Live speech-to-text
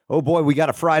Oh boy, we got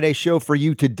a Friday show for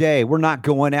you today. We're not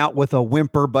going out with a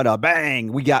whimper, but a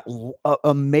bang. We got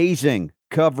amazing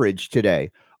coverage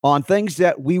today on things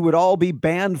that we would all be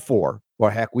banned for. Well,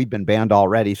 heck, we've been banned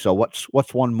already, so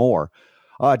what's one more?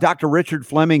 Dr. Richard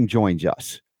Fleming joins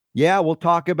us. Yeah, we'll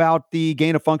talk about the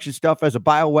gain-of-function stuff as a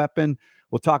bioweapon.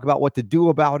 We'll talk about what to do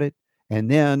about it.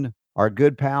 And then our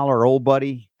good pal, our old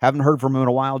buddy, haven't heard from him in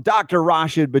a while, Dr.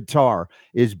 Rashid Buttar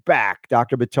is back.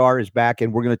 Dr. Buttar is back,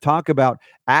 and we're going to talk about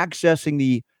accessing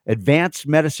the Advanced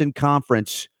Medicine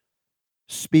Conference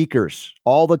speakers,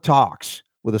 all the talks,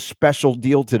 with a special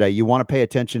deal today. You want to pay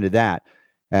attention to that.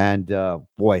 And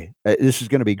boy, this is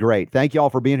going to be great. Thank you all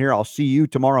for being here. I'll see you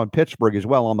tomorrow in Pittsburgh as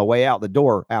well on the way out the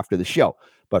door after the show.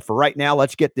 But for right now,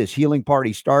 let's get this healing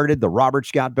party started. The Robert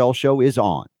Scott Bell Show is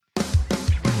on.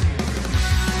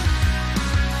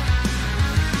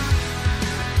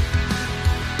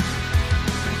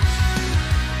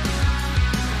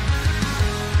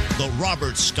 The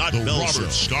Robert Scott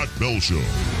Bell Show.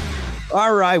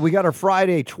 All right, we got our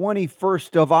Friday,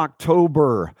 21st of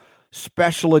October,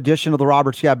 special edition of the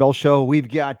Robert Scott Bell Show. We've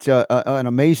got an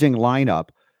amazing lineup.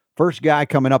 First guy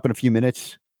coming up in a few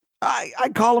minutes. I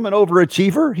call him an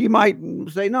overachiever. He might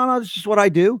say, no, this is just what I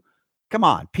do. Come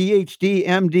on, PhD,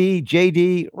 MD,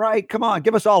 JD, right? Come on,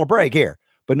 give us all a break here.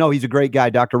 But no, he's a great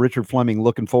guy, Dr. Richard Fleming.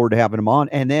 Looking forward to having him on.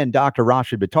 And then Dr.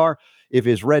 Rashid Buttar, if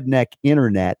his redneck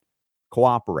internet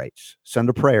cooperates. Send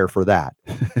a prayer for that.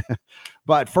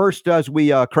 But first, as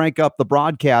we crank up the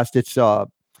broadcast, it's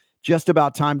just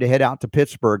about time to head out to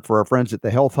Pittsburgh for our friends at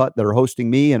the Health Hut that are hosting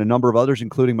me and a number of others,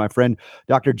 including my friend,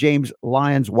 Dr. James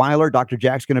Lyons Weiler. Dr.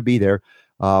 Jack's going to be there.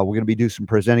 We're going to be doing some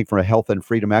presenting for a Health and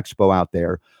Freedom Expo out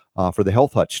there for the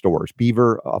Health Hut stores,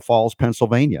 Beaver Falls,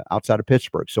 Pennsylvania, outside of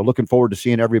Pittsburgh. So looking forward to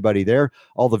seeing everybody there.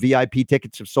 All the VIP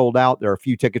tickets have sold out. There are a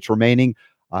few tickets remaining.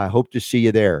 I hope to see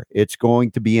you there. It's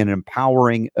going to be an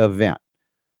empowering event.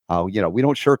 We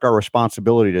don't shirk our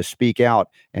responsibility to speak out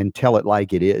and tell it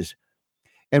like it is.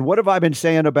 And what have I been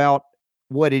saying about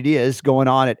what it is going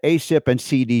on at ACIP and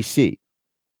CDC?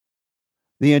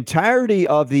 The entirety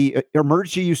of the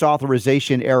emergency use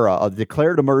authorization era of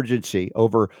declared emergency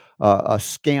over a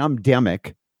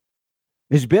scamdemic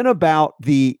has been about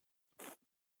the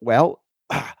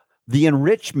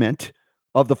enrichment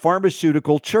of the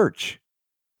pharmaceutical church,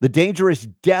 the dangerous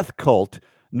death cult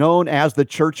known as the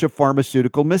Church of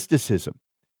Pharmaceutical Mysticism,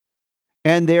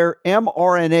 and their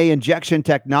mRNA injection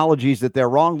technologies that they're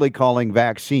wrongly calling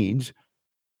vaccines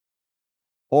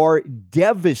are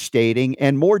devastating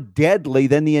and more deadly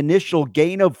than the initial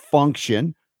gain of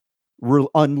function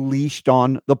unleashed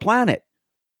on the planet.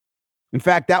 In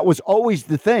fact, that was always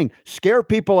the thing. Scare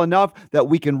people enough that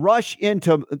we can rush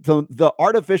into the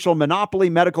artificial monopoly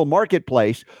medical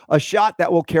marketplace, a shot that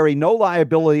will carry no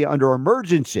liability under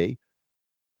emergency,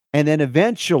 and then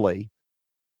eventually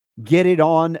get it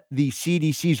on the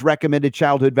CDC's recommended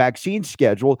childhood vaccine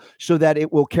schedule so that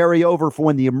it will carry over for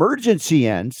when the emergency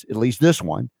ends, at least this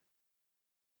one,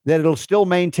 that it'll still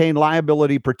maintain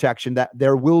liability protection, that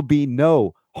there will be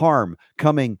no harm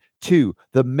coming to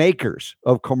the makers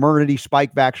of Comirnaty,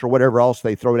 Spikevax, or whatever else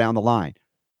they throw down the line,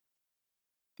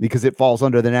 because it falls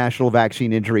under the National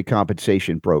Vaccine Injury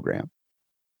Compensation Program.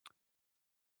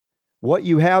 What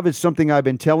you have is something I've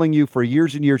been telling you for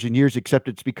years and years and years, except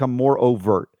it's become more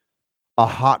overt. A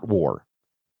hot war.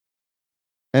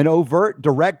 An overt,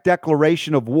 direct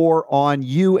declaration of war on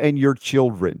you and your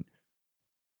children.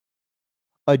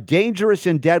 A dangerous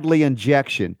and deadly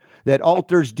injection that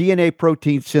alters DNA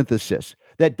protein synthesis,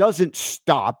 that doesn't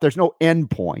stop, there's no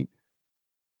end point,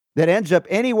 that ends up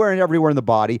anywhere and everywhere in the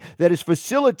body, that is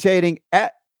facilitating,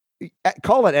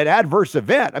 call it an adverse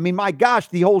event. I mean, my gosh,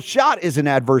 the whole shot is an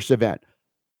adverse event.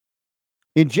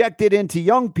 Injected into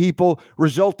young people,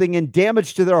 resulting in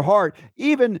damage to their heart.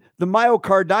 Even the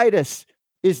myocarditis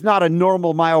is not a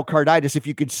normal myocarditis, if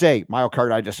you could say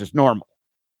myocarditis is normal.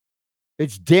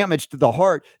 It's damage to the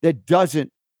heart that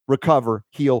doesn't recover,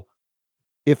 heal,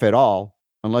 if at all,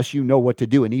 unless you know what to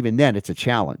do. And even then, it's a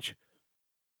challenge.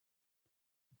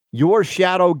 Your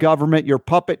shadow government, your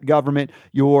puppet government,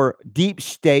 your deep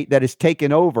state that has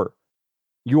taken over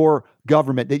your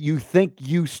government that you think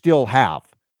you still have,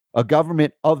 a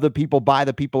government of the people, by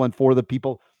the people, and for the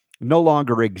people, no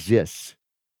longer exists.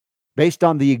 Based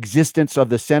on the existence of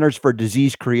the Centers for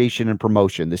Disease Creation and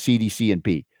Promotion, the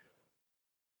CDC&P.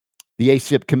 The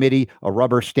ACIP committee, a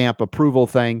rubber stamp approval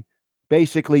thing.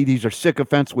 Basically, these are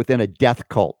sycophants within a death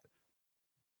cult.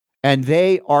 And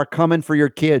they are coming for your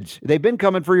kids. They've been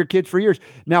coming for your kids for years.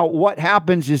 Now, what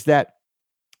happens is that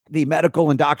the medical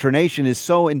indoctrination is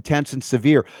so intense and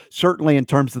severe, certainly in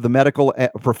terms of the medical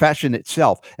profession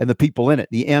itself and the people in it,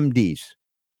 the MDs.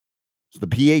 the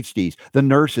PhDs, the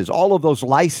nurses, all of those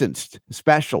licensed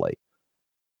especially,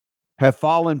 have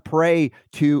fallen prey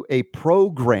to a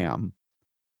program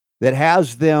that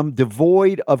has them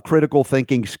devoid of critical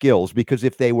thinking skills, because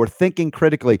if they were thinking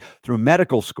critically through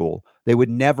medical school, they would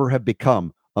never have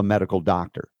become a medical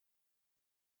doctor.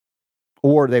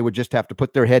 Or they would just have to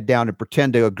put their head down and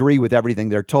pretend to agree with everything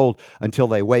they're told until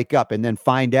they wake up and then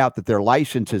find out that their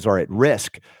licenses are at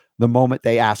risk the moment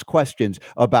they ask questions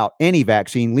about any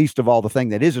vaccine, least of all the thing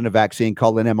that isn't a vaccine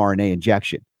called an mRNA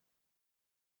injection.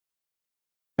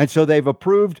 And so they've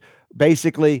approved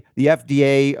basically the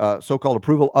FDA so-called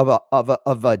approval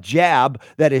of a jab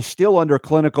that is still under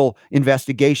clinical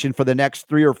investigation for the next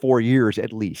 3 or 4 years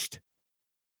at least.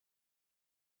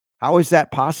 How is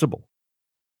that possible?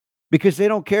 Because they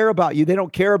don't care about you. They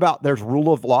don't care about there's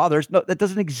rule of law. That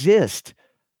doesn't exist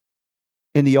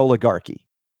in the oligarchy.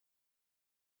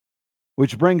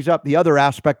 Which brings up the other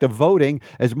aspect of voting.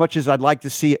 As much as I'd like to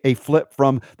see a flip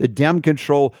from the Dem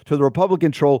control to the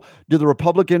Republican control, do the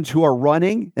Republicans who are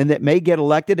running and that may get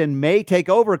elected and may take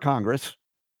over Congress,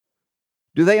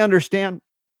 do they understand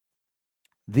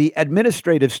the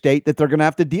administrative state that they're going to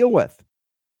have to deal with?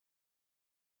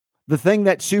 The thing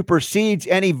that supersedes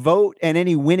any vote and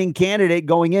any winning candidate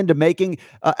going into making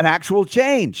an actual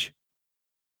change.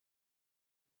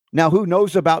 Now, who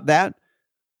knows about that?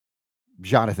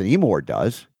 Jonathan Emore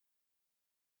does.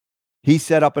 He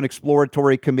set up an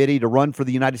exploratory committee to run for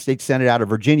the United States Senate out of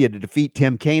Virginia to defeat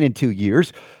Tim Kaine in 2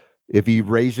 years. If he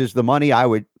raises the money,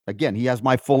 he has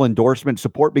my full endorsement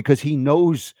support because he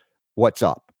knows what's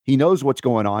up. He knows what's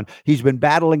going on. He's been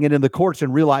battling it in the courts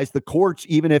and realized the courts,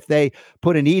 even if they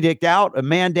put an edict out, a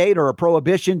mandate or a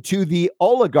prohibition to the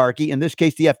oligarchy, in this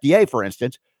case, the FDA, for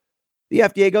instance, the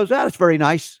FDA goes, that's very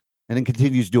nice, and then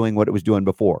continues doing what it was doing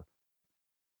before.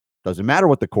 Doesn't matter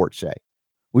what the courts say.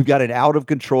 We've got an out of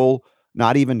control,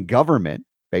 not even government,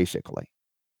 basically,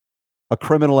 a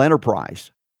criminal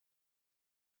enterprise,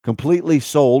 completely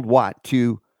sold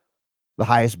to the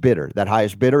highest bidder. That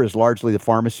highest bidder is largely the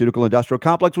pharmaceutical industrial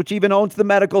complex, which even owns the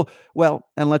medical,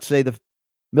 and let's say the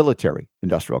military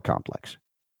industrial complex,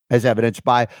 as evidenced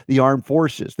by the armed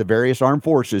forces, the various armed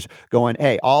forces going,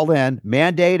 hey, all in,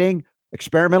 mandating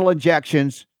experimental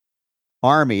injections,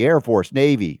 Army, Air Force,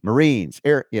 Navy, Marines,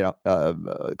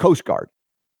 Coast Guard.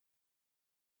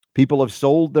 People have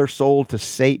sold their soul to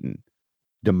Satan.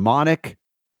 Demonic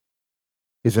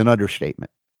is an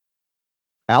understatement.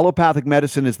 Allopathic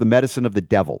medicine is the medicine of the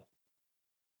devil.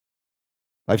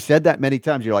 I've said that many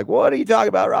times. You're like, what are you talking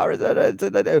about,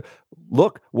 Robert?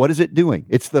 Look, what is it doing?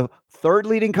 It's the third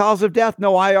leading cause of death.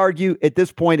 No, I argue at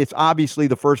this point, it's obviously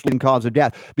the first leading cause of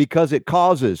death because it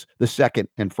causes the second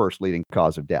and first leading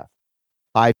cause of death.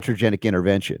 Iatrogenic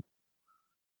intervention.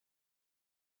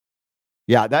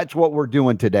 Yeah, that's what we're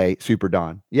doing today, Super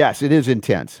Don. Yes, it is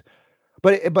intense.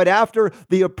 But after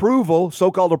the approval,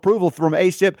 so-called approval from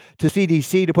ACIP to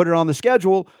CDC to put it on the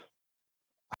schedule,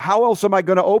 how else am I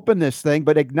going to open this thing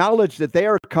but acknowledge that they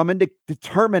are coming to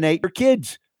terminate your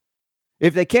kids?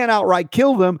 If they can't outright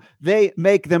kill them, they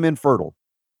make them infertile.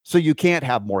 So you can't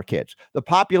have more kids. The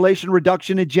population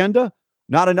reduction agenda,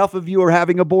 not enough of you are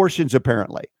having abortions,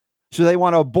 apparently. So they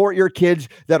want to abort your kids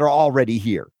that are already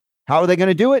here. How are they going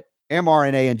to do it?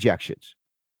 mRNA injections.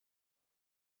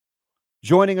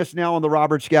 Joining us now on the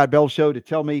Robert Scott Bell Show to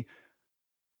tell me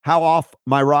how off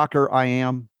my rocker I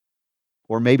am,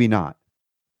 or maybe not,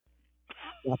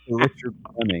 Dr. Richard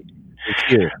Fleming is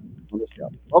here on the show.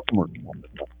 Welcome.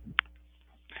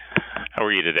 How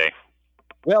are you today?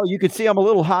 Well, you can see I'm a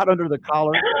little hot under the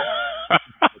collar.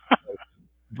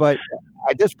 But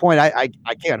at this point, I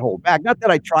can't hold back. Not that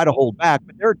I try to hold back,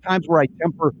 but there are times where I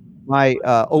temper my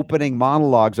opening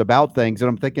monologues about things, and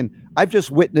I'm thinking, I've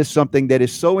just witnessed something that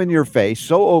is so in your face,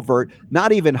 so overt,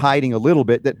 not even hiding a little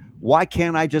bit, that why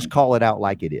can't I just call it out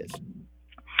like it is?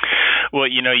 Well,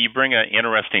 you bring an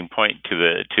interesting point to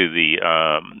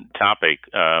the topic,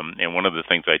 and one of the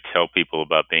things I tell people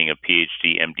about being a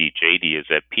PhD, MD, JD is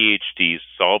that PhDs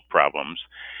solve problems,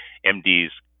 MDs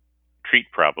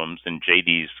treat problems, and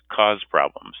JDs cause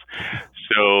problems.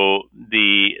 So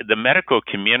the medical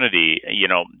community,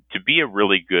 to be a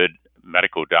really good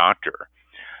medical doctor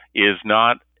does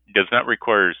not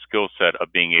require a skill set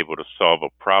of being able to solve a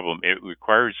problem. It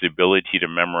requires the ability to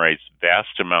memorize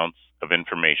vast amounts of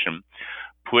information,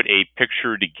 put a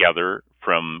picture together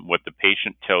from what the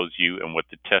patient tells you and what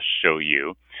the tests show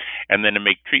you, and then to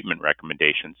make treatment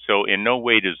recommendations. So in no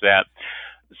way does that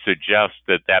suggest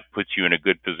that puts you in a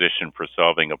good position for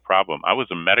solving a problem. I was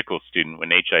a medical student when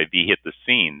HIV hit the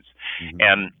scenes,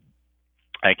 and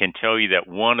I can tell you that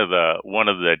one of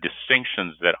the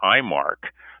distinctions that I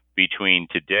mark between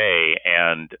today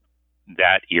and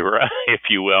that era, if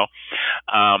you will,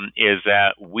 is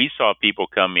that we saw people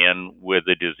come in with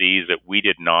a disease that we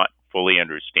did not fully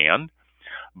understand,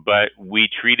 but we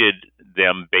treated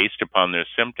them based upon their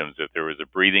symptoms. If there was a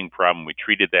breathing problem, we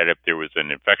treated that. If there was an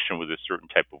infection with a certain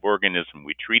type of organism,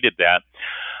 we treated that.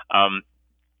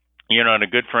 And a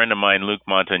good friend of mine, Luc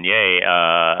Montagnier,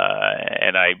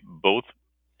 and I both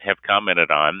have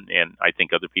commented on, and I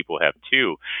think other people have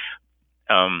too,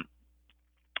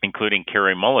 including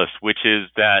Carrie Mullis, which is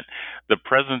that the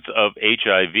presence of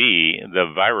HIV,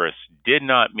 the virus, did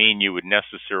not mean you would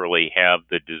necessarily have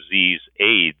the disease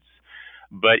AIDS,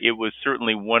 but it was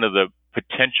certainly one of the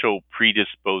potential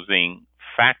predisposing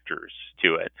factors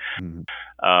to it. Mm-hmm.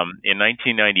 In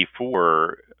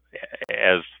 1994,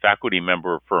 as faculty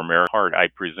member for American Heart, I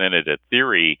presented a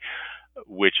theory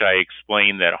which I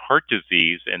explained that heart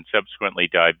disease and subsequently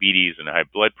diabetes and high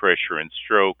blood pressure and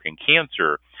stroke and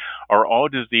cancer are all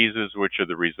diseases which are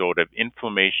the result of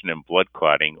inflammation and blood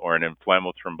clotting or an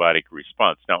inflammatory thrombotic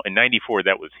response. Now, in 94,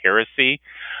 that was heresy.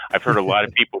 I've heard a lot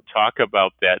of people talk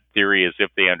about that theory as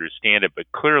if they understand it, but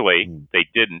clearly they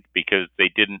didn't, because they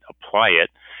didn't apply it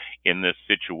in this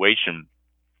situation.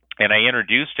 And I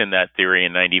introduced in that theory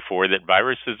in 94 that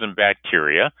viruses and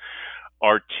bacteria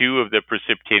are two of the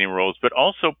precipitating roles, but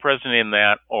also present in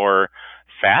that are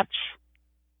fats,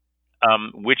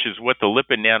 which is what the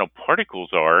lipid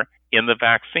nanoparticles are in the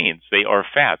vaccines. They are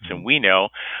fats, and we know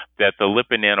that the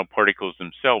lipid nanoparticles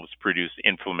themselves produce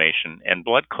inflammation and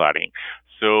blood clotting.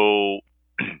 So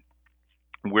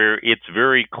where it's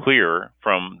very clear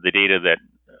from the data that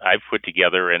I've put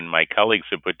together and my colleagues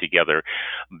have put together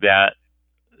that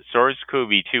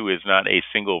SARS-CoV-2 is not a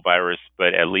single virus,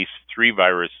 but at least three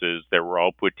viruses that were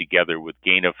all put together with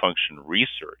gain-of-function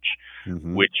research,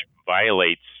 which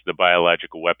violates the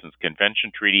Biological Weapons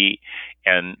Convention Treaty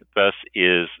and thus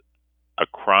is a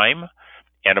crime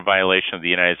and a violation of the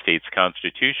United States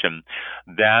Constitution,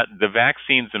 that the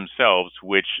vaccines themselves,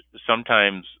 which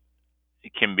sometimes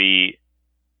can be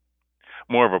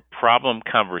more of a problem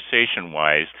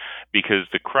conversation-wise, because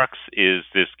the crux is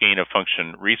this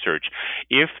gain-of-function research.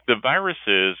 If the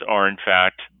viruses are, in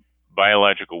fact,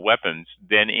 biological weapons,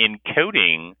 then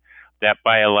encoding that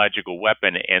biological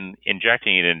weapon and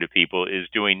injecting it into people is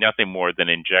doing nothing more than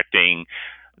injecting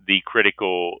the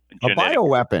critical genetic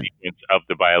bioweapon sequence of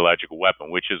the biological weapon,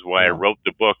 which is why I wrote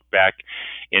the book back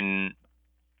in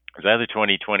it was either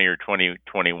 2020 or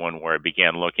 2021 where I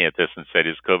began looking at this and said,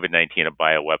 is COVID-19 a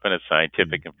bioweapon, a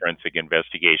scientific and forensic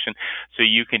investigation? So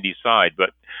you can decide.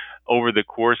 But over the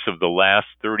course of the last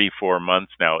 34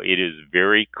 months now, it is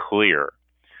very clear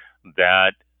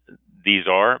that these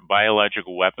are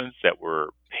biological weapons that were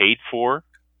paid for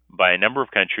by a number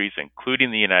of countries,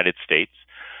 including the United States.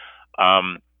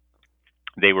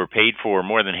 They were paid for,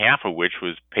 more than half of which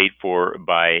was paid for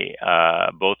by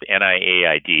both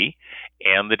NIAID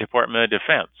and the Department of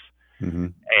Defense.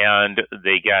 And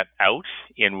they got out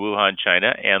in Wuhan,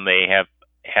 China, and they have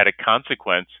had a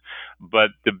consequence. But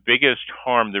the biggest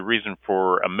harm, the reason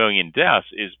for 1 million deaths,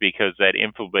 is because that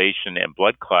inflammation and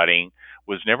blood clotting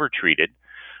was never treated.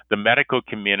 The medical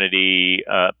community,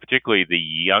 particularly the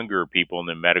younger people in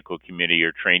the medical community,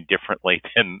 are trained differently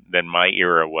than my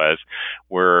era was,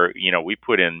 where, we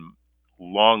put in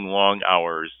long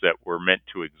hours that were meant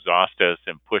to exhaust us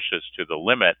and push us to the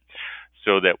limit,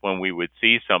 so that when we would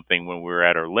see something when we were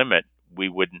at our limit, we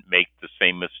wouldn't make the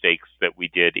same mistakes that we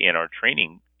did in our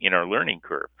training, in our learning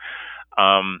curve.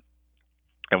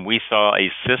 And we saw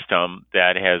a system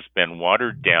that has been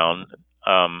watered down,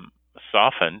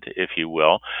 softened, if you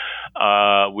will,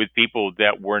 with people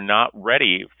that were not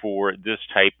ready for this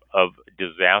type of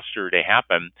disaster to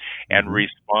happen, and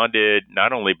responded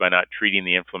not only by not treating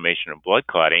the inflammation and blood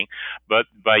clotting, but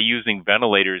by using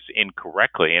ventilators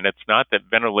incorrectly. And it's not that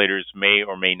ventilators may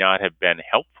or may not have been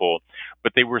helpful,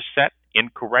 but they were set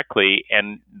incorrectly.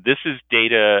 And this is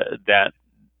data that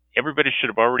everybody should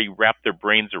have already wrapped their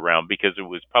brains around, because it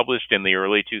was published in the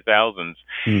early 2000s,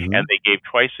 and they gave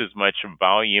twice as much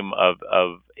volume of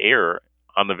air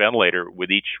on the ventilator with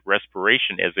each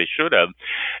respiration as they should have.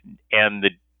 And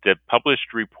the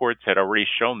published reports had already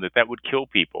shown that would kill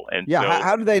people. And so,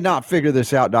 how do they not figure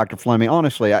this out, Dr. Fleming?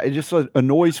 Honestly, it just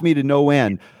annoys me to no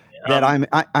end that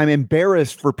I'm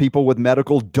embarrassed for people with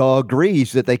medical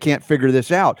degrees that they can't figure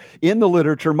this out in the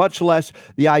literature, much less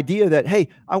the idea that, hey,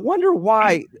 I wonder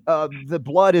why the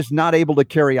blood is not able to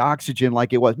carry oxygen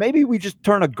like it was. Maybe we just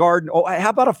turn a garden. Oh, how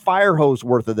about a fire hose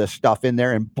worth of this stuff in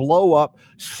there and blow up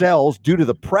cells due to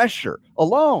the pressure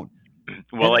alone?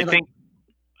 Well, I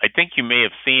think you may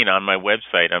have seen on my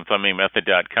website, on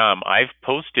FlemingMethod.com, I've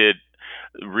posted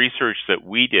research that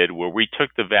we did where we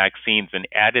took the vaccines and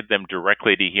added them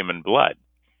directly to human blood.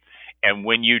 And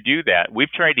when you do that,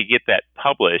 we've tried to get that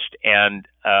published, and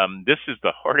this is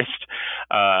the hardest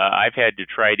I've had to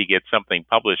try to get something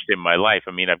published in my life.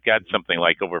 I mean, I've got something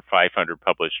like over 500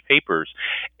 published papers,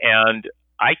 and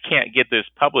I can't get this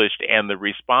published, and the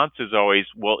response is always,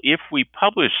 well, if we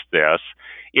publish this,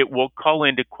 it will call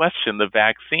into question the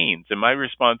vaccines. And my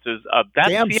response is, that's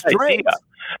Damn the straight. idea.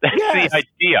 That's Yes. the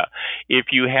idea.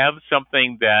 If you have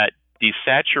something that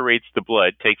desaturates the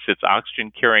blood, takes its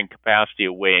oxygen carrying capacity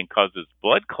away, and causes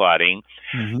blood clotting,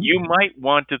 you might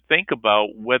want to think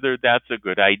about whether that's a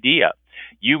good idea.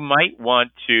 You might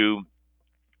want to,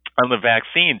 on the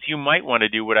vaccines, you might want to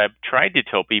do what I've tried to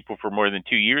tell people for more than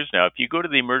 2 years now. If you go to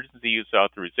the emergency use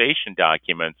authorization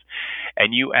documents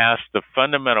and you ask the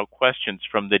fundamental questions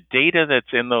from the data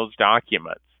that's in those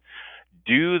documents,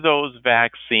 do those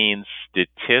vaccines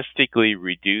statistically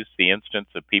reduce the instance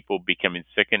of people becoming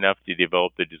sick enough to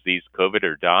develop the disease COVID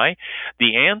or die?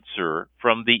 The answer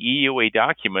from the EUA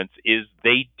documents is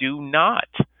they do not.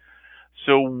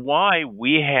 So why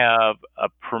we have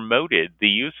promoted the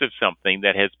use of something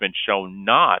that has been shown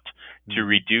not to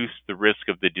reduce the risk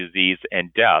of the disease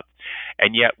and death,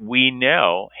 and yet we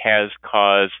know has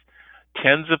caused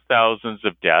tens of thousands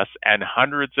of deaths and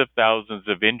hundreds of thousands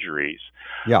of injuries.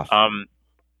 Yes.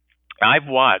 I've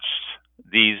watched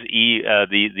these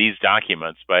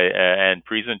documents and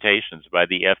presentations by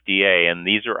the FDA, and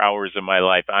these are hours of my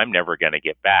life I'm never going to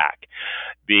get back,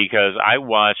 because I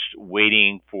watched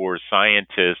waiting for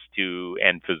scientists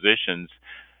and physicians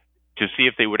to see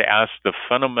if they would ask the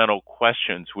fundamental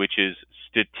questions, which is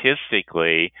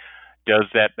statistically, does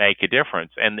that make a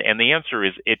difference? And the answer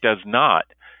is it does not.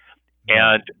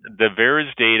 And the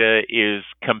VAERS data is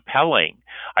compelling.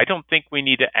 I don't think we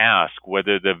need to ask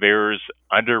whether the VAERS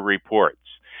underreports.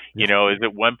 You know, is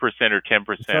it 1% or 10%?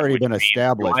 It's already been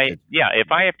established.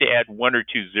 If I have to add one or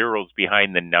two zeros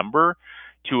behind the number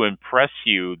to impress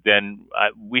you, then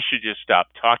we should just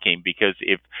stop talking, because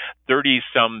if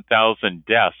 30-some thousand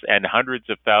deaths and hundreds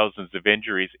of thousands of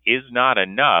injuries is not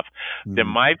enough, then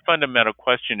my fundamental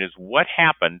question is, what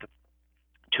happened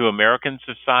to American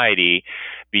society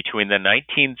between the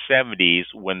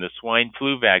 1970s, when the swine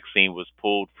flu vaccine was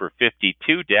pulled for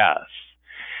 52 deaths,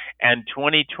 and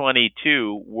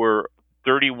 2022, where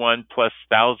 31 plus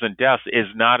thousand deaths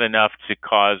is not enough to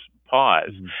cause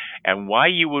pause. And why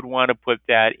you would want to put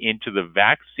that into the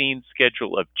vaccine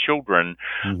schedule of children,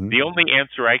 the only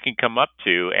answer I can come up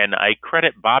to, and I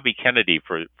credit Bobby Kennedy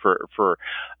for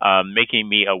making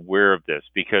me aware of this,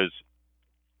 because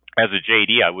as a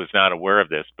JD, I was not aware of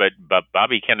this, but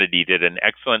Bobby Kennedy did an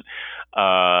excellent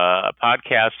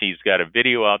podcast. He's got a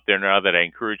video out there now that I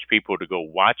encourage people to go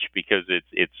watch, because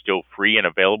it's still free and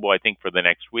available, I think, for the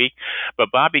next week.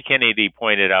 But Bobby Kennedy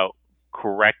pointed out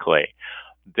correctly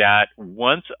that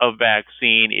once a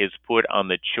vaccine is put on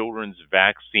the children's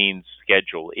vaccine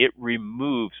schedule, it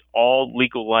removes all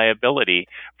legal liability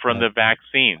from the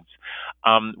vaccines.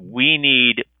 I'm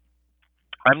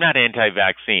not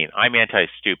anti-vaccine. I'm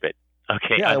anti-stupid.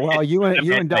 Okay. Yeah. Well, you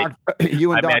and Dr.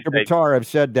 Buttar have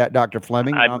said that, Dr.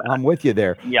 Fleming. I'm with you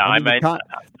there. Yeah. The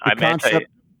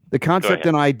concept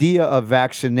and idea of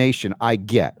vaccination, I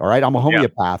get. All right. I'm a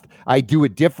homeopath. Yeah. I do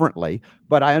it differently,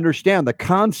 but I understand the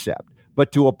concept.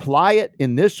 But to apply it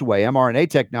in this way, mRNA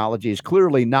technology is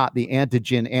clearly not the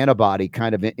antigen antibody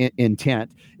kind of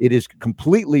intent. It is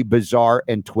completely bizarre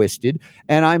and twisted.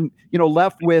 And I'm,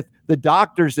 left with the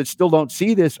doctors that still don't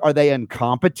see this. Are they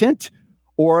incompetent,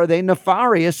 or are they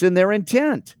nefarious in their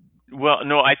intent? Well,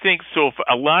 no, I think so. For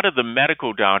a lot of the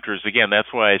medical doctors, again,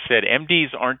 that's why I said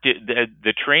MDs aren't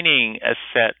the training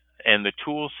set and the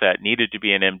tool set needed to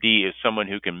be an MD is someone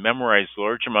who can memorize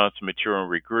large amounts of material and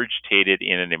regurgitate it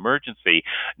in an emergency,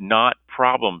 not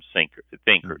problem thinkers.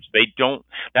 They don't.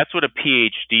 That's what a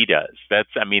PhD does.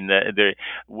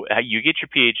 You get your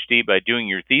PhD by doing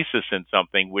your thesis in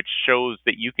something, which shows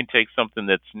that you can take something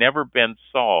that's never been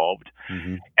solved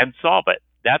and solve it.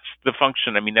 That's the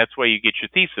function. That's why you get your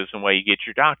thesis and why you get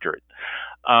your doctorate.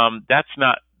 That's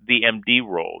not the MD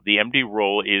role. The MD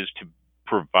role is to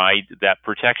provide that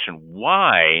protection.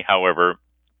 Why, however,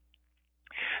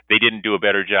 they didn't do a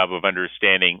better job of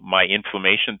understanding my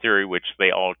inflammation theory, which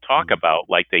they all talk about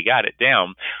like they got it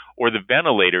down, or the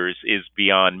ventilators, is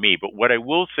beyond me. But what I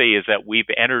will say is that we've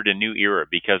entered a new era,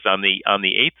 because on the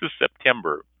 8th of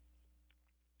September,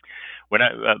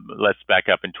 let's back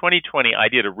up. In 2020, I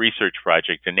did a research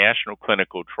project, a national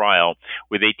clinical trial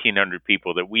with 1,800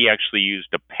 people, that we actually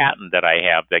used a patent that I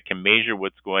have that can measure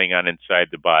what's going on inside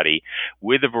the body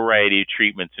with a variety of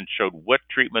treatments, and showed what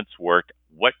treatments worked,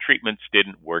 what treatments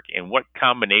didn't work, in what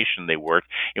combination they worked,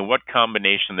 in what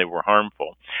combination they were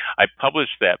harmful. I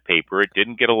published that paper. It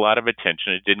didn't get a lot of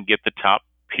attention. It didn't get the top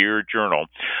peer journal.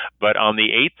 But on the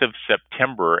 8th of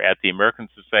September at the American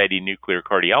Society of Nuclear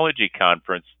Cardiology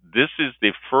Conference, this is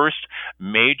the first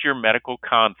major medical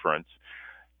conference,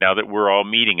 now that we're all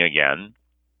meeting again,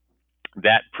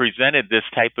 that presented this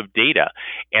type of data.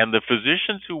 And the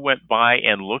physicians who went by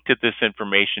and looked at this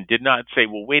information did not say,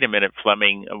 well, wait a minute,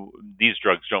 Fleming, these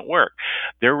drugs don't work.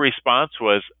 Their response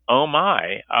was, oh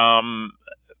my,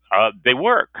 they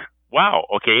work. Wow,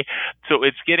 okay. So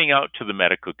it's getting out to the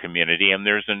medical community, and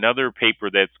there's another paper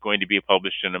that's going to be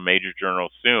published in a major journal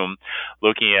soon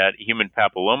looking at human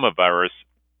papillomavirus,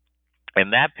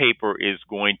 and that paper is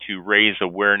going to raise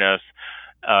awareness,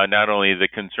 not only the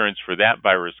concerns for that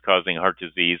virus causing heart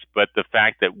disease, but the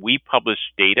fact that we published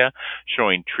data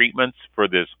showing treatments for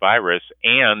this virus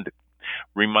and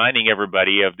reminding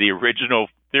everybody of the original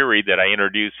theory that I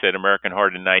introduced at American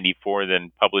Heart in 94,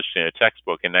 then published in a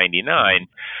textbook in 99,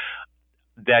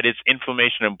 that it's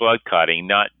inflammation and blood clotting,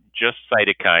 not just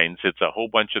cytokines. It's a whole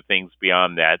bunch of things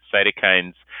beyond that.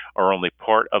 Cytokines are only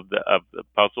part of the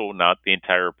puzzle, not the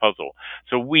entire puzzle.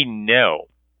 So we know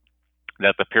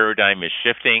that the paradigm is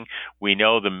shifting. We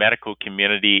know the medical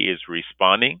community is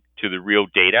responding to the real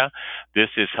data. This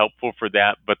is helpful for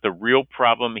that. But the real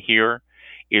problem here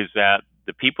is that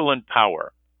the people in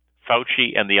power,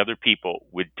 Fauci and the other people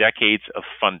with decades of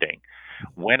funding,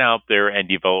 went out there and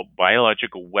developed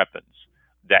biological weapons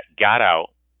that got out,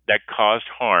 that caused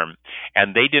harm,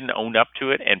 and they didn't own up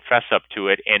to it and fess up to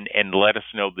it and let us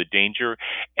know the danger,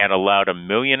 and allowed 1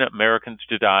 million Americans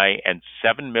to die and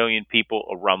 7 million people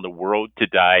around the world to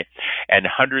die and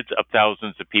hundreds of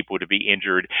thousands of people to be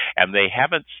injured. And they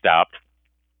haven't stopped,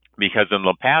 because in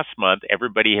the past month,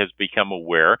 everybody has become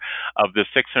aware of the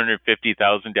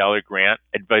 $650,000 grant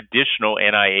of additional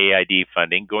NIAID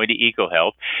funding going to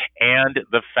EcoHealth, and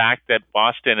the fact that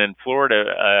Boston and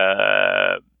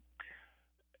Florida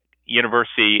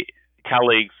University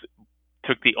colleagues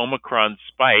took the Omicron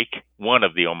spike, one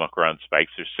of the Omicron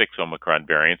spikes, there's 6 Omicron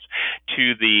variants,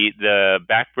 to the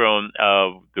backbone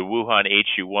of the Wuhan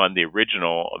HU1, the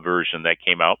original version that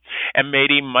came out, and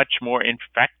made a much more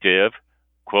effective,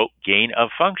 quote, gain of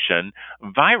function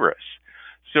virus.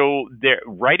 So they're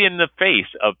right in the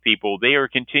face of people. They are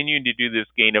continuing to do this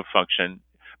gain of function,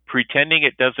 pretending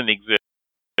it doesn't exist,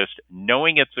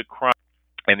 knowing it's a crime.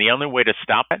 And the only way to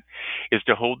stop it is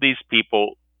to hold these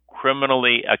people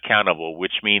criminally accountable,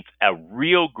 which means a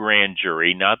real grand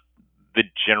jury, not the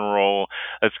general,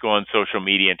 let's go on social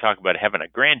media and talk about having a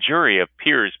grand jury of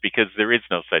peers, because there is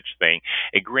no such thing.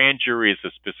 A grand jury is a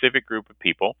specific group of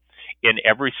people in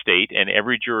every state and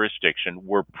every jurisdiction.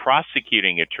 We're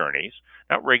prosecuting attorneys,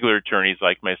 not regular attorneys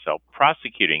like myself,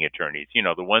 prosecuting attorneys, you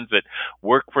know, the ones that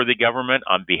work for the government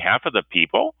on behalf of the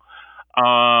people.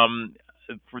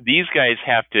 For these guys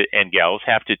have to, and gals,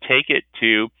 have to take it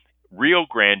to real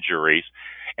grand juries,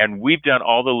 and we've done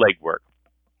all the legwork.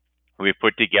 We've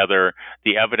put together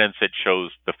the evidence that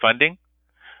shows the funding,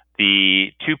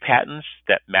 the 2 patents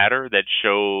that matter, that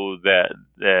show that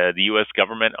the U.S.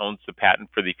 government owns the patent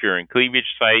for the furin cleavage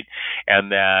site,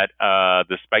 and that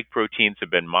the spike proteins have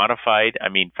been modified. I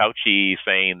mean, Fauci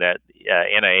saying that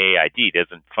NIAID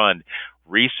doesn't fund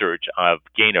research of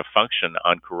gain of function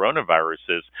on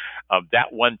coronaviruses.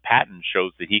 That one patent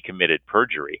shows that he committed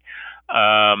perjury.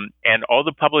 And all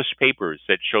the published papers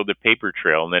that show the paper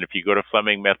trail. And then if you go to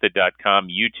FlemingMethod.com,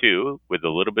 you too, with a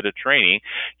little bit of training,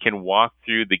 can walk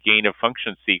through the gain of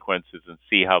function sequences and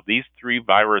see how these 3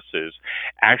 viruses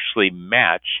actually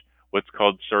match what's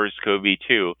called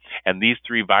SARS-CoV-2. And these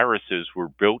 3 viruses were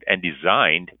built and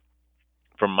designed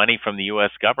for money from the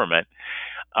U.S. government,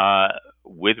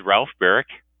 with Ralph Barrick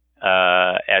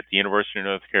at the University of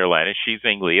North Carolina, Shi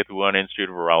Zheng Li at the Wuhan Institute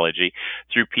of Virology,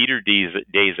 through Peter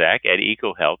Daszak at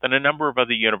EcoHealth, and a number of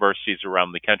other universities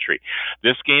around the country.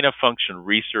 This gain of function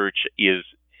research is,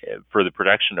 for the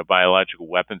production of biological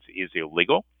weapons, is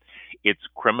illegal. It's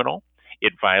criminal.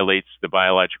 It violates the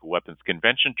Biological Weapons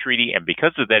Convention Treaty, and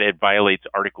because of that, it violates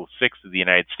Article 6 of the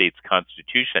United States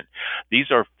Constitution.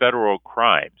 These are federal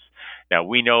crimes. Now,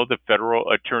 we know the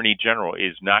federal attorney general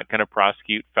is not going to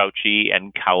prosecute Fauci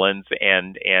and Collins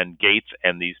and Gates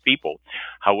and these people.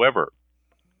 However,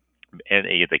 and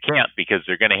they can't, because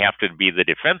they're going to have to be the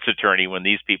defense attorney when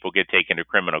these people get taken to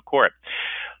criminal court.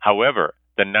 However,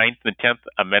 the 9th and 10th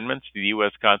Amendments to the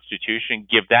U.S. Constitution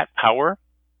give that power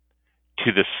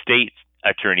to the states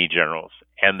attorney generals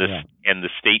and the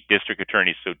state district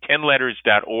attorneys. So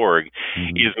 10letters.org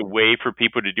is a way for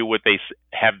people to do what they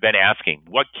have been asking.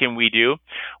 What can we do?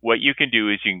 What you can do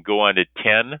is you can go on to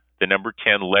 10, the number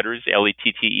 10 letters,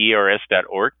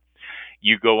 letters.org.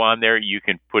 You go on there, you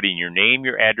can put in your name,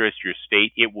 your address, your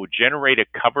state. It will generate a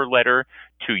cover letter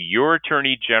to your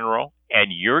attorney general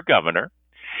and your governor.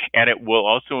 And it will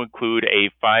also include a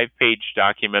 5-page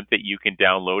document that you can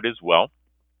download as well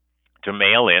to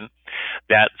mail in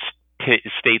that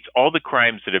states all the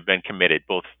crimes that have been committed,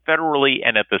 both federally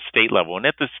and at the state level. And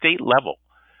at the state level,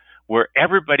 where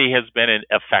everybody has been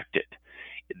affected,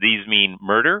 these mean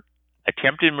murder,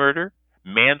 attempted murder,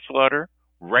 manslaughter,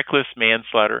 reckless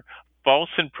manslaughter,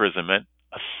 false imprisonment,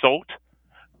 assault,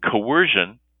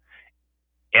 coercion,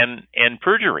 and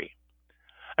perjury.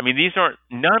 I mean,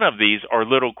 none of these are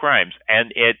little crimes,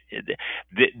 and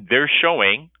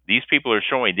these people are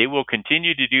showing they will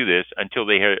continue to do this until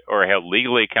they are held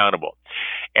legally accountable.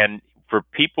 And for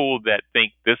people that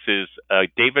think this is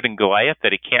David and Goliath,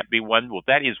 that it can't be won, well,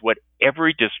 that is what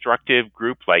every destructive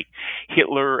group like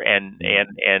Hitler and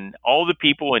all the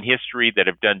people in history that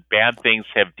have done bad things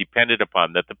have depended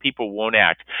upon, that the people won't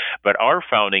act. But our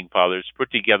founding fathers put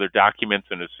together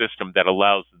documents and a system that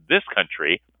allows this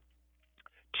country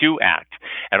to act.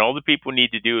 And all the people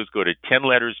need to do is go to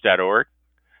 10letters.org,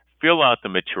 fill out the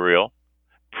material,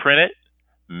 print it,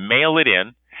 mail it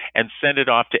in, and send it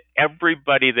off to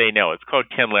everybody they know. It's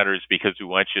called 10 letters because we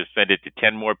want you to send it to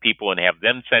 10 more people and have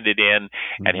them send it in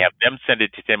and have them send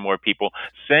it to 10 more people.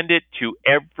 Send it to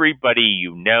everybody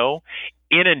you know.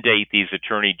 Inundate these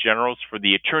attorney generals. For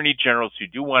the attorney generals who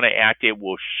do want to act, it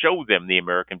will show them the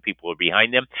American people are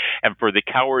behind them. And for the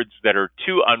cowards that are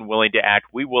too unwilling to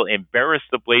act, we will embarrass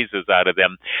the blazes out of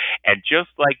them. And just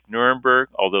like Nuremberg,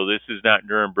 although this is not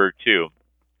Nuremberg 2,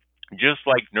 just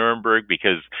like Nuremberg,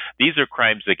 because these are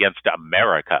crimes against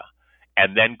America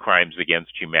and then crimes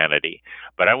against humanity.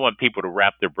 But I want people to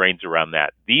wrap their brains around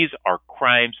that. These are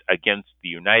crimes against the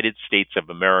United States of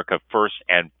America first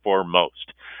and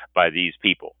foremost by these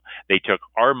people. They took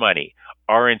our money,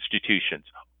 our institutions,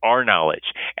 our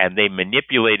knowledge, and they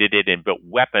manipulated it and built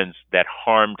weapons that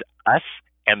harmed us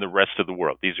and the rest of the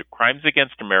world. These are crimes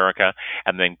against America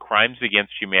and then crimes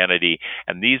against humanity,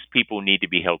 and these people need to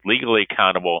be held legally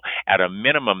accountable. At a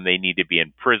minimum, they need to be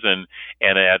in prison,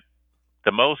 and at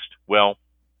the most, well,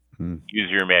 use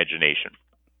your imagination.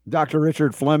 Dr.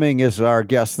 Richard Fleming is our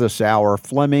guest this hour,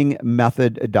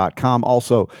 FlemingMethod.com.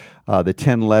 Also, the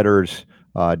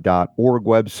 10letters.org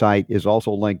website is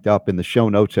also linked up in the show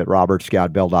notes at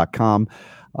robertscottbell.com.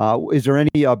 Is there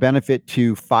any benefit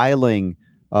to filing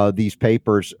these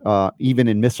papers, even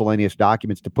in miscellaneous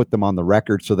documents, to put them on the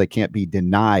record so they can't be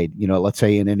denied, let's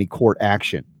say in any court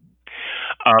action?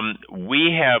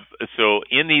 So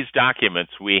in these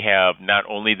documents, we have not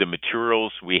only the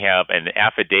materials, we have an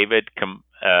affidavit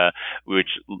which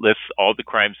lists all the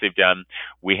crimes they've done.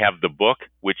 We have the book,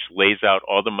 which lays out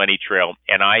all the money trail.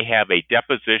 And I have a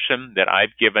deposition that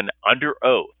I've given under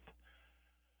oath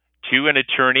to an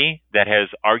attorney that has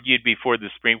argued before the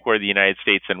Supreme Court of the United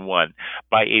States and won,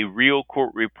 by a real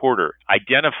court reporter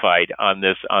identified on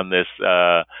this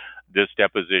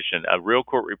deposition, a real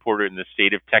court reporter in the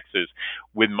state of Texas,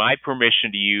 with my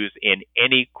permission to use in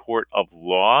any court of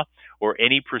law or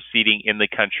any proceeding in the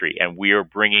country. And we are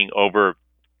bringing over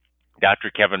Dr.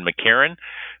 Kevin McCarran,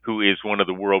 who is one of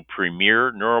the world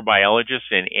premier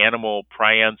neurobiologists and animal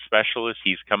prion specialists.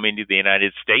 He's coming to the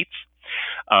United States.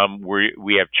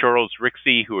 We have Charles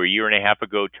Rixey, who a year and a half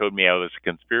ago told me I was a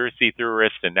conspiracy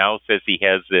theorist, and now says he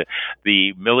has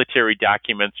the military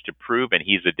documents to prove, and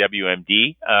he's a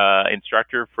WMD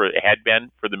instructor had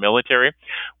been for the military.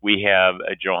 We have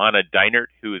Johanna Deinert,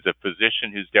 who is a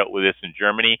physician who's dealt with this in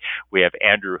Germany. We have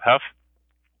Andrew Huff,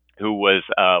 who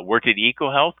worked at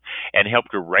EcoHealth and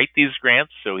helped to write these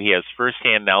grants, so he has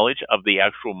firsthand knowledge of the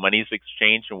actual monies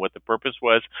exchanged and what the purpose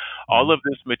was. All of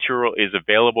this material is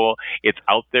available. It's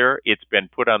out there. It's been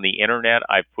put on the internet.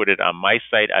 I've put it on my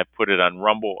site. I've put it on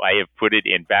Rumble. I have put it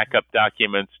in backup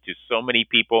documents to so many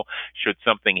people, should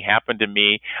something happen to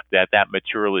me, that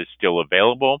material is still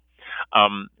available.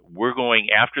 We're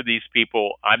going after these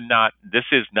people. This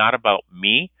is not about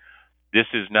me. This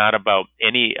is not about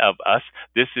any of us.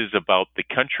 This is about the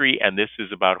country, and this is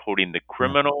about holding the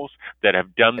criminals that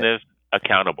have done this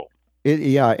accountable.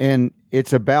 And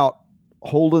it's about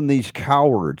holding these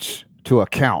cowards to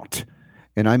account.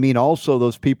 And I mean also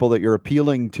those people that you're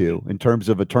appealing to in terms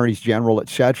of attorneys general, et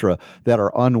cetera, that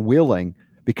are unwilling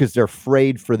because they're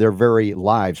afraid for their very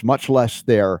lives, much less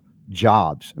their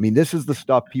jobs. I mean, this is the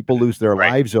stuff people lose their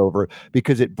lives over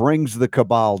because it brings the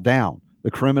cabal down.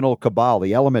 the criminal cabal,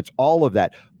 the elements, all of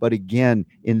that. But again,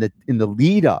 in the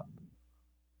lead up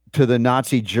to the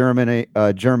Nazi Germany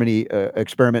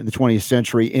experiment in the 20th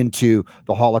century into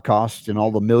the Holocaust and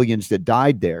all the millions that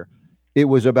died there, it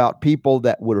was about people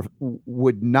that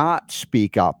would not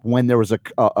speak up when there was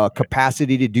a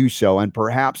capacity to do so, and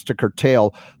perhaps to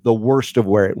curtail the worst of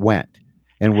where it went.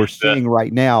 And we're seeing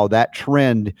right now that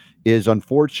trend is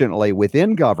unfortunately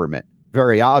within government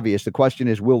very obvious. The question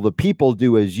is, will the people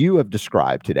do as you have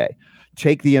described today?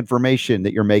 Take the information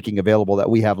that you're making available that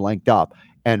we have linked up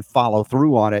and follow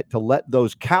through on it to let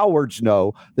those cowards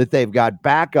know that they've got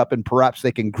backup and perhaps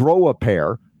they can grow a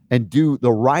pair and do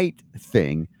the right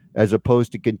thing, as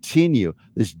opposed to continue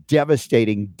this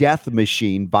devastating death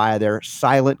machine via their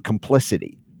silent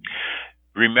complicity.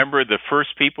 Remember, the first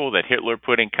people that Hitler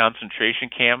put in concentration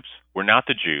camps were not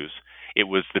the Jews. It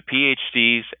was the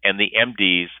PhDs and the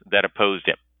MDs that opposed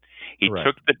him. He Correct.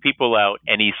 took the people out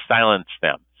and he silenced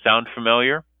them. Sound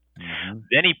familiar? Mm-hmm.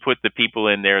 Then he put the people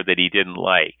in there that he didn't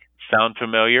like. Sound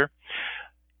familiar?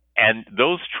 And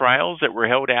those trials that were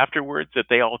held afterwards that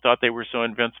they all thought they were so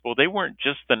invincible, they weren't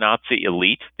just the Nazi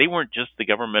elite. They weren't just the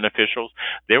government officials.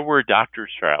 There were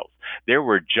doctors' trials. There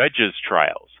were judges'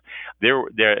 trials. There,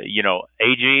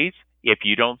 AGs, if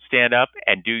you don't stand up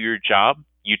and do your job,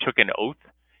 you took an oath.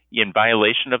 In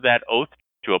violation of that oath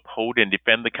to uphold and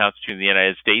defend the Constitution of the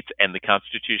United States and the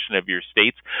Constitution of your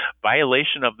states,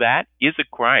 violation of that is a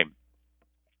crime.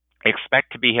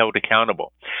 Expect to be held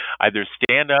accountable. Either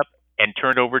stand up and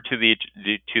turn over to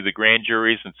the grand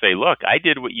juries and say, look, I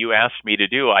did what you asked me to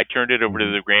do. I turned it over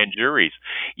to the grand juries.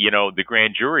 The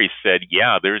grand juries said,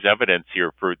 yeah, there's evidence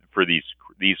here for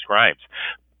these crimes.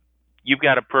 You've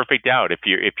got a perfect out. If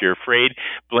you're afraid,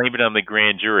 blame it on the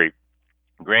grand jury.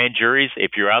 Grand juries,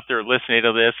 if you're out there listening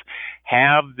to this,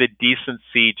 have the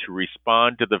decency to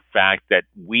respond to the fact that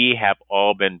we have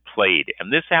all been played.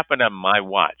 And this happened on my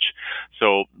watch.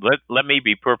 So let me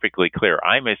be perfectly clear.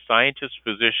 I'm a scientist,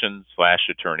 physician /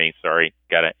 attorney. Sorry,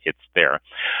 it's there.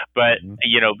 But,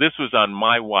 this was on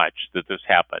my watch that this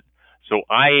happened. So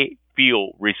I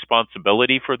feel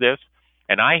responsibility for this,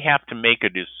 and I have to make a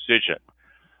decision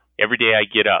every day I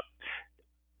get up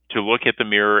to look at the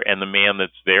mirror and the man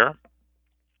that's there,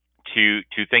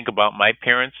 to think about my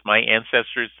parents, my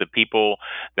ancestors, the people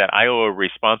that I owe a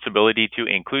responsibility to,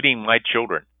 including my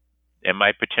children and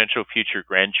my potential future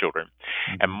grandchildren.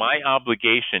 Mm-hmm. And my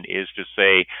obligation is to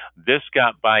say, this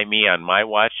got by me on my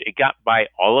watch. It got by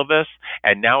all of us.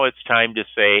 And now it's time to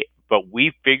say, but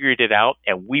we figured it out,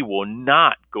 and we will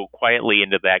not go quietly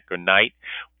into that good night.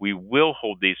 We will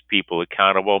hold these people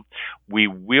accountable. We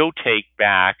will take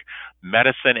back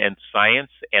medicine and science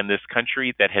and this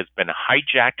country that has been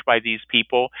hijacked by these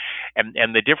people. And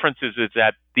the difference is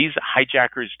that these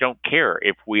hijackers don't care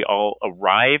if we all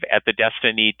arrive at the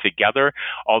destiny together.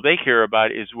 All they care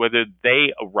about is whether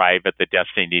they arrive at the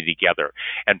destiny together.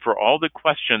 And for all the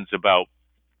questions about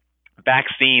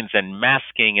vaccines and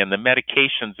masking and the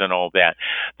medications and all that,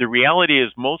 the reality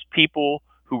is most people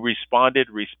who responded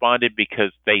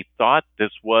because they thought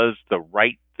this was the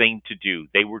right thing to do.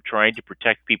 They were trying to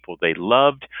protect people they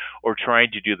loved or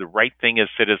trying to do the right thing as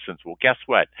citizens. Well, guess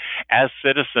what? As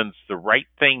citizens, the right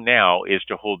thing now is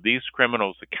to hold these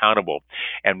criminals accountable.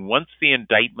 And once the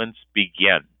indictments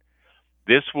begin,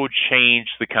 this will change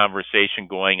the conversation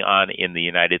going on in the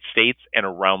United States and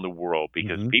around the world,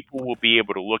 because people will be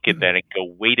able to look at that and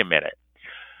go, wait a minute.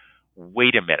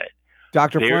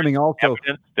 Dr. There's Fleming, also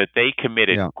evidence that they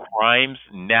committed crimes.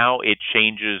 Now it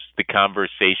changes the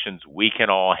conversations we can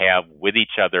all have with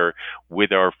each other,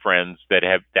 with our friends that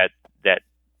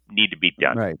need to be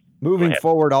done. Right. Moving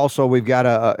forward, also, we've got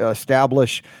to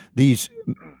establish these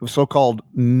so-called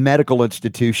medical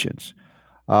institutions,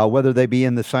 whether they be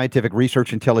in the scientific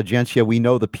research intelligentsia. We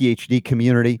know the PhD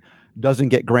community doesn't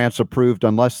get grants approved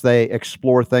unless they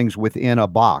explore things within a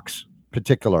box,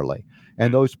 particularly.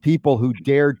 And those people who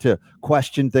dared to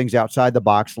question things outside the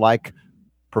box, like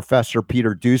Professor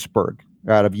Peter Duesberg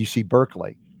out of UC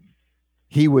Berkeley,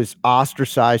 he was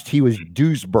ostracized. He was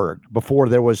Duesberg before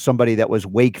there was somebody that was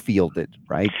Wakefielded,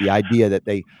 right? The idea that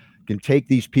they can take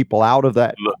these people out of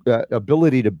that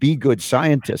ability to be good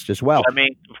scientists as well. I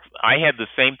mean, I had the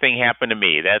same thing happen to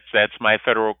me. That's my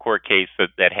federal court case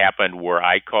that happened, where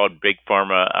I called Big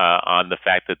Pharma on the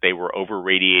fact that they were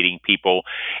over-radiating people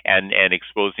and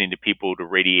exposing the people to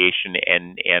radiation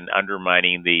and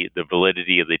undermining the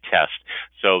validity of the test.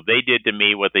 So they did to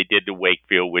me what they did to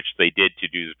Wakefield, which they did to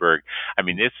Duesberg. I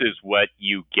mean, this is what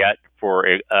you get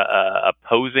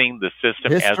opposing the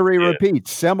system. History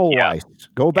repeats. Semmelweis.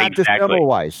 Go back to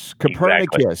Semmelweis,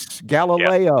 Copernicus,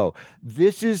 Galileo.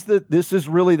 This is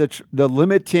really the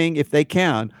limiting, if they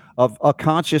can, of a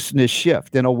consciousness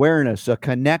shift and awareness, a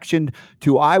connection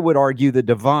to, I would argue, the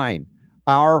divine,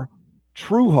 our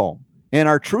true home and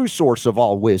our true source of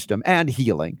all wisdom and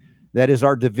healing. That is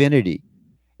our divinity.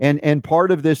 And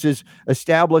part of this is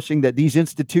establishing that these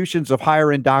institutions of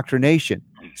higher indoctrination,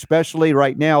 especially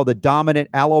right now, the dominant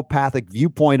allopathic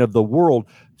viewpoint of the world,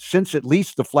 since at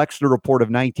least the Flexner Report of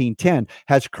 1910,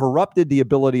 has corrupted the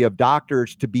ability of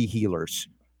doctors to be healers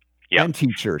and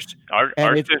teachers. Our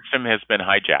system has been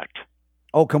hijacked.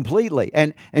 Oh, completely.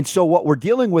 And so what we're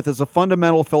dealing with is a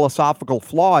fundamental philosophical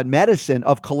flaw in medicine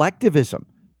of collectivism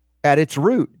at its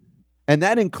root. And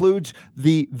that includes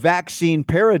the vaccine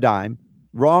paradigm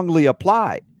wrongly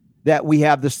applied, that we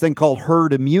have this thing called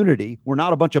herd immunity. We're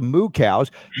not a bunch of moo cows.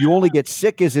 You only get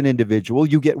sick as an individual.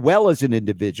 You get well as an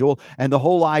individual. And the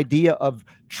whole idea of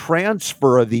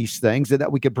transfer of these things and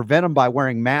that we can prevent them by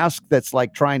wearing masks, that's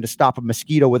like trying to stop a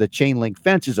mosquito with a chain link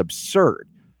fence, is absurd.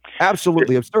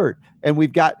 Absolutely absurd. And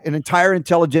we've got an entire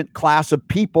intelligent class of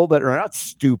people that are not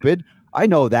stupid. I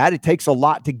know that. It takes a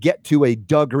lot to get to a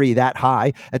degree that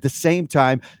high. At the same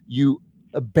time, you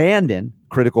abandon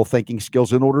critical thinking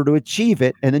skills in order to achieve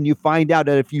it. And then you find out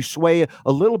that if you sway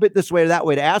a little bit this way or that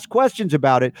way to ask questions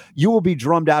about it, you will be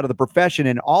drummed out of the profession.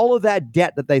 And all of that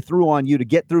debt that they threw on you to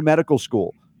get through medical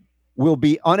school will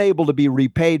be unable to be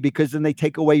repaid, because then they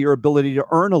take away your ability to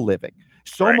earn a living.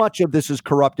 So much of this is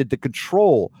corrupted to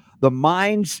control the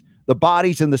minds, the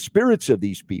bodies, and the spirits of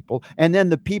these people. And then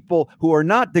the people who are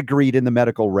not degreed in the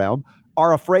medical realm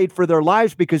are afraid for their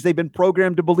lives because they've been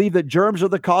programmed to believe that germs are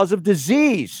the cause of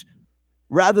disease,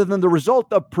 rather than the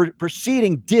result of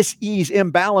preceding dis-ease,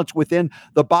 imbalance within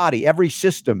the body, every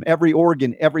system, every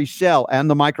organ, every cell, and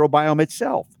the microbiome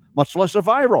itself, much less a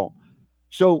virome.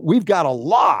 So we've got a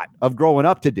lot of growing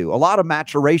up to do, a lot of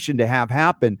maturation to have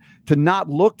happen, to not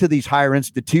look to these higher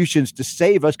institutions to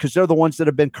save us, because they're the ones that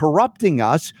have been corrupting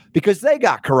us because they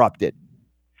got corrupted.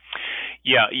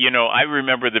 Yeah, I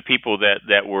remember the people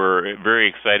that were very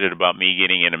excited about me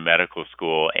getting into medical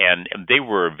school, and they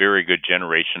were a very good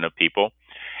generation of people.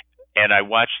 And I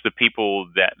watched the people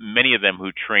that, many of them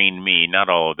who trained me, not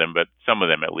all of them, but some of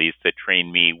them at least, that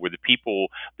trained me, were the people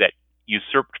that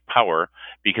usurped power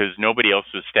because nobody else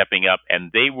was stepping up.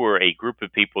 And they were a group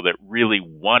of people that really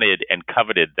wanted and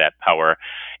coveted that power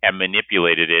and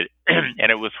manipulated it.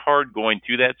 And it was hard going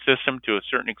through that system to a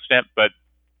certain extent, but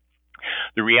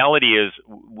the reality is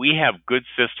we have good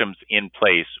systems in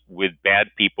place with bad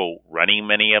people running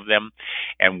many of them,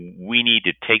 and we need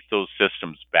to take those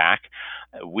systems back.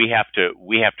 We have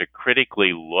to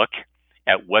critically look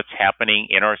at what's happening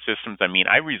in our systems. I mean,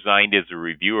 I resigned as a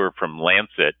reviewer from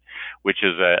Lancet, which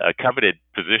is a coveted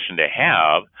position to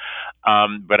have,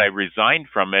 but I resigned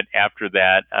from it after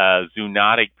that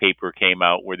zoonotic paper came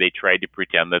out where they tried to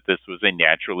pretend that this was a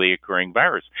naturally occurring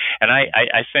virus. And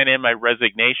I sent in my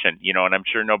resignation, and I'm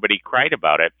sure nobody cried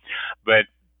about it, but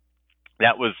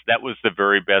that was the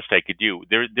very best I could do.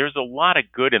 There's a lot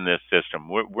of good in this system.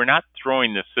 We're not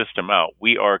throwing the system out.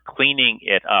 We are cleaning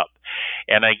it up.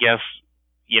 And I guess,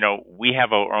 we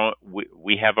have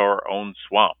our own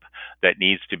swamp that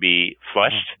needs to be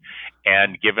flushed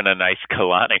and given a nice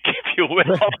colonic, if you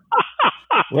will.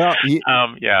 Well,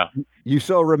 you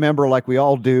so remember, like we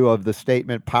all do, of the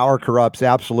statement, power corrupts,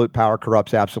 absolute power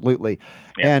corrupts absolutely.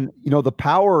 Yeah. And, the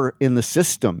power in the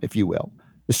system, if you will,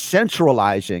 the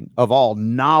centralizing of all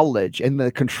knowledge and the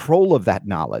control of that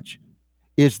knowledge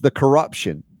is the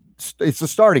corruption. It's the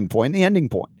starting point, the ending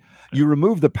point. You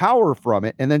remove the power from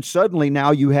it, and then suddenly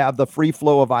now you have the free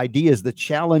flow of ideas, the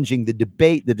challenging, the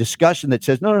debate, the discussion that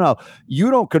says, no, you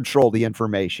don't control the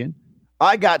information.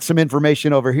 I got some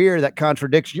information over here that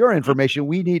contradicts your information.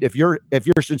 We need, if you're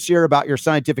sincere about your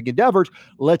scientific endeavors,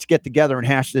 let's get together and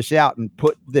hash this out and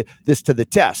put this to the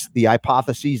test. The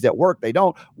hypotheses that work, they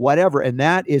don't, whatever. And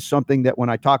that is something that when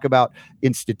I talk about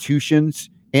institutions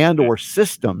and or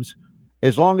systems,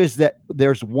 as long as that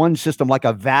there's one system, like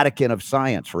a Vatican of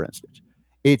science, for instance,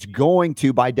 it's going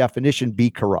to, by definition, be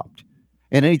corrupt.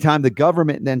 And anytime the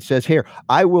government then says, here,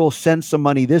 I will send some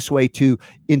money this way to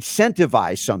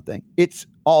incentivize something, it's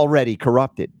already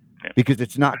corrupted, because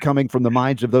it's not coming from the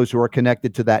minds of those who are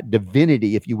connected to that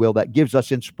divinity, if you will, that gives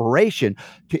us inspiration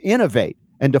to innovate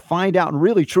and to find out and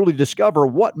really truly discover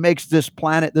what makes this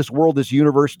planet, this world, this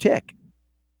universe tick.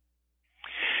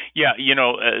 Yeah,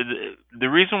 the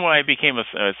reason why I became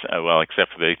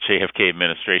except for the JFK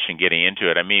administration getting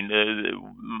into it, I mean,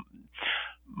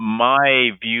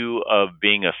 my view of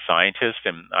being a scientist,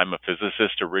 and I'm a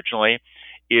physicist originally,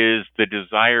 is the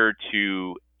desire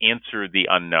to answer the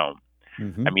unknown.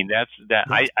 Mm-hmm. I mean,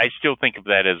 I still think of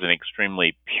that as an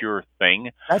extremely pure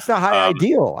thing. That's the high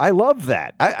ideal. I love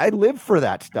that. I live for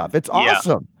that stuff. It's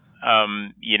awesome.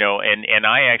 And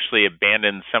I actually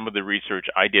abandoned some of the research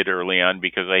I did early on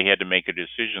because I had to make a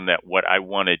decision that what I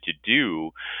wanted to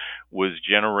do was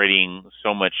generating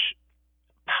so much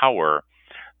power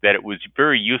that it was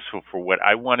very useful for what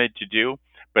I wanted to do,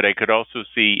 but I could also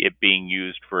see it being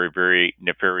used for a very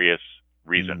nefarious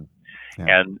reason.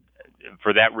 Yeah. And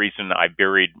for that reason, I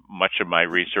buried much of my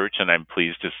research, and I'm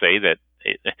pleased to say that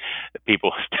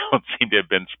people don't seem to have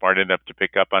been smart enough to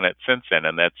pick up on it since then.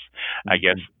 And that's, I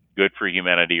guess, good for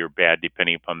humanity or bad,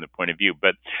 depending upon the point of view.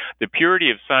 But the purity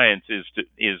of science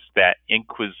is that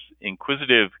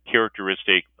inquisitive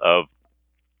characteristic of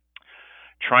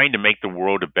trying to make the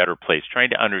world a better place, trying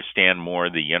to understand more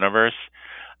of the universe.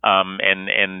 I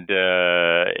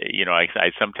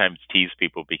sometimes tease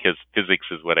people because physics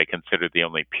is what I consider the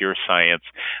only pure science,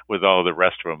 with all the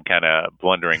rest of them kind of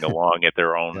blundering along at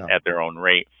their own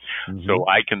rate. Mm-hmm. So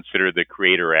I consider the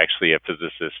creator actually a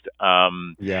physicist. I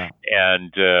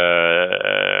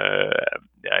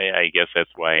guess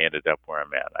that's why I ended up where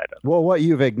I'm at. I don't know. Well, what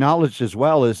you've acknowledged as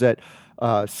well is that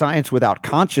science without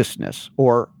consciousness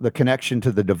or the connection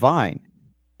to the divine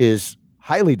is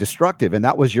highly destructive. And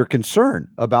that was your concern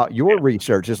about your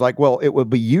research. Is like, well, it would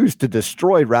be used to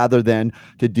destroy rather than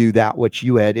to do that which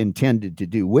you had intended to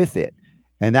do with it.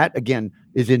 And that, again,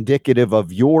 is indicative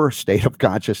of your state of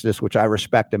consciousness, which I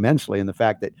respect immensely. And the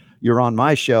fact that you're on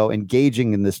my show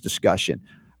engaging in this discussion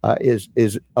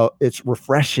it's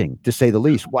refreshing, to say the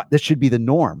least. This should be the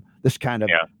norm, this kind of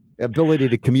ability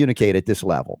to communicate at this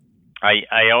level.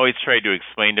 I always try to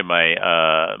explain to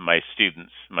my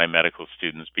students, my medical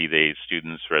students, be they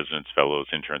students, residents, fellows,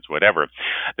 interns, whatever,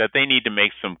 that they need to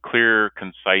make some clear,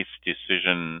 concise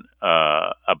decision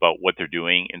about what they're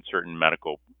doing in certain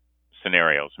medical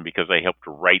scenarios. And because I helped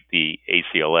to write the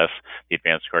ACLS, the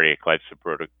Advanced Cardiac Life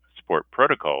Support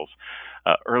Protocols,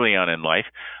 early on in life,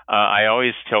 I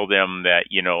always tell them that,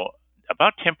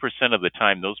 about 10% of the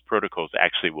time, those protocols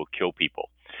actually will kill people.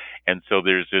 And so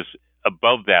there's this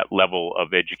above that level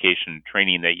of education and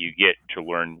training that you get to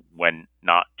learn when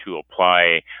not to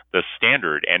apply the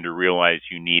standard and to realize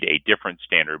you need a different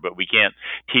standard. But we can't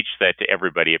teach that to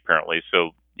everybody, apparently,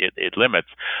 so it limits.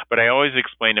 But I always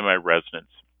explain to my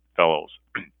residents, fellows,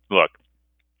 look,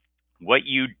 what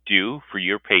you do for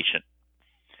your patient,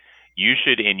 you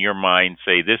should, in your mind,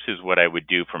 say, this is what I would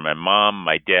do for my mom,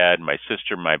 my dad, my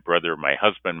sister, my brother, my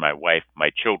husband, my wife,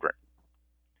 my children.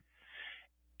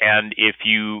 And if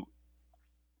you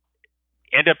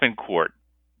end up in court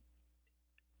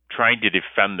trying to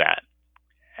defend that,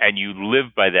 and you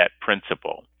live by that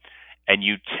principle, and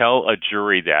you tell a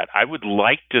jury that, I would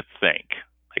like to think,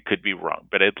 I could be wrong,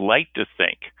 but I'd like to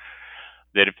think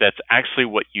that if that's actually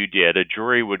what you did, a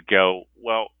jury would go,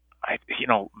 well,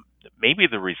 maybe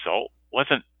the result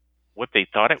wasn't what they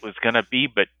thought it was going to be,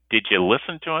 but did you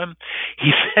listen to him?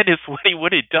 He said it's what he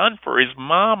would have done for his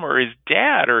mom or his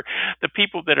dad or the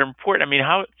people that are important. I mean,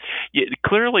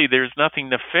 clearly there's nothing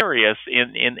nefarious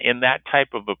in that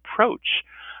type of approach.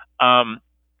 And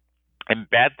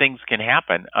bad things can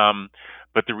happen.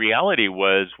 But the reality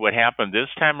was what happened this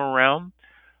time around,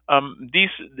 they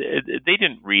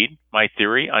didn't read my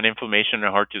theory on inflammation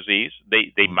and heart disease.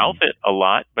 They mouth it a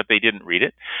lot, but they didn't read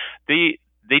it.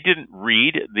 They didn't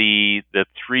read the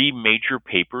three major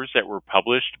papers that were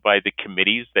published by the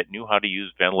committees that knew how to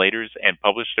use ventilators and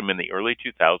published them in the early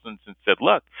 2000s and said,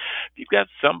 look, if you've got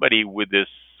somebody with this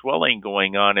swelling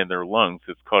going on in their lungs,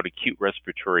 it's called acute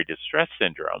respiratory distress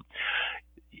syndrome.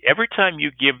 Every time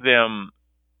you give them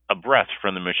a breath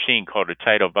from the machine called a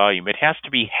tidal volume, it has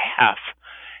to be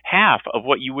half of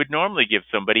what you would normally give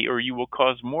somebody, or you will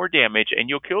cause more damage and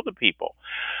you'll kill the people.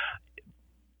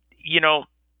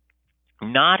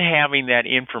 Not having that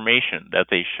information that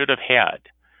they should have had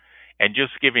and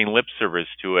just giving lip service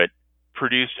to it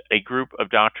produced a group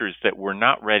of doctors that were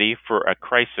not ready for a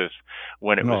crisis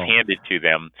when it was handed to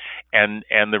them. And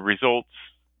the results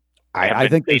I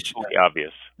think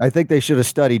obvious. I think they should have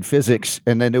studied physics,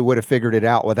 and then they would have figured it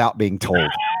out without being told.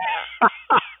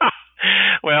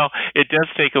 Well, it does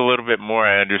take a little bit more,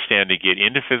 I understand, to get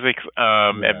into physics,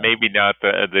 and maybe not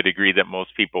the degree that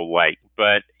most people like.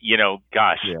 But,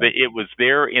 it was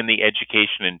there in the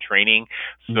education and training.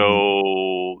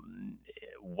 So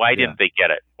why didn't they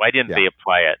get it? Why didn't they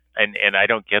apply it? And I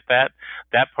don't get that.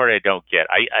 That part I don't get.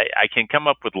 I can come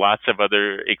up with lots of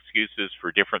other excuses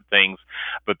for different things,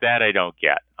 but that I don't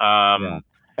get.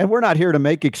 And we're not here to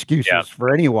make Yeah. excuses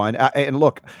for anyone. And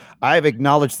look, I've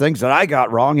acknowledged things that I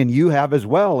got wrong, and you have as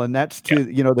well. And that's to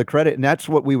the credit. And that's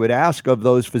what we would ask of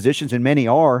those physicians, and many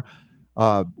are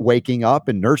waking up,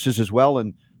 and nurses as well,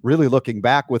 and really looking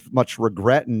back with much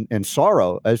regret and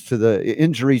sorrow as to the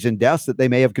injuries and deaths that they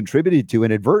may have contributed to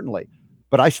inadvertently.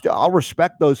 But I'll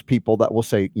respect those people that will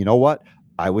say, you know what,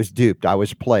 I was duped, I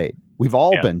was played. We've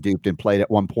all been duped and played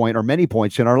at one point or many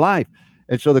points in our life.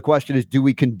 And so the question is, do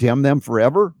we condemn them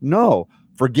forever? No.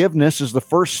 Forgiveness is the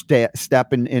first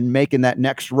step in making that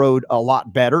next road a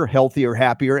lot better, healthier,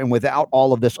 happier, and without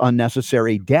all of this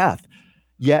unnecessary death.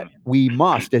 Yet we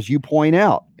must, as you point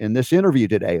out in this interview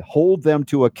today, hold them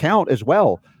to account as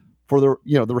well for the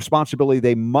responsibility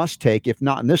they must take. If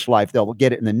not in this life, they'll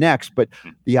get it in the next. But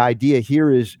the idea here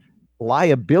is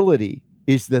liability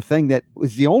is the thing that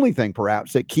is the only thing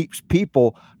perhaps that keeps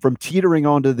people from teetering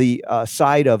onto the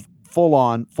side of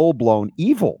full-blown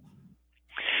evil.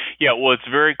 Yeah, well, it's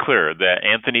very clear that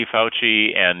Anthony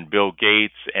Fauci and Bill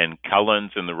Gates and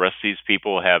Collins and the rest of these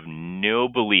people have no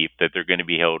belief that they're going to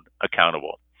be held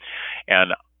accountable.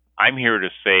 And I'm here to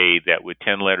say that with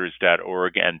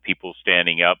 10letters.org and people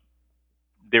standing up,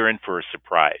 they're in for a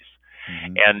surprise.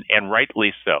 And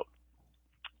rightly so.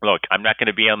 Look, I'm not going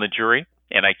to be on the jury,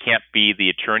 and I can't be the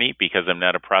attorney because I'm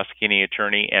not a prosecuting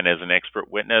attorney. And as an expert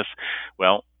witness,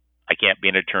 well, I can't be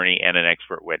an attorney and an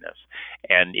expert witness.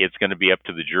 And it's going to be up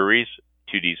to the juries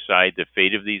to decide the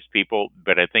fate of these people.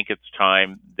 But I think it's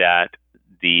time that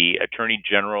the attorney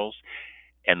generals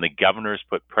and the governors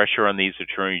put pressure on these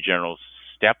attorney generals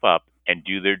to step up and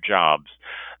do their jobs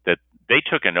that they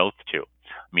took an oath to.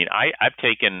 I mean, I've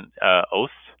taken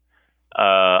oaths,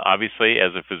 obviously,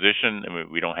 as a physician. I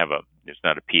mean, we don't have it's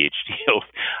not a PhD oath.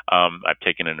 I've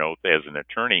taken an oath as an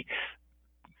attorney.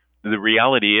 The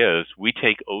reality is we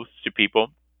take oaths to people,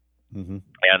 and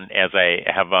as I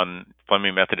have on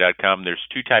FlemingMethod.com, there's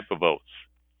two types of oaths.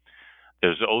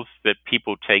 There's oaths that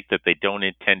people take that they don't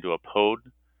intend to uphold,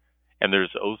 and there's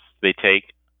oaths they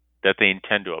take that they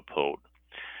intend to uphold.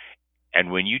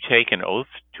 And when you take an oath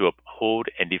to uphold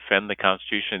and defend the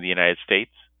Constitution of the United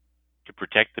States, to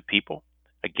protect the people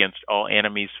against all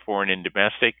enemies, foreign and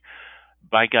domestic,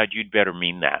 by God, you'd better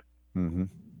mean that.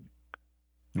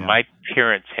 Yeah. My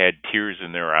parents had tears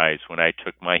in their eyes when I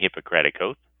took my Hippocratic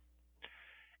oath.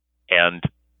 And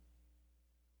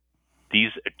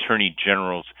these attorney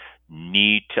generals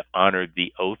need to honor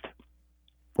the oath.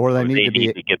 Or they need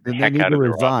to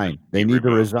resign. They need to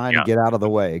resign and get out of the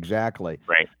way. Exactly.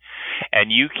 Right. And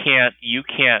you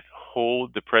can't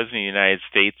hold the President of the United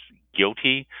States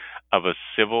guilty of a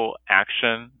civil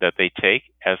action that they take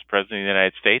as President of the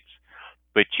United States,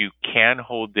 but you can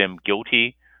hold them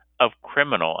guilty of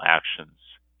criminal actions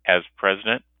as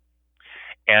president.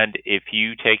 And if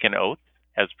you take an oath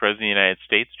as President of the United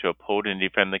States to uphold and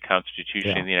defend the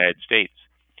Constitution of the United States,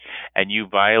 and you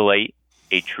violate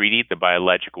a treaty, the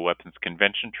Biological Weapons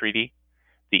Convention Treaty,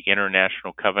 the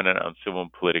International Covenant on Civil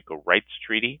and Political Rights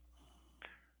Treaty,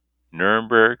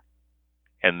 Nuremberg,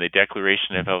 and the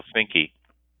Declaration of Helsinki,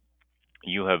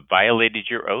 you have violated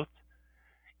your oath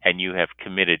and you have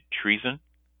committed treason,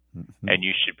 and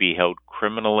you should be held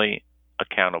criminally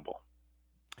accountable.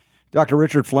 Dr.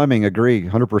 Richard Fleming, agree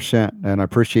 100%. And I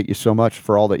appreciate you so much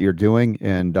for all that you're doing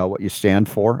and what you stand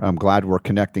for. I'm glad we're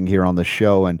connecting here on the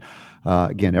show. And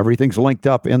again, everything's linked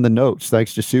up in the notes.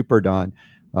 Thanks to Super Don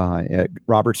at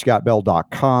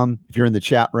robertscottbell.com. If you're in the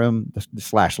chat room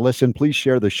 /listen, please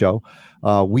share the show.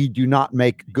 We do not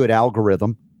make good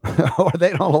algorithm. Or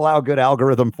they don't allow good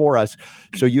algorithm for us.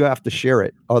 So you have to share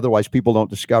it. Otherwise, people don't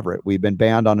discover it. We've been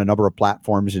banned on a number of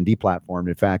platforms and deplatformed,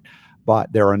 in fact.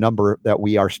 But there are a number that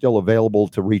we are still available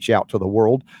to reach out to the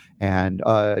world. And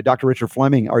Dr. Richard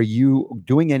Fleming, are you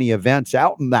doing any events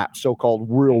out in that so-called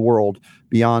real world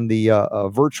beyond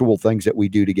the virtual things that we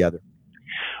do together?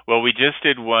 Well, we just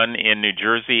did one in New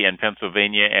Jersey and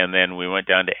Pennsylvania, and then we went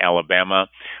down to Alabama.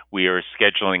 We are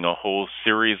scheduling a whole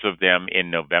series of them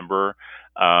in November.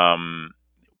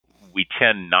 We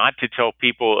tend not to tell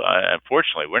people,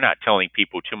 unfortunately, we're not telling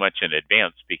people too much in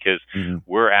advance because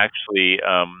we're actually,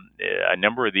 a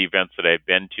number of the events that I've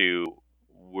been to,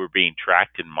 we're being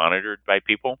tracked and monitored by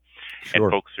people,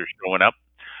 and folks are showing up.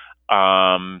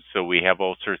 So we have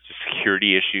all sorts of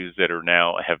security issues that have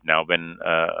now been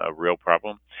a real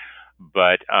problem.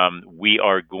 But we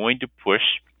are going to push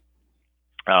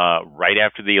right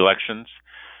after the elections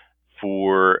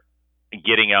for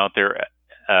getting out there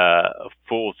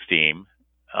full steam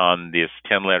on this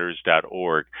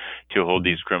 10letters.org to hold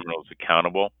these criminals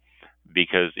accountable,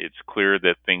 because it's clear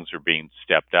that things are being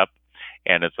stepped up.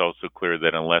 And it's also clear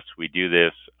that unless we do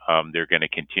this, they're going to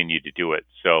continue to do it.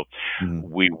 So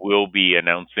we will be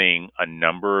announcing a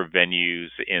number of venues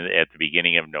at the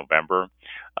beginning of November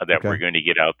that we're going to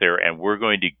get out there, and we're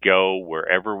going to go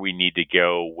wherever we need to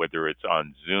go, whether it's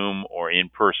on Zoom or in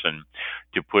person,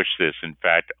 to push this. In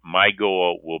fact, my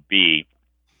goal will be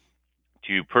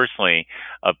to personally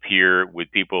appear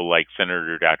with people like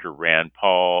Senator Dr. Rand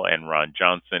Paul and Ron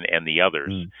Johnson and the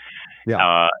others,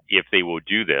 if they will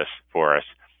do this for us,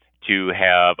 to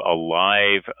have a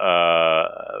live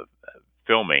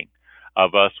filming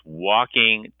of us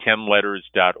walking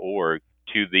 10letters.org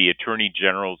to the attorney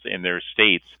generals in their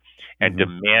states and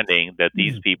demanding that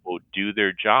these people do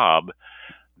their job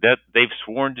that they've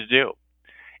sworn to do.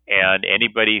 And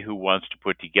anybody who wants to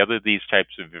put together these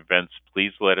types of events,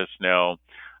 please let us know.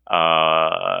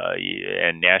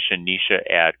 And Nasha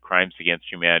Nisha at Crimes Against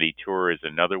Humanity Tour is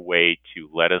another way to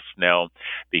let us know,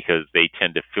 because they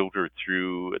tend to filter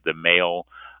through the mail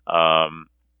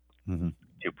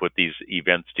to put these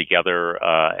events together,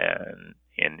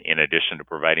 and in addition to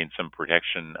providing some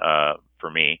protection for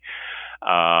me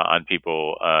on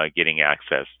people getting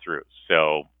access through.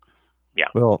 So, yeah.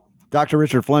 Well, Dr.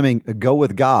 Richard Fleming, go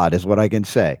with God is what I can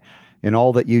say in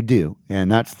all that you do.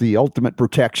 And that's the ultimate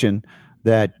protection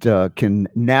that can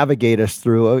navigate us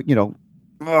through,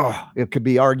 it could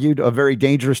be argued, a very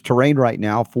dangerous terrain right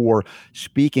now for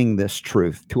speaking this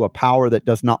truth to a power that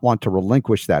does not want to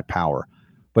relinquish that power.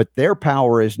 But their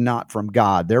power is not from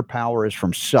God. Their power is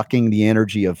from sucking the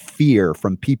energy of fear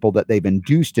from people that they've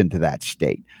induced into that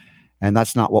state. And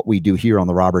that's not what we do here on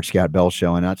the Robert Scott Bell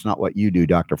Show. And that's not what you do,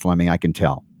 Dr. Fleming, I can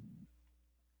tell.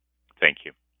 Thank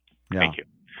you. Yeah. Thank you.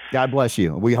 God bless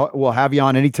you. We'll have you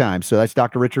on anytime. So that's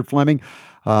Dr. Richard Fleming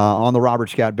on the Robert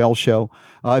Scott Bell Show.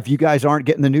 If you guys aren't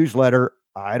getting the newsletter,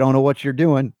 I don't know what you're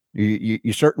doing.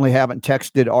 You certainly haven't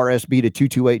texted RSB to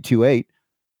 22828.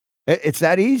 It's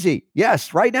that easy.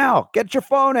 Yes, right now. Get your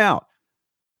phone out.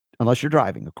 Unless you're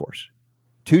driving, of course.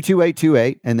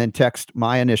 22828, and then text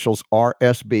my initials,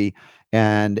 RSB.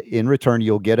 And in return,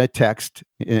 you'll get a text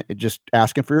just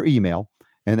asking for your email,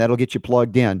 and that'll get you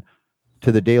plugged in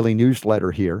to the daily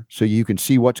newsletter here, so you can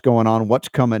see what's going on, what's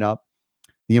coming up,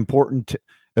 the important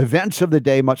events of the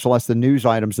day, much less the news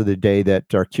items of the day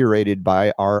that are curated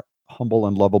by our humble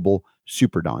and lovable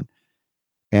Super Don.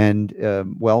 And,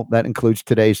 that includes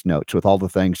today's notes with all the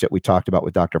things that we talked about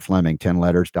with Dr. Fleming,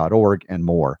 10letters.org and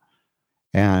more.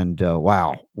 And,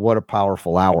 wow, what a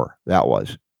powerful hour that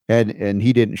was. And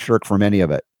he didn't shirk from any of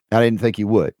it. I didn't think he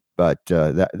would, but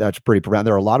that's pretty profound.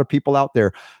 There are a lot of people out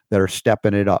there that are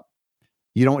stepping it up.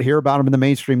 You don't hear about them in the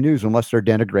mainstream news unless they're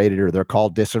denigrated or they're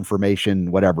called disinformation,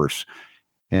 whatever's.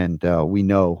 And we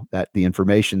know that the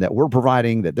information that we're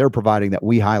providing, that they're providing, that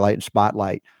we highlight and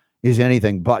spotlight is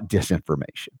anything but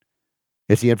disinformation.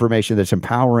 It's the information that's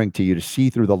empowering to you to see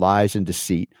through the lies and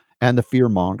deceit and the fear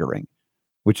mongering,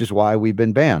 which is why we've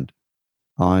been banned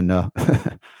on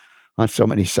on so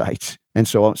many sites. And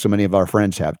so many of our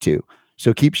friends have too.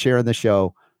 So keep sharing the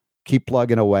show, keep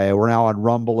plugging away. We're now on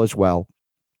Rumble as well,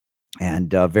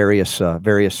 and various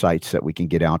sites that we can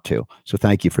get out to. So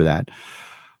thank you for that.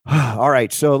 All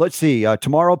right. So let's see.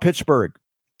 Tomorrow, Pittsburgh.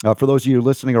 For those of you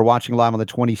listening or watching live on the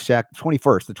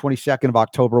 21st, the 22nd of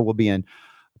October, we'll be in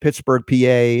Pittsburgh,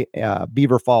 PA,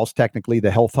 Beaver Falls, technically the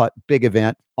Health Hut big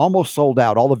event. Almost sold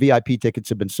out. All the VIP tickets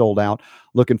have been sold out.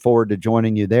 Looking forward to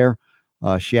joining you there.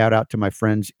 Shout out to my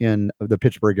friends in the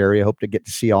Pittsburgh area. Hope to get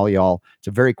to see all y'all. It's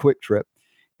a very quick trip.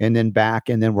 And then back,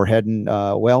 and then we're heading,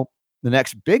 the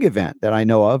next big event that I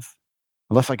know of,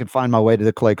 unless I can find my way to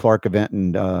the Clay Clark event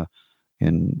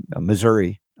in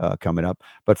Missouri coming up.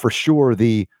 But for sure,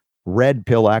 the Red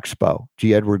Pill Expo,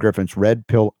 G. Edward Griffin's Red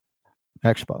Pill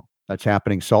Expo. That's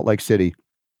happening Salt Lake City,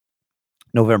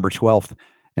 November 12th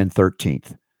and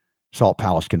 13th. Salt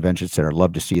Palace Convention Center.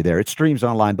 Love to see you there. It streams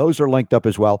online. Those are linked up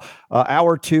as well.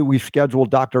 Hour 2, we've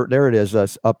scheduled there it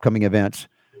is, upcoming events,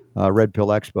 Red Pill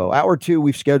Expo. Hour 2,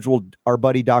 we've scheduled our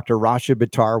buddy, Dr. Rashid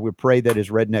Buttar. We pray that his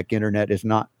redneck internet is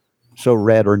not so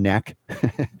red or neck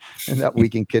and that we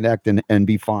can connect and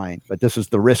be fine. But this is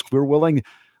the risk we're willing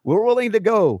to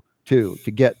go to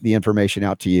get the information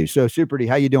out to you. So Super D,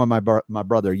 how you doing, my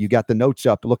brother? You got the notes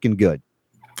up, looking good.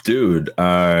 Dude,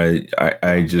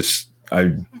 I just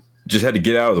had to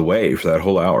get out of the way for that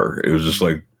whole hour. It was just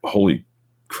like, holy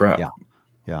crap.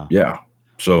 Yeah.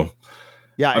 So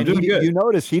yeah, and you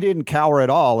notice he didn't cower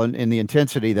at all in the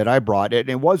intensity that I brought.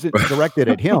 It wasn't directed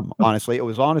at him, honestly. It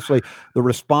was honestly the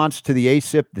response to the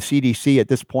ACIP, the CDC at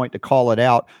this point to call it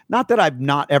out. Not that I've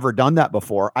not ever done that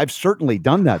before. I've certainly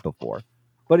done that before.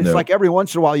 But it's like every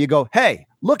once in a while you go, hey,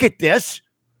 look at this.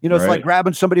 It's like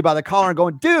grabbing somebody by the collar and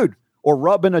going, dude, or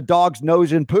rubbing a dog's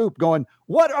nose in poop going,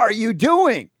 what are you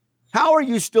doing? How are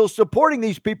you still supporting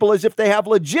these people as if they have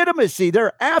legitimacy?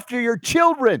 They're after your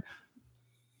children,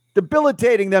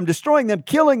 debilitating them, destroying them,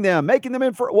 killing them, making them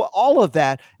all of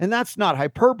that. And that's not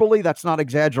hyperbole. That's not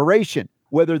exaggeration.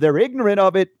 Whether they're ignorant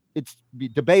of it, it's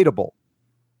debatable.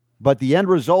 But the end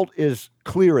result is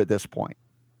clear at this point.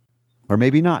 Or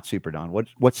maybe not, Super Don.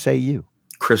 What say you?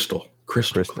 Crystal.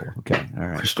 Okay. All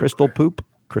right. Crystal poop.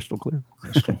 Crystal clear.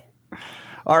 Crystal.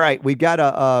 All right. We got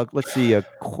let's see, a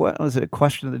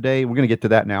question of the day. We're going to get to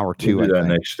that in hour 2. We'll do that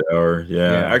next hour.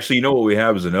 Yeah. Actually, you know what we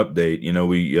have is an update. You know,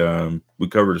 we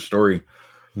covered a story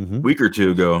a week or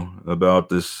two ago about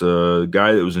this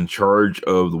guy that was in charge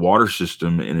of the water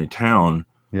system in a town.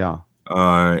 Yeah.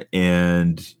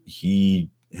 And he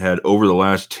had, over the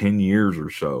last 10 years or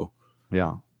so,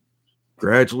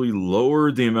 gradually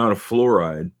lowered the amount of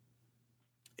fluoride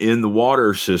in the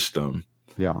water system.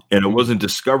 Yeah. And it wasn't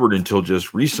discovered until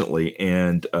just recently.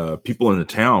 And people in the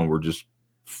town were just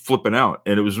flipping out.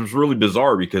 And it was really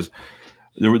bizarre because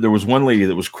there was one lady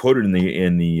that was quoted in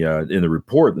the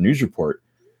report, the news report,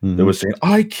 that was saying,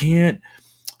 I can't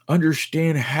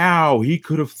understand how he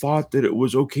could have thought that it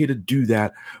was okay to do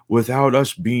that without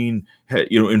us being,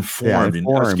 informed and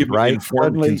us giving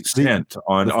informed consent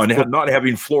on not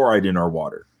having fluoride in our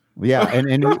water. Yeah,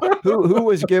 and who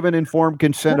was given informed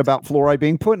consent about fluoride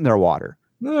being put in their water?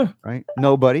 Right?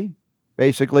 Nobody,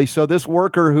 basically. So this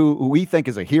worker who we think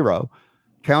is a hero,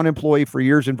 town employee for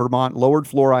years in Vermont, lowered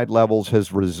fluoride levels,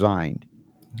 has resigned.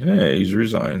 Yeah, he's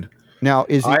resigned. Now,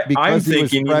 is it because he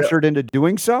was pressured into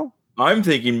doing so? I'm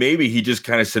thinking maybe he just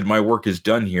kind of said, my work is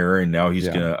done here, and now he's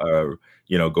going to,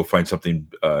 go find something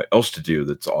else to do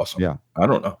that's awesome. Yeah. I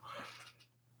don't know.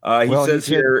 He says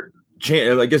here,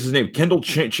 I guess his name, Kendall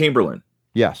Chamberlain.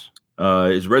 Yes.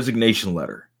 His resignation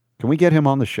letter. Can we get him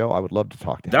on the show? I would love to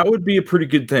talk to him. That would be a pretty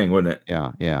good thing, wouldn't it?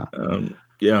 Yeah.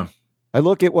 Yeah. I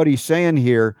look at what he's saying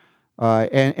here,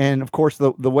 and of course,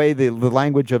 the way the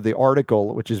language of the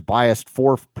article, which is biased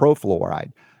for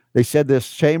pro-fluoride, they said this,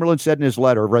 Chamberlain said in his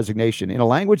letter of resignation, in a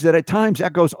language that at times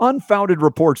echoes unfounded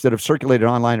reports that have circulated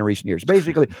online in recent years.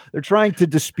 Basically, they're trying to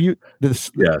dispute this,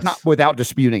 not without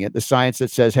disputing it, the science that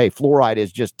says, hey, fluoride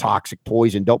is just toxic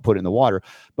poison, don't put it in the water.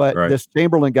 But this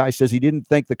Chamberlain guy says he didn't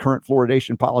think the current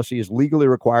fluoridation policy is legally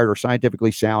required or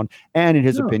scientifically sound, and in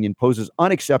his opinion, poses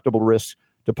unacceptable risks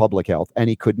to public health, and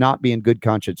he could not be in good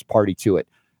conscience party to it.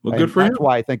 Well, good for him. That's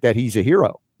why I think that he's a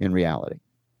hero in reality.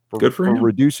 Good for him.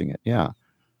 Reducing it,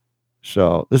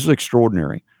 So this is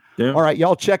extraordinary. Yeah. All right,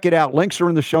 y'all check it out. Links are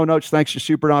in the show notes. Thanks to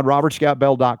SuperDon,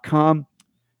 robertscottbell.com.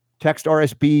 Text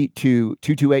RSB to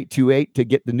 22828 to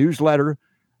get the newsletter.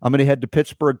 I'm going to head to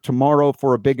Pittsburgh tomorrow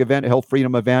for a big event, a Health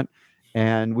Freedom event.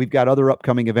 And we've got other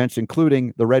upcoming events,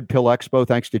 including the Red Pill Expo,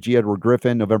 thanks to G. Edward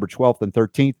Griffin, November 12th and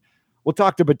 13th. We'll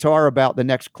talk to Buttar about the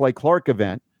next Clay Clark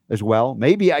event as well.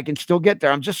 Maybe I can still get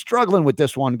there. I'm just struggling with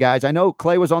this one, guys. I know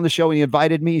Clay was on the show and he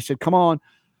invited me. He said, come on.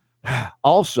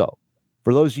 Also,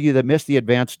 for those of you that missed the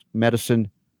Advanced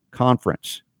Medicine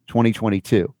Conference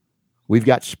 2022, we've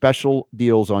got special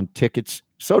deals on tickets,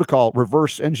 so-called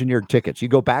reverse engineered tickets. You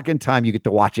go back in time, you get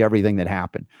to watch everything that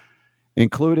happened,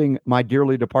 including my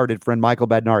dearly departed friend Michael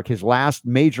Badnarik. His last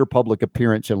major public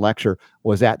appearance and lecture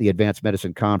was at the Advanced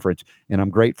Medicine Conference, and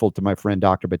I'm grateful to my friend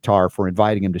Dr. Buttar for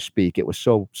inviting him to speak. It was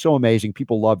so amazing.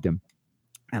 People loved him,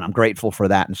 and I'm grateful for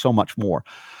that and so much more.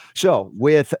 So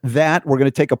with that, we're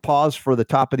going to take a pause for the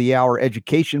top of the hour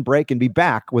education break and be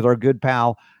back with our good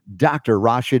pal, Dr.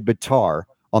 Rashid Buttar,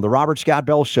 on the Robert Scott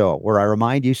Bell Show, where I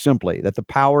remind you simply that the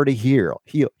power to heal.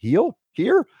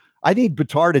 I need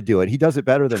Buttar to do it. He does it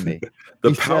better than me.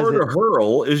 The power to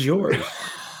hurl is yours.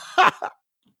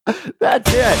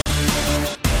 That's it.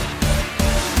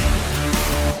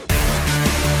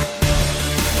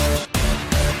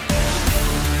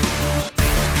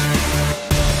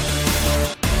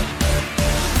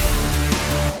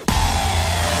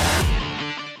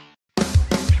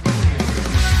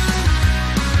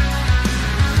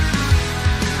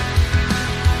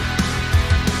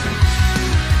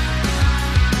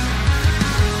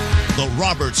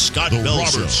 Robert Scott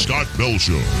Bell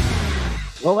Show.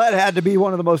 Well, that had to be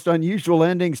one of the most unusual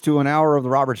endings to an hour of the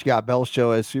Robert Scott Bell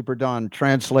Show, as Super Don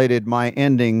translated my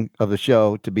ending of the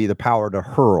show to be the power to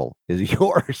hurl is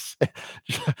yours.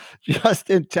 Just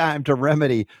in time to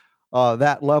remedy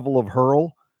that level of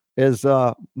hurl is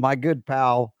my good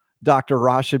pal, Dr.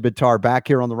 Rashid Buttar, back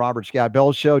here on the Robert Scott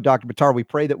Bell Show. Dr. Buttar, we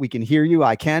pray that we can hear you.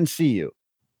 I can see you.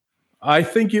 I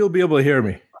think you'll be able to hear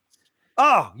me.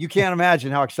 Oh, you can't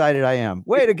imagine how excited I am.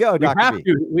 Way to go, Dr.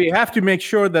 B. We have to make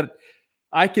sure that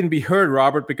I can be heard,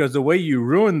 Robert, because the way you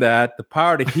ruined that, the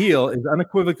power to heal, is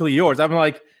unequivocally yours. I'm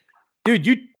like,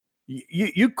 dude,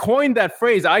 you coined that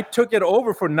phrase. I took it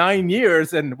over for 9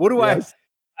 years, and what do Yes.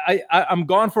 I'm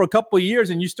gone for a couple of years,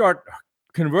 and you start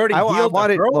converting I heel to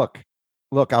wanted hero?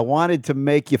 look. I wanted to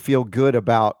make you feel good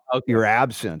about Okay. your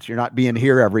absence. You're not being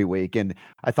here every week, and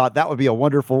I thought that would be a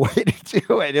wonderful way to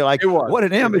do it. You're like, It was. what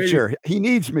an It made me- amateur! He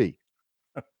needs me.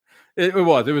 It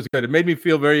was good. It made me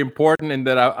feel very important, and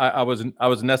that I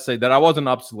was necessary. That I wasn't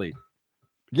obsolete.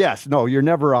 Yes, no, you're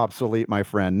never obsolete, my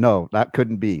friend. No, that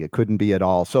couldn't be. It couldn't be at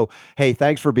all. So, hey,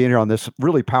 thanks for being here on this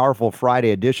really powerful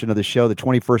Friday edition of the show, the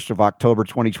 21st of October,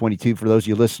 2022. For those of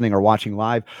you listening or watching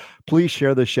live, please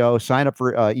share the show. Sign up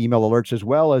for email alerts, as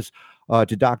well as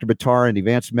to Dr. Buttar and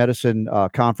Advanced Medicine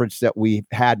Conference that we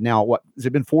had now. What has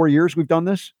it been? 4 years we've done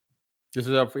this? This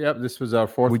was our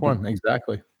fourth one.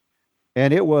 Exactly.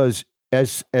 And it was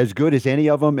as good as any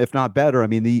of them, if not better. I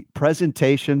mean, the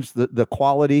presentations, the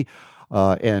quality,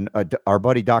 and our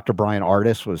buddy Dr. Brian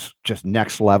Artis was just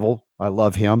next level. I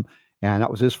love him. And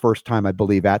that was his first time, I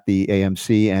believe, at the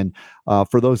AMC. And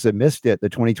for those that missed it, the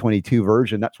 2022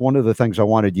 version, that's one of the things I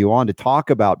wanted you on to talk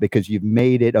about, because you've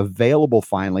made it available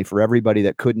finally for everybody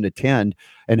that couldn't attend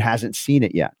and hasn't seen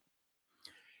it yet.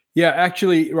 Yeah,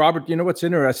 actually, Robert, you know what's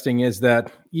interesting is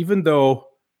that even though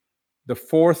the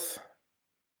fourth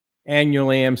annual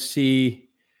AMC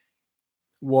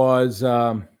was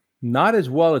not as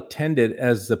well attended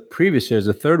as the previous years,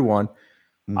 the third one,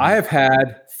 I have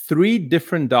had 3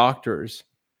 different doctors,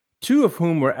 2 of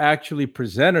whom were actually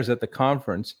presenters at the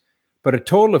conference, but a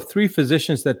total of 3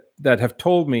 physicians that have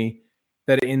told me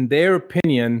that in their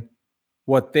opinion,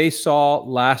 what they saw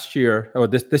last year, or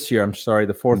this year, I'm sorry,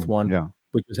 the fourth one,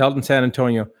 which was held in San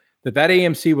Antonio, that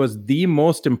AMC was the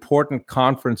most important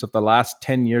conference of the last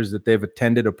 10 years that they've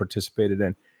attended or participated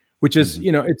in, which is,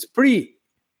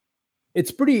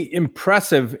 it's pretty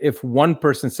impressive if one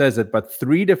person says it, but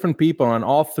 3 different people, and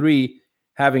all 3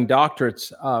 having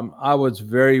doctorates. I was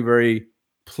very, very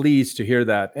pleased to hear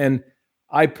that. And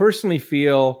I personally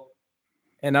feel,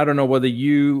 and I don't know whether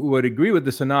you would agree with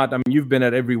this or not, I mean, you've been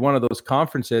at every one of those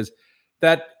conferences,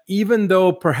 that even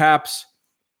though perhaps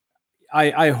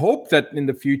I hope that in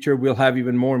the future we'll have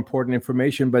even more important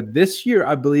information, but this year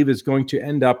I believe is going to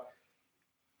end up,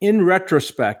 in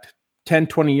retrospect, 10,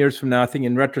 20 years from now, I think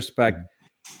in retrospect,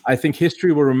 I think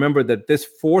history will remember that this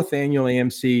 4th annual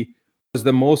AMC was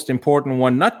the most important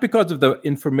one, not because of the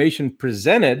information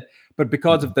presented, but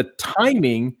because of the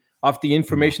timing of the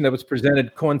information that was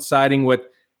presented coinciding with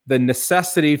the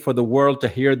necessity for the world to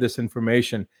hear this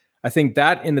information. I think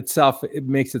that in itself, it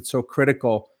makes it so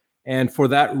critical. And for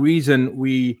that reason,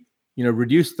 we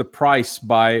reduced the price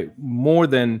by more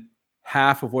than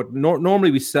half of what normally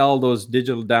we sell those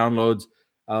digital downloads,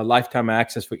 lifetime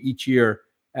access for each year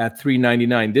at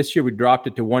 $399. This year we dropped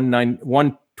it to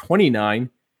 $129,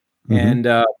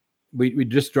 and we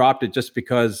just dropped it just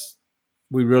because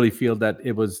we really feel that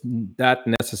it was that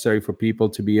necessary for people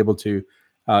to be able to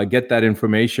get that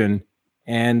information.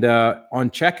 And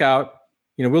on checkout,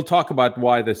 we'll talk about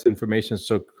why this information is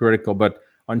so critical, but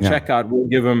on checkout, we'll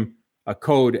give them a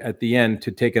code at the end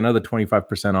to take another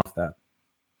 25% off that.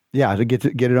 Yeah, to get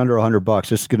it under $100.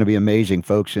 This is going to be amazing,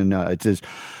 folks, and it's as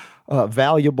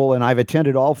valuable. And I've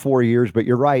attended all 4 years, but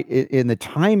you're right in the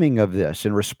timing of this,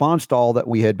 in response to all that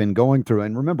we had been going through.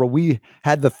 And remember, we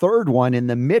had the third one in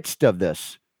the midst of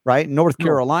this, right? In North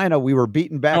Carolina, we were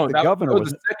beating back the governor.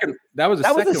 That was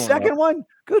the second one.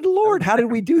 Good Lord, how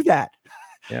did we do that?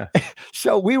 Yeah.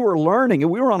 So we were learning,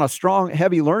 and we were on a strong,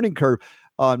 heavy learning curve.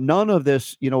 None of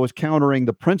this, was countering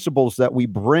the principles that we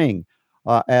bring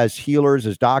as healers,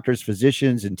 as doctors,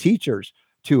 physicians, and teachers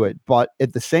to it. But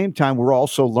at the same time, we're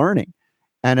also learning.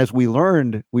 And as we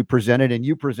learned, we presented, and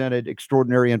you presented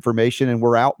extraordinary information, and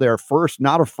we're out there first,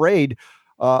 not afraid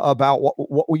about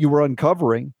what you were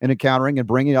uncovering and encountering and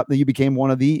bringing up. That you became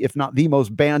one of the, if not the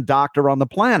most banned doctor on the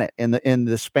planet in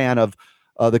the span of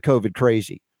the COVID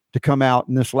crazy, to come out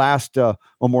in this last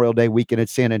Memorial Day weekend at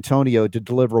San Antonio to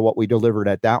deliver what we delivered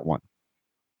at that one.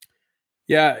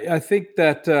 Yeah, I think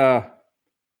that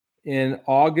in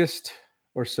August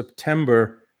or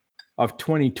September of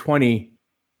 2020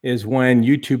 is when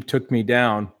YouTube took me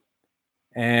down.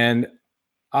 And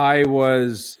I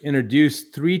was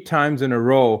introduced 3 times in a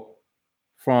row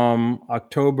from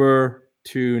October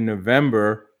to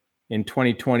November in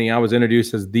 2020. I was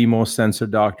introduced as the most censored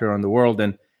doctor in the world.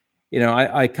 And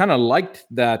I kind of liked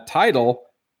that title.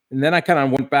 And then I kind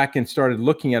of went back and started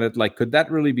looking at it like, could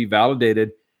that really be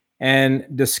validated? And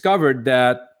discovered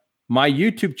that my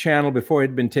YouTube channel, before it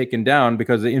had been taken down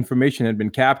because the information had been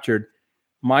captured,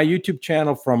 my YouTube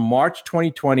channel from March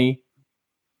 2020,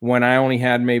 when I only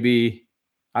had maybe,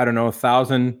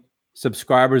 1,000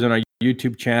 subscribers on our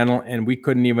YouTube channel, and we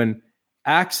couldn't even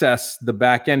access the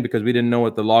back end because we didn't know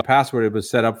what the log password. It was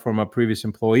set up from a previous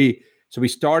employee. So we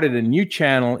started a new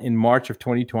channel in March of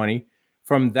 2020.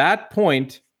 From that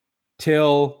point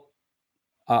till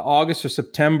August or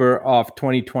September of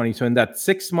 2020, so in that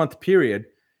 6-month period,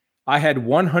 I had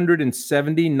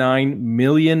 179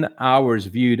 million hours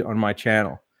viewed on my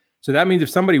channel. So that means if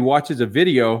somebody watches a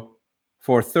video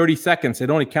for 30 seconds, it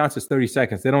only counts as 30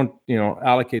 seconds. They don't,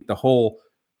 allocate the whole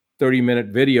 30-minute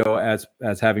video as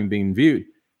having been viewed.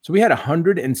 So we had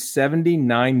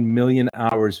 179 million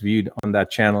hours viewed on that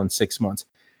channel in 6 months.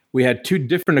 We had 2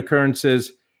 different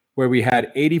occurrences where we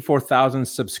had 84,000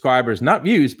 subscribers, not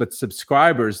views, but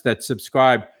subscribers that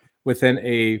subscribed within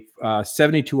a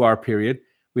 72-hour period.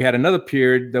 We had another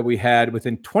period that we had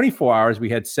within 24 hours, we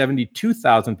had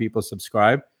 72,000 people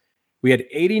subscribe. We had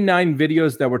 89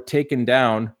 videos that were taken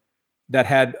down that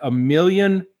had 1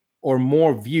 million or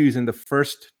more views in the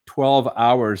first 12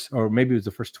 hours, or maybe it was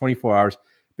the first 24 hours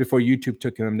before YouTube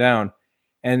took them down.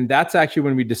 And that's actually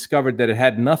when we discovered that it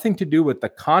had nothing to do with the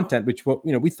content, which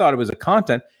we thought it was a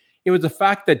content. It was the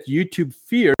fact that YouTube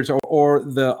fears, or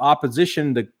the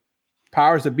opposition, the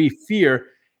powers that be fear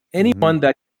anyone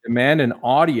that can demand an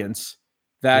audience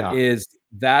that is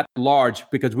that large.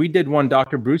 Because we did one,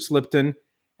 Dr. Bruce Lipton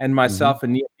and myself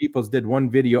and Neil Peoples did one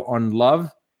video on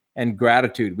love and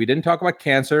gratitude. We didn't talk about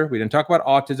cancer. We didn't talk about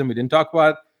autism. We didn't talk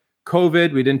about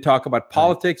COVID. We didn't talk about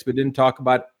politics. We didn't talk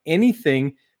about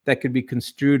anything that could be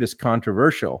construed as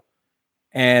controversial.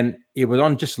 And it was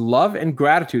on just love and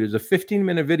gratitude. It was a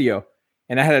 15-minute video.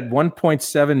 And I had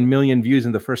 1.7 million views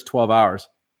in the first 12 hours.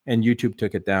 And YouTube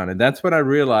took it down. And that's when I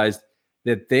realized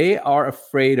that they are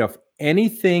afraid of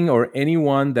anything or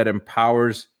anyone that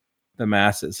empowers the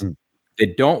masses. They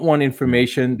don't want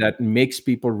information that makes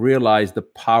people realize the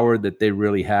power that they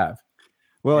really have.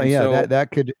 Well, and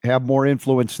that could have more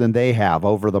influence than they have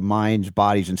over the minds,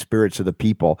 bodies, and spirits of the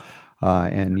people.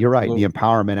 And you're right. The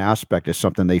empowerment aspect is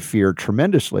something they fear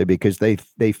tremendously because they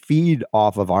feed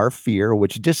off of our fear,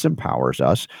 which disempowers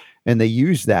us, and they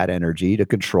use that energy to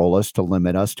control us, to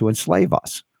limit us, to enslave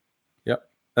us. Yep,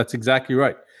 that's exactly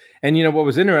right. And what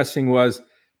was interesting was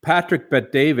Patrick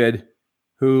Bet-David,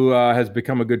 who has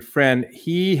become a good friend.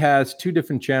 He has 2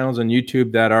 different channels on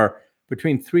YouTube that are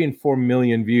between 3 and 4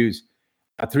 million views,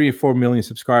 3 or 4 million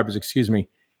subscribers, excuse me.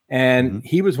 And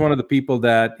he was one of the people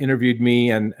that interviewed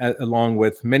me, and along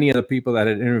with many other people that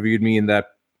had interviewed me in that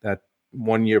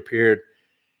 1 year period.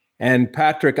 And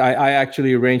Patrick, I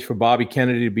actually arranged for Bobby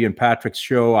Kennedy to be in Patrick's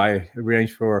show. I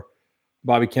arranged for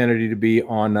Bobby Kennedy to be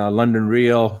on London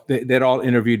Real. They'd all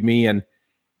interviewed me, and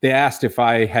they asked if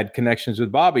I had connections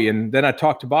with Bobby. And then I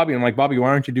talked to Bobby, and I'm like, Bobby, why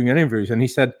aren't you doing interviews? And he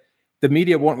said, the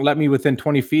media won't let me within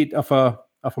 20 feet of a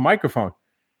microphone.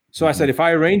 So I said, if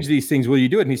I arrange these things, will you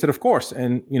do it? And he said, of course.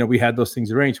 And, we had those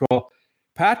things arranged. Well,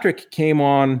 Patrick came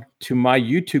on to my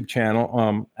YouTube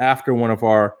channel after one of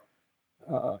our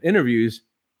interviews,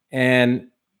 and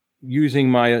using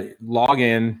my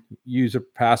login, user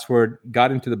password,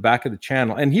 got into the back of the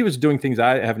channel. And he was doing things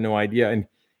I have no idea. And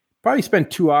probably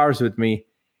spent 2 hours with me.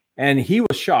 And he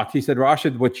was shocked. He said,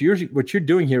 Rashid, what you're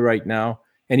doing here right now.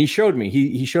 And he showed me,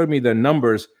 he showed me the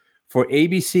numbers for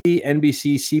ABC,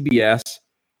 NBC, CBS,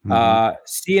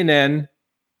 CNN,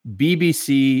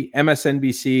 BBC,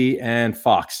 MSNBC, and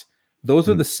Fox. Those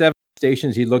are the 7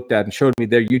 stations he looked at and showed me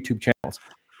their YouTube channels.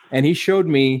 And he showed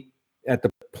me at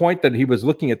the point that he was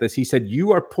looking at this, he said,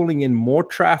 you are pulling in more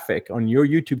traffic on your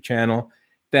YouTube channel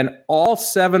than all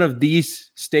 7 of these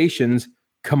stations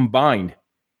combined.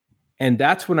 And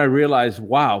that's when I realized,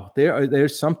 wow,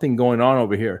 there's something going on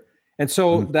over here. And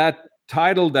so that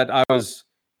title that I was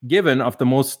given of the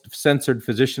most censored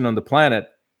physician on the planet,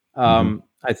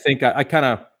 I think I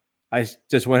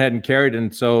just went ahead and carried it.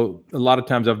 And so a lot of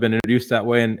times I've been introduced that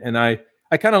way. And I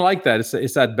kind of like that.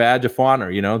 It's that badge of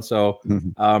honor, So,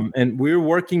 and we're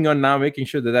working on now making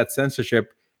sure that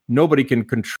censorship, nobody can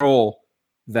control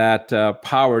that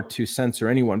power to censor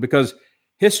anyone. Because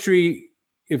history,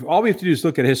 if all we have to do is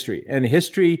look at history, and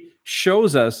history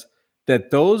shows us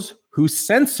that those who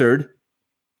censored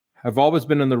have always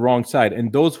been on the wrong side,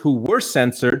 and those who were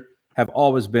censored have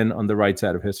always been on the right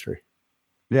side of history.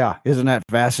 Yeah, isn't that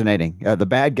fascinating? The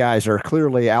bad guys are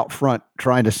clearly out front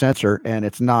trying to censor, and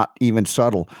it's not even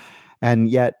subtle. And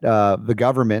yet the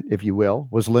government, if you will,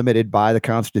 was limited by the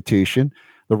Constitution.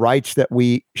 The rights that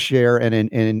we share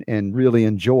and really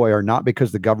enjoy are not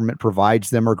because the government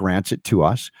provides them or grants it to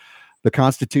us. The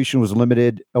Constitution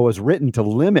was written to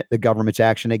limit the government's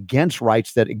action against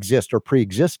rights that exist or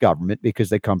pre-exist government because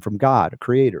they come from God, a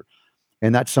creator.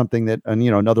 And that's something that, and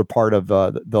another part of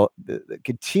the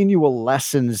continual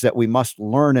lessons that we must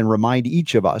learn and remind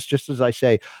each of us. Just as I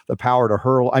say, the power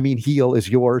to heal is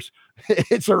yours.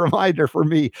 It's a reminder for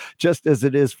me, just as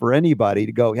it is for anybody,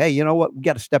 to go, hey, you know what? We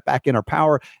got to step back in our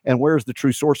power. And where's the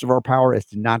true source of our power?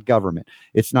 It's not government.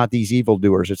 It's not these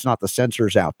evildoers. It's not the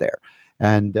censors out there.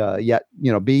 And yet,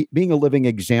 being a living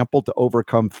example to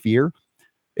overcome fear.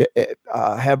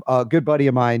 Have a good buddy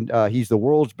of mine. He's the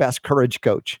world's best courage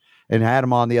coach. And I had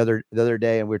him on the other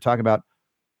day, and we were talking about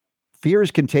fear is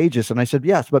contagious. And I said,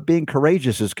 yes, but being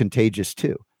courageous is contagious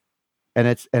too. And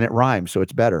it rhymes, so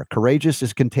it's better. Courageous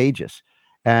is contagious.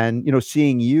 And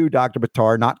seeing you, Dr.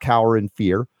 Buttar, not cower in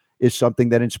fear is something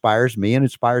that inspires me and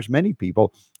inspires many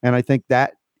people. And I think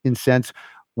that, in sense,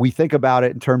 we think about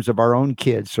it in terms of our own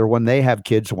kids, or when they have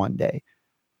kids one day.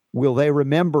 Will they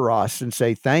remember us and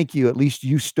say, thank you, at least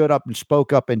you stood up and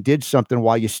spoke up and did something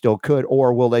while you still could?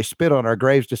 Or will they spit on our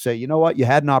graves to say, you know what, you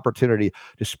had an opportunity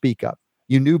to speak up.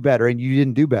 You knew better and you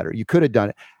didn't do better. You could have done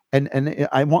it. And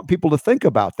I want people to think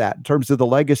about that in terms of the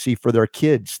legacy for their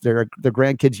kids, their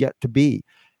grandkids yet to be,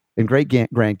 and great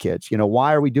grandkids.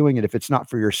 Why are we doing it? If it's not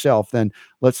for yourself, then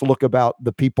let's look about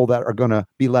the people that are going to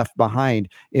be left behind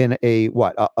in a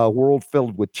world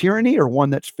filled with tyranny, or one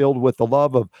that's filled with the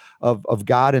love of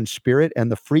God and spirit, and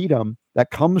the freedom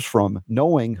that comes from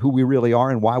knowing who we really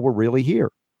are and why we're really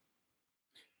here.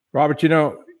 Robert,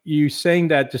 you saying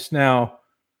that just now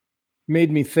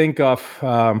made me think of,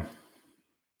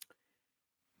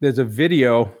 there's a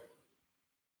video,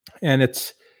 and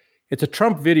it's a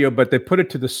Trump video, but they put it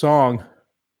to the song,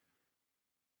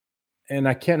 and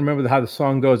I can't remember how the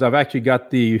song goes. I've actually got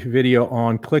the video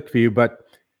on ClickView, but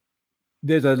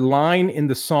there's a line in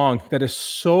the song that is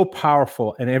so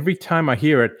powerful, and every time I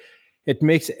hear it, it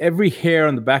makes every hair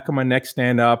on the back of my neck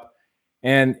stand up.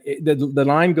 And the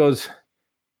line goes,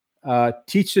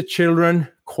 teach the children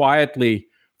quietly,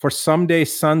 for someday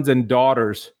sons and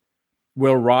daughters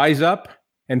will rise up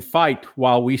and fight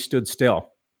while we stood still.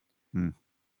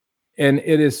 And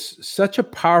it is such a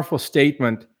powerful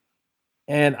statement.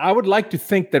 And I would like to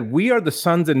think that we are the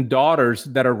sons and daughters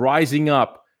that are rising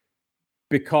up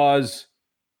because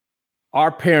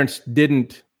our parents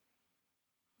didn't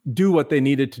do what they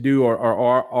needed to do, or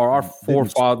our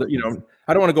forefathers,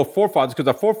 I don't want to go forefathers, because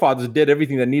our forefathers did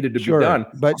everything that needed to be done.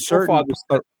 But certain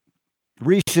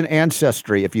recent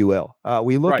ancestry, if you will.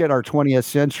 We look at our 20th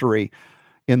century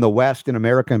in the West, in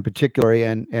America in particular,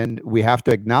 and we have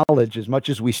to acknowledge, as much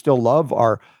as we still love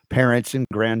our parents and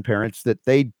grandparents, that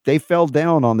they fell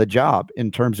down on the job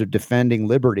in terms of defending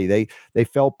liberty. They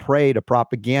fell prey to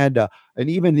propaganda and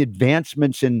even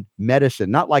advancements in medicine,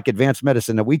 not like advanced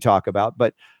medicine that we talk about,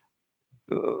 but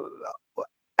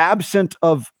absent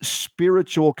of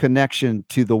spiritual connection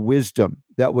to the wisdom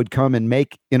that would come and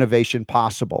make innovation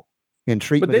possible in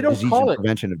treatment of disease and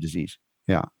prevention of disease.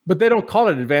 Yeah. But they don't call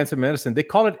it advanced medicine. They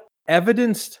call it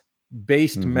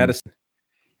evidence-based medicine.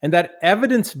 And that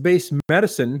evidence-based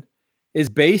medicine is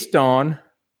based on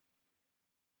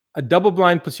a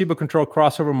double-blind, placebo-controlled,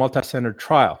 crossover, multi-centered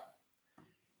trial.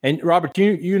 And Robert,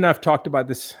 you and I have talked about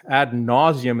this ad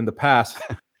nauseum in the past.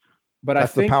 But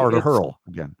that's I think the power to hurl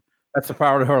again. That's the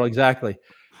power to hurl, exactly.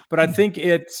 But I think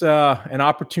it's an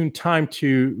opportune time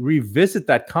to revisit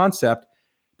that concept,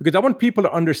 because I want people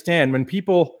to understand, when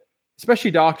people,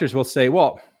 especially doctors, will say,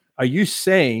 well, are you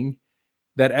saying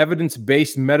that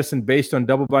evidence-based medicine based on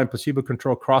double-blind,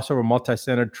 placebo-controlled, crossover,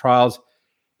 multi-centered trials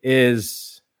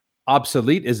is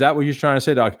obsolete? Is that what you're trying to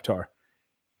say, Dr. Buttar?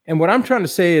 And what I'm trying to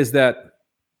say is that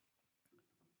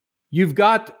you've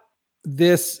got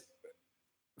this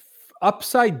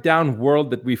upside-down world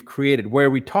that we've created,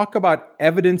 where we talk about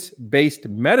evidence-based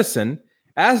medicine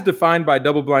as defined by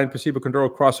double-blind,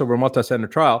 placebo-controlled, crossover,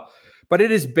 multi-centered trial, but it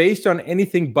is based on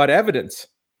anything but evidence,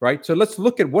 right? So let's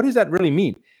look at, what does that really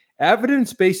mean?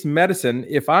 Evidence-based medicine,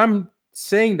 if I'm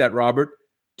saying that, Robert,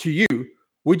 to you,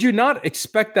 would you not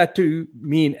expect that to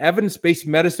mean evidence-based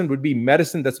medicine would be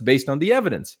medicine that's based on the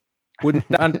evidence? Wouldn't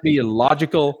that be a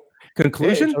logical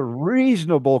conclusion? It's a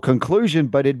reasonable conclusion,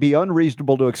 but it'd be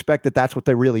unreasonable to expect that that's what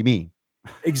they really mean.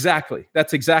 Exactly.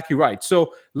 That's exactly right.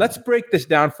 So let's break this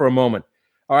down for a moment.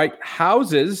 All right.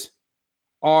 Houses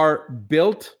are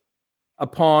built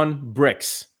upon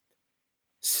bricks.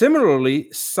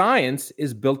 Similarly, science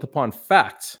is built upon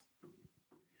facts.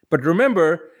 But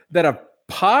remember that a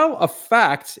pile of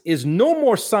facts is no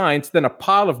more science than a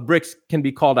pile of bricks can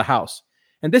be called a house.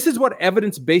 And this is what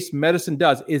evidence-based medicine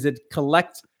does, is it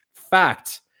collects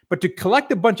facts. But to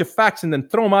collect a bunch of facts and then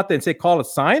throw them out there and say, call it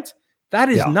science, that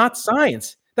is not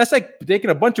science. That's like taking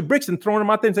a bunch of bricks and throwing them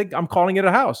out there and saying, I'm calling it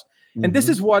a house. And this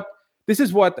is what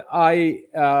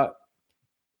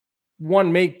want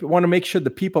to make sure the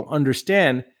people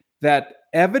understand that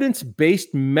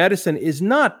evidence-based medicine is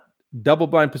not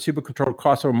double-blind, placebo-controlled,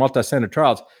 crossover, multi-center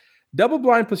trials.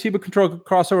 Double-blind, placebo-controlled,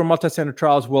 crossover, multi-center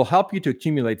trials will help you to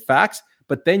accumulate facts,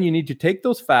 but then you need to take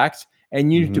those facts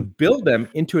and you need to build them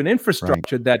into an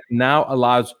infrastructure that now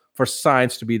allows for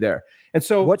science to be there. And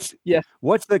so, what's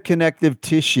the connective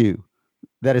tissue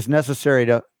that is necessary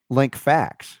to link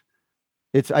facts?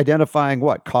 It's identifying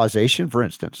what? Causation, for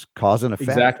instance, cause and effect.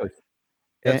 Exactly.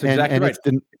 That's exactly right.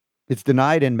 It's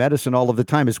denied in medicine all of the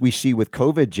time, as we see with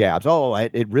COVID jabs. Oh,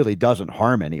 it really doesn't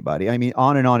harm anybody. I mean,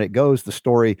 on and on it goes. The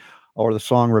story or the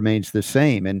song remains the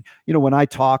same. And, when I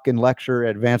talk and lecture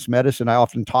at advanced medicine, I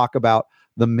often talk about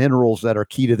the minerals that are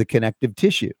key to the connective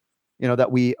tissue,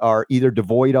 that we are either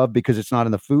devoid of because it's not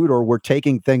in the food, or we're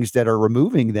taking things that are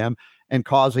removing them and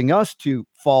causing us to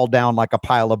fall down like a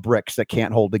pile of bricks that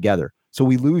can't hold together. So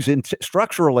we lose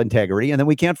structural integrity and then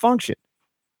we can't function.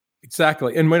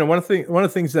 Exactly. And one of the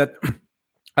things that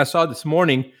I saw this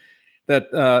morning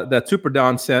that Super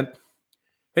Don sent.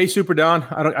 Hey, Super Don,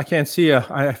 I can't see you.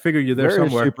 I figure you're there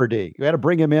somewhere. Super D. You got to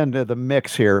bring him into the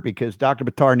mix here because Dr.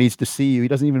 Buttar needs to see you. He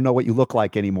doesn't even know what you look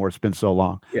like anymore. It's been so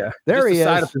long. Yeah. There he is.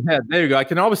 Side of his head. There you go. I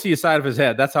can always see the side of his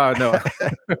head. That's how I know it.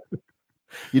 That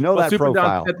Super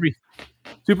profile.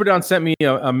 Super Don sent me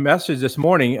a message this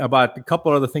morning about a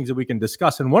couple other things that we can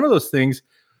discuss. And one of those things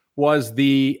was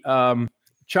the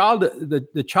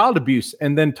child abuse,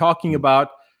 and then talking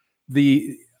about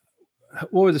what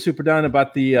was the Super Don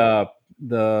about the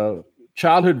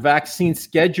childhood vaccine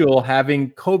schedule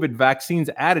having COVID vaccines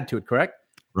added to it, correct?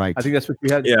 Right. I think that's what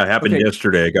you had. Yeah, it happened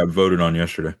yesterday. It got voted on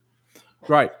yesterday.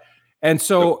 Right. And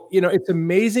so, it's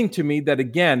amazing to me that,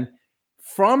 again,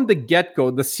 from the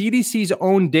get-go, the CDC's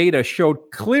own data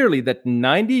showed clearly that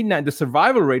the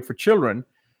survival rate for children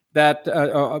that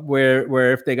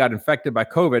where if they got infected by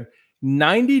COVID,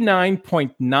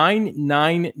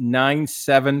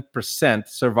 99.9997%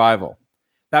 survival.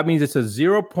 That means it's a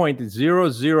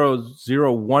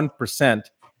 0.0001%.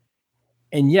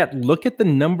 And yet, look at the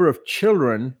number of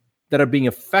children that are being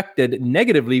affected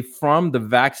negatively from the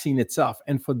vaccine itself.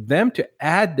 And for them to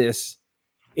add this,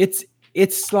 it's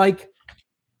like,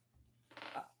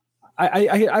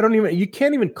 I don't even, you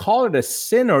can't even call it a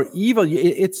sin or evil.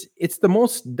 It's the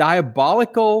most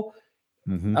diabolical,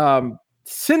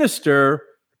 sinister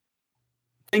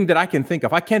thing that I can think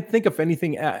of. I can't think of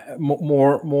anything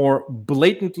more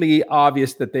blatantly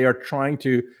obvious that they are trying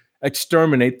to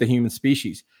exterminate the human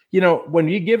species. When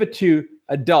you give it to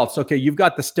adults, okay, you've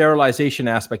got the sterilization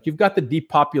aspect, you've got the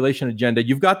depopulation agenda,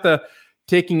 you've got the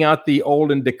taking out the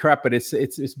old and decrepit.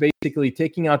 It's basically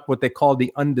taking out what they call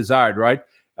the undesired, right?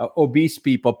 Obese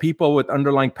people with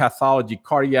underlying pathology,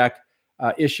 cardiac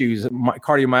issues,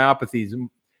 cardiomyopathies,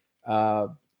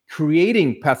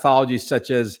 creating pathologies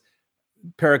such as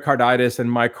pericarditis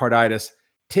and myocarditis,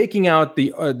 taking out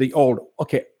the old,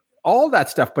 okay, all that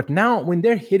stuff. But now when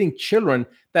they're hitting children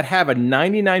that have a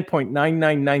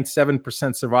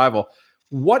 99.9997% survival,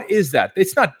 what is that?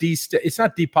 It's not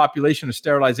depopulation or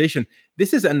sterilization.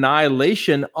 This is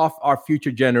annihilation of our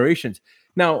future generations.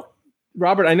 Now,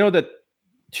 Robert, I know that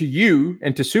to you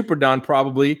and to Super Don,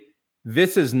 probably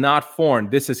this is not foreign.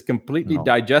 This is completely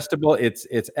digestible. It's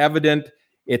evident.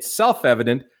 It's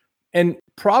self-evident. And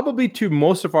probably to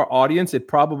most of our audience, it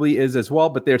probably is as well.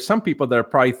 But there's some people that are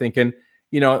probably thinking,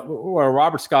 or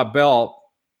Robert Scott Bell,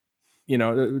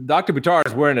 Dr. Buttar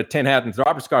is wearing a tin hat, and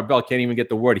Robert Scott Bell can't even get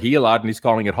the word heal out, and he's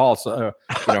calling it hurl, or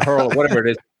whatever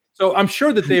it is. So I'm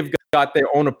sure that they've got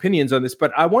their own opinions on this,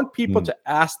 but I want people to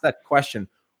ask that question.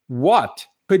 What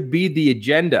could be the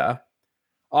agenda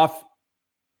of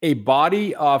a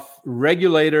body of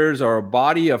regulators or a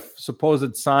body of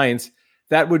supposed science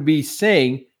that would be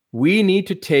saying we need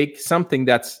to take something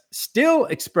that's still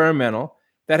experimental,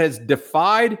 that has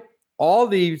defied all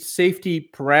the safety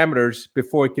parameters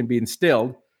before it can be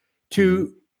instilled,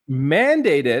 to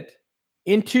mandate it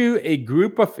into a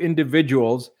group of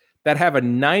individuals that have a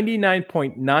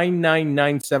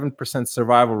 99.9997%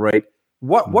 survival rate?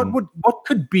 What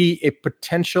could be a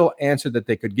potential answer that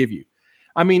they could give you?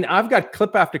 I mean, I've got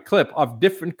clip after clip of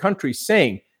different countries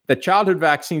saying that childhood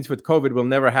vaccines with COVID will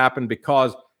never happen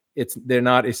because they're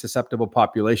not a susceptible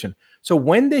population. So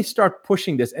when they start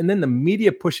pushing this, and then the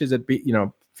media pushes it,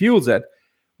 fuels it,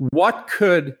 what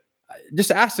could,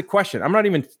 just ask the question. I'm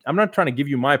not trying to give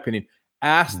you my opinion.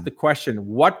 Ask the question,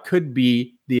 what could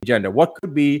be the agenda? What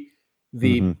could be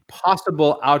the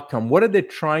possible outcome? What are they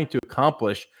trying to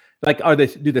accomplish? Like,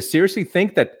 do they seriously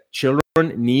think that children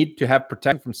need to have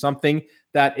protection from something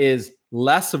that is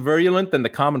less virulent than the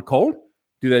common cold?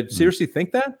 Do they seriously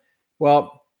think that?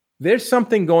 Well, there's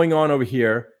something going on over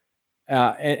here.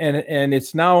 And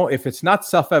it's now, if it's not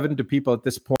self-evident to people at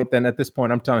this point, then at this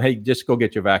point, I'm telling, hey, just go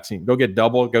get your vaccine. Go get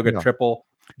double, go get triple,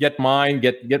 get mine,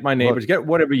 get my neighbors, get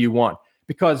whatever you want.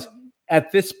 Because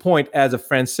at this point, as a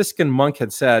Franciscan monk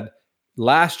had said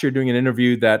last year during an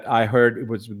interview that I heard, it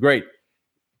was great.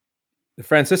 The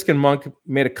Franciscan monk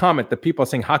made a comment that people are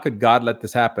saying, how could God let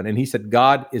this happen? And he said,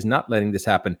 God is not letting this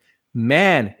happen.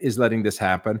 Man is letting this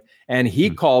happen. And he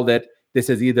called it, this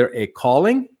is either a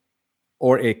calling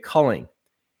or a culling.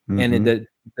 And in the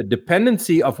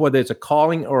dependency of whether it's a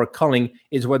calling or a culling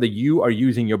is whether you are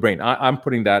using your brain. I'm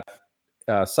putting that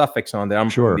suffix on there. I'm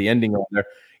putting the ending on there.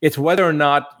 It's whether or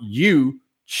not you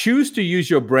choose to use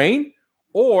your brain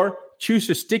or choose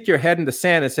to stick your head in the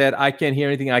sand and said, I can't hear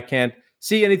anything, I can't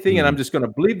see anything, and I'm just going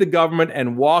to believe the government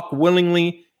and walk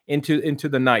willingly into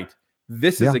the night.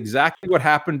 This is exactly what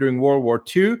happened during World War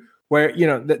II, where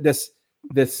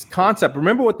this concept.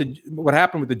 Remember what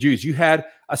happened with the Jews. You had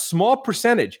a small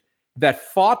percentage that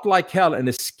fought like hell and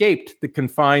escaped the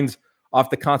confines of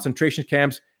the concentration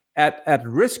camps at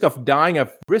risk of dying,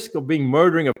 at risk of being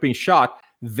murdered, of being shot.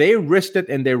 They risked it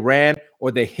and they ran,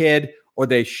 or they hid, or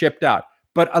they shipped out.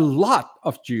 But a lot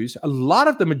of Jews, a lot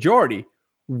of the majority,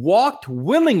 walked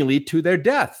willingly to their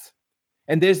death.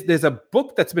 And there's a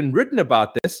book that's been written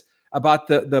about this, about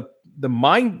the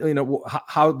mind,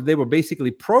 how they were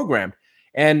basically programmed.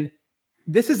 And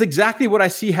this is exactly what I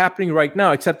see happening right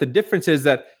now, except the difference is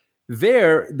that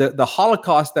the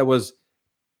Holocaust that was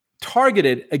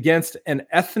targeted against an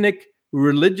ethnic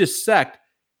religious sect,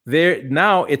 there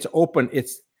now it's open.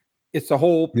 It's the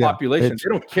whole population. They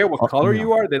don't care what color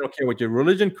you are. They don't care what your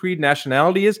religion, creed,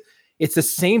 nationality is. It's the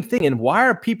same thing. And why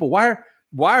are people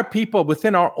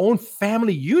within our own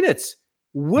family units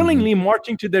willingly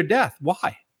marching to their death?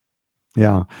 Why?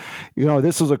 Yeah.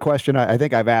 This is a question I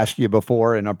think I've asked you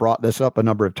before, and I brought this up a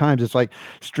number of times. It's like,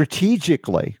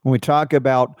 strategically, when we talk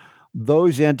about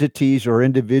those entities or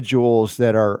individuals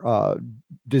that are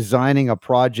designing a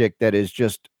project that is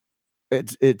just,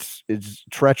 it's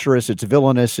treacherous, it's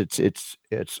villainous, it's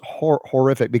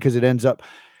horrific, because it ends up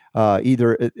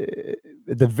either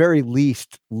at the very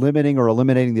least limiting or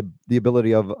eliminating the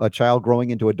ability of a child growing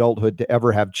into adulthood to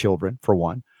ever have children, for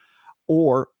one,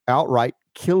 or outright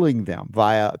killing them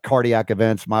via cardiac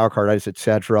events, myocarditis,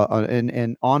 etc.,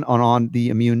 and on the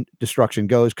immune destruction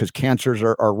goes, because cancers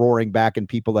are roaring back in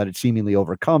people that had seemingly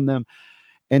overcome them.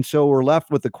 And so we're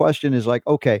left with the question is like,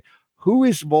 okay, who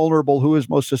is vulnerable, who is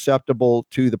most susceptible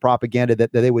to the propaganda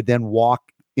that they would then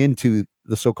walk into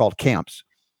the so-called camps?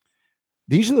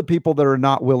 These are the people that are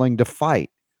not willing to fight.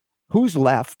 Who's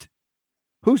left?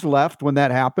 Who's left when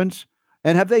that happens?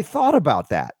 And have they thought about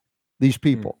that, these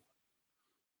people?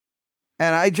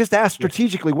 And I just asked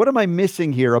strategically, what am I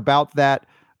missing here about that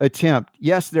attempt?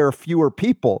 Yes, there are fewer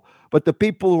people, but the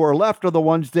people who are left are the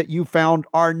ones that you found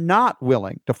are not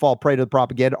willing to fall prey to the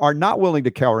propaganda, are not willing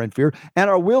to cower in fear, and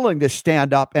are willing to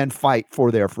stand up and fight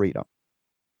for their freedom.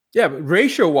 Yeah, but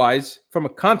ratio-wise, from a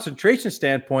concentration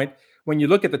standpoint, when you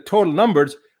look at the total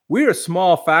numbers, we're a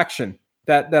small faction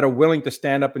that are willing to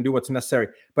stand up and do what's necessary.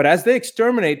 But as they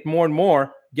exterminate more and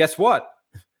more, guess what?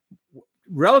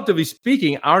 Relatively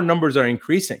speaking, our numbers are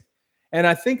increasing. And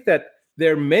I think that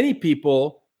there are many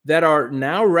people that are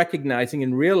now recognizing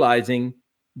and realizing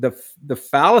the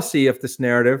fallacy of this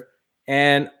narrative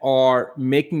and are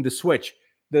making the switch.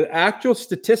 The actual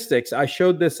statistics, I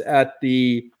showed this at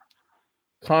the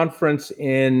conference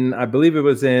I believe it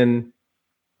was in,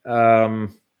 it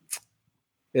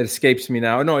escapes me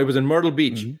now. No, it was in Myrtle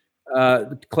Beach.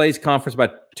 Clay's conference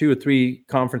about 2 or 3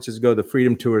 conferences ago, the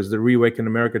Freedom Tours, the Reawaken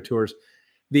America Tours.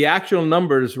 The actual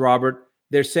numbers, Robert,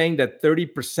 they're saying that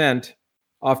 30%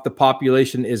 of the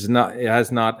population has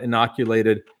not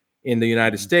inoculated in the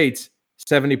United States.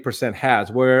 70% has,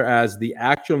 whereas the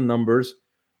actual numbers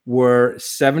were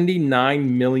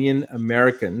 79 million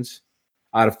Americans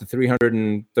out of the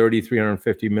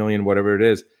 350 million, whatever it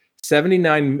is.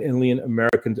 79 million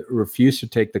Americans refused to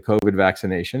take the COVID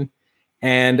vaccination,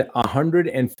 and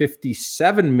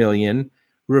 157 million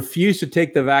refused to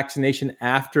take the vaccination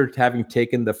after having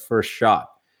taken the first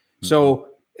shot. So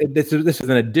this is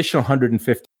an additional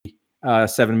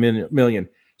 157 million.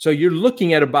 So you're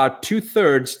looking at about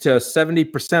 2/3 to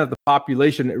 70% of the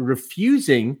population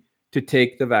refusing to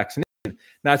take the vaccination.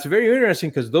 Now, it's very interesting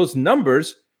because those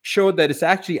numbers show that it's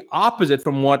actually opposite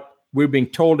from what we're being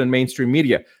told in mainstream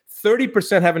media.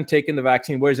 30% haven't taken the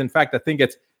vaccine, whereas in fact, I think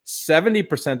it's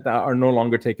 70% are no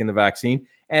longer taking the vaccine.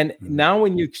 And now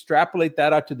when you extrapolate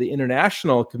that out to the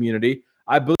international community,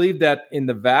 I believe that in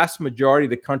the vast majority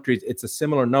of the countries, it's a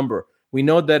similar number. We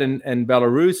know that in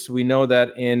Belarus, we know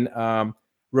that in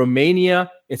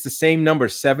Romania, it's the same number.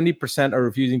 70% are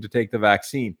refusing to take the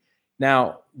vaccine.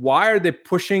 Now, why are they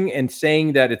pushing and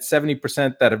saying that it's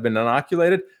 70% that have been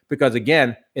inoculated? Because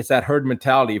again, it's that herd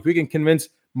mentality. If we can convince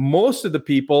most of the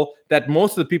people that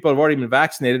most of the people have already been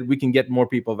vaccinated, we can get more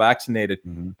people vaccinated.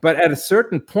 But at a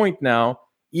certain point now,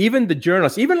 even the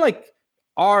journalists, even like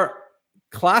our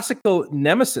classical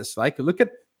nemesis, like look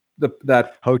at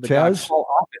that Hotez.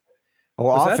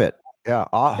 Offit. Yeah,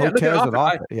 Hotez and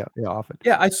Offit. Yeah, Offit.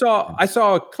 Yeah, I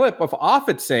saw a clip of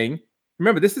Offit saying,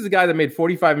 remember, this is a guy that made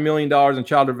 $45 million in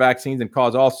childhood vaccines and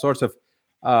caused all sorts of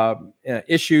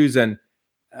issues. And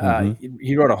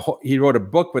he wrote a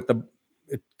book with a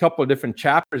couple of different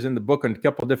chapters in the book and a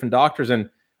couple of different doctors, and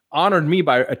honored me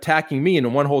by attacking me.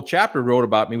 And one whole chapter wrote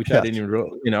about me, which I didn't even,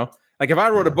 like if I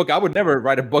wrote a book, I would never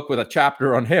write a book with a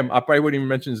chapter on him. I probably wouldn't even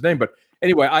mention his name. But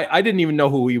anyway, I didn't even know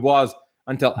who he was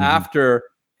until after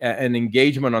an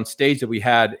engagement on stage that we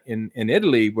had in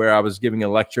Italy, where I was giving a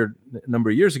lecture a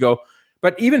number of years ago.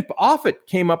 But even Offit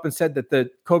came up and said that the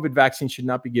COVID vaccine should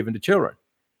not be given to children.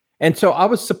 And so I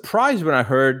was surprised when I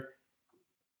heard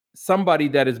somebody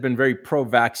that has been very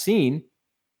pro-vaccine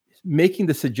making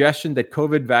the suggestion that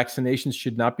COVID vaccinations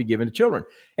should not be given to children.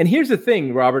 And here's the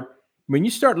thing, Robert, when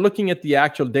you start looking at the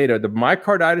actual data, the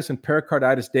myocarditis and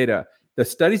pericarditis data, the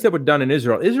studies that were done in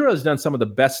Israel has done some of the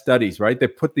best studies, right? They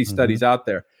put these studies out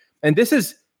there. And this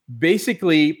is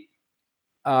basically,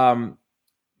 I'll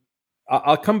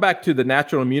come back to the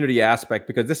natural immunity aspect,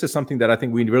 because this is something that I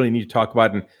think we really need to talk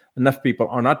about, and enough people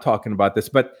are not talking about this.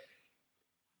 But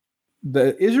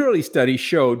the Israeli study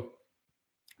showed,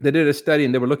 they did a study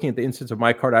and they were looking at the incidence of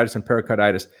myocarditis and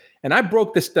pericarditis. And I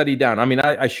broke this study down. I mean,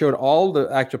 I showed all the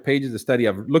actual pages of the study.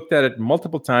 I've looked at it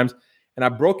multiple times, and I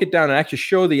broke it down and actually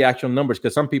show the actual numbers,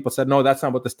 because some people said, no, that's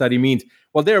not what the study means.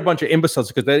 Well, they're a bunch of imbeciles,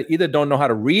 because they either don't know how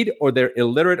to read or they're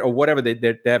illiterate or whatever.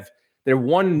 They're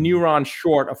one neuron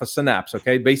short of a synapse,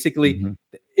 okay? Basically,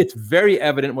 it's very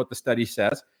evident what the study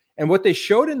says. And what they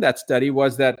showed in that study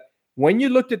was that when you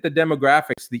looked at the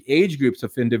demographics, the age groups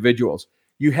of individuals,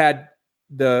 you had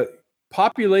the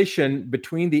population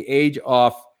between the age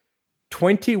of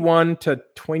 21 to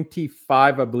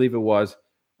 25, I believe it was.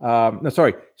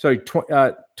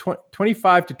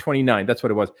 25 to 29. That's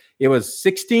what it was. It was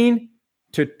 16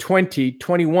 to 20,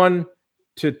 21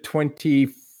 to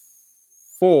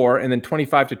 24, and then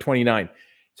 25 to 29.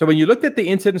 So when you looked at the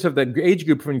incidence of the age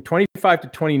group from 25 to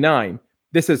 29,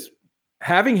 this is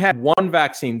having had one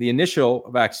vaccine, the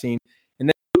initial vaccine, and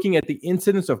then looking at the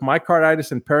incidence of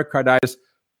myocarditis and pericarditis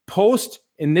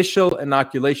post-initial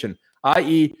inoculation,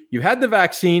 i.e., you had the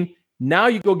vaccine, now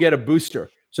you go get a booster.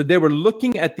 So they were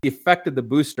looking at the effect of the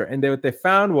booster, and what they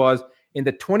found was in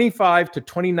the 25 to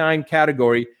 29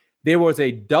 category, there was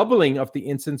a doubling of the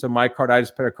incidence of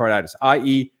myocarditis, pericarditis,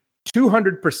 i.e.,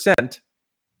 200%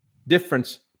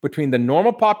 difference between the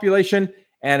normal population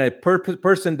and a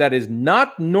person that is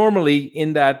not normally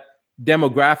in that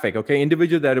demographic, okay,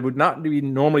 individual that would not be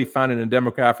normally found in a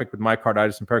demographic with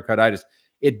myocarditis and pericarditis,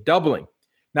 it doubling.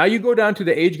 Now you go down to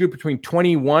the age group between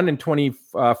 21 and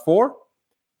 24,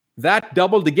 that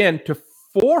doubled again to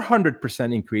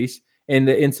 400% increase in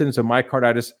the incidence of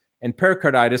myocarditis and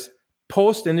pericarditis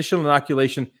post-initial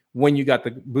inoculation when you got the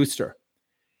booster.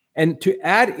 And to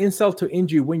add insult to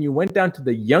injury, when you went down to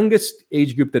the youngest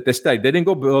age group that they studied, they didn't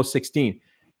go below 16.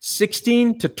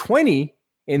 16 to 20,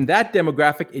 in that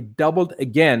demographic, it doubled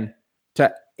again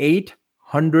to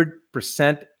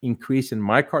 800% increase in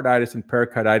myocarditis and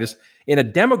pericarditis in a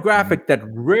demographic that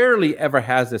rarely ever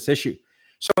has this issue.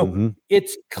 So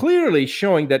it's clearly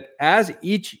showing that as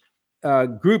each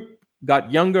group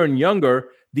got younger and younger,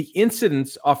 the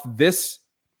incidence of this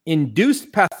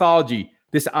induced pathology,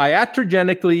 this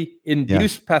iatrogenically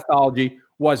induced pathology,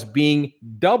 was being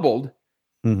doubled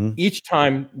each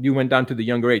time you went down to the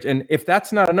younger age. And if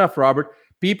that's not enough, Robert,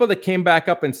 people that came back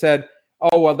up and said,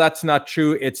 oh, well, that's not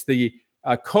true. It's the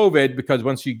COVID, because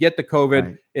once you get the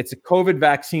COVID, it's a COVID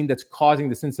vaccine that's causing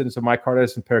this incidence of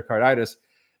myocarditis and pericarditis.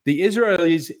 The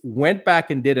Israelis went back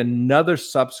and did another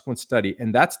subsequent study,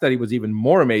 and that study was even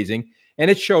more amazing. And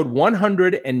it showed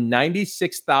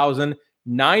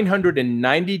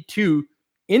 196,992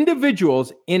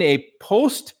 individuals in a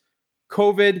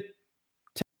post-COVID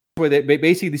test, where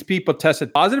basically these people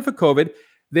tested positive for COVID.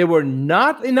 They were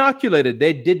not inoculated.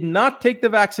 They did not take the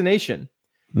vaccination.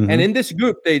 And in this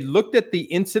group, they looked at the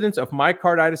incidence of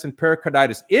myocarditis and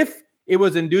pericarditis. If it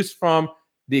was induced from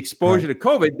the exposure to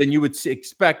COVID, then you would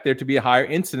expect there to be a higher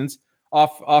incidence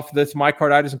of this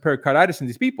myocarditis and pericarditis in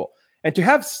these people. And to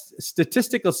have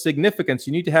statistical significance,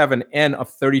 you need to have an N of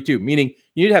 32, meaning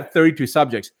you need to have 32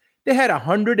 subjects. They had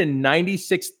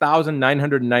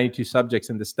 196,992 subjects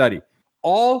in the study.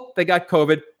 all that got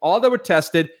COVID, all that were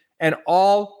tested, and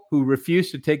all who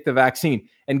refused to take the vaccine.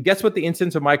 And guess what the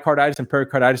incidence of myocarditis and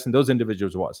pericarditis in those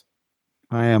individuals was?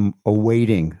 I am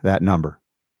awaiting that number.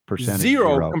 Percentage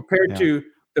Zero compared to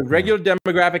the regular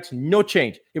demographics, no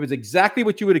change. It was exactly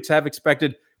what you would have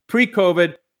expected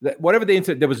pre-COVID. Whatever the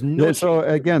incident, there was no change. So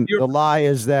again, the lie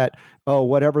is that,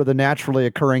 whatever the naturally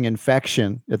occurring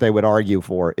infection that they would argue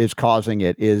for is causing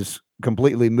it is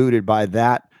completely mooted by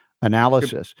that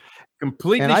analysis.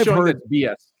 Completely showing that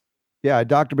BS. Yeah,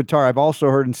 Dr. Buttar, I've also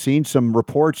heard and seen some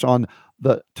reports on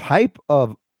the type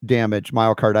of damage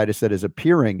myocarditis that is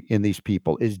appearing in these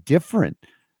people is different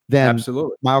than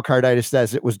myocarditis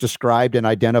as it was described and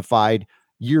identified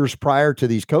years prior to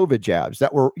these COVID jabs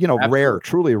that were, rare,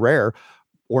 truly rare,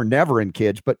 or never in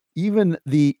kids. But even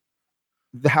the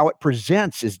how it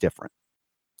presents is different.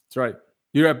 That's right.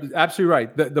 You're absolutely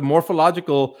right. The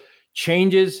morphological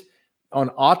changes on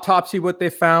autopsy, what they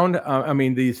found,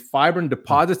 these fibrin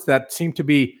deposits that seem to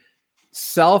be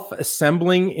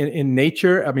self-assembling in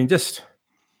nature. Just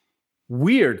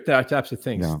weird types of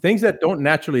things, things that don't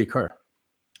naturally occur.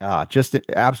 Just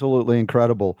absolutely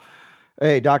incredible.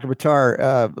 Hey, Dr.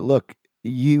 Buttar, look,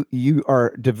 you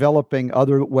are developing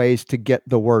other ways to get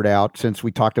the word out since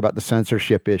we talked about the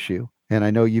censorship issue. And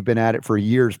I know you've been at it for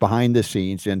years behind the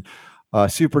scenes. And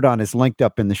Superdon has linked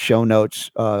up in the show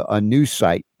notes a news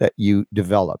site that you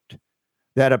developed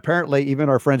that apparently even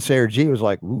our friend Sayer G was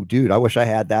like, ooh, dude, I wish I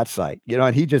had that site.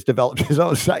 And he just developed his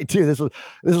own site too. This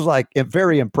is like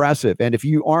very impressive. And if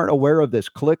you aren't aware of this,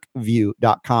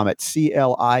 clickview.com. It's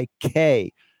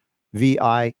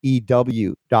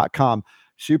CLIKVIEW.com.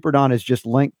 Superdon is just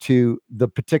linked to the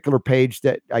particular page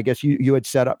that I guess you had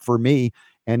set up for me.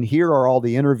 And here are all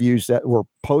the interviews that were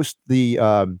post the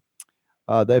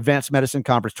Advanced Medicine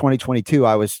Conference 2022.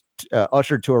 I was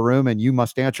ushered to a room and you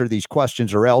must answer these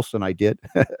questions or else, and I did.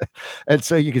 And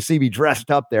so you can see me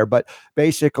dressed up there. But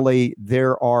basically,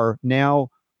 there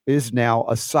is now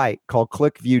a site called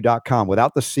clickview.com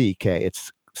without the CK.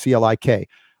 It's CLIK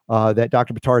that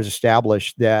Dr. Buttar has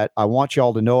established that I want you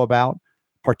all to know about,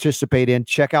 participate in,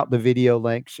 check out the video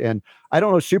links. And I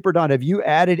don't know, Superdon, have you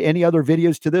added any other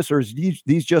videos to this, or is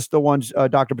these just the ones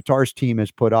Dr. Buttar's team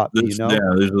has put up? Yeah, these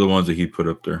are the ones that he put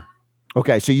up there.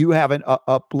 Okay, so you haven't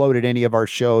uploaded any of our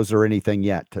shows or anything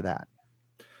yet to that?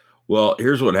 Well,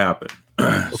 here's what happened,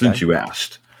 since you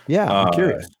asked. Yeah, I'm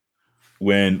curious.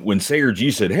 When Sayer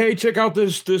G said, hey, check out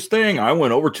this thing, I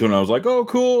went over to it and I was like, oh,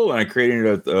 cool. And I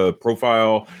created a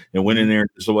profile and went in there and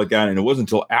stuff like that. And it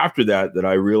wasn't until after that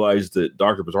I realized that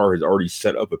Dr. Buttar has already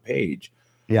set up a page.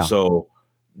 Yeah. So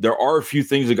there are a few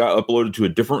things that got uploaded to a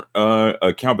different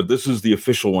account, but this is the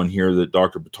official one here that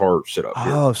Dr. Buttar set up.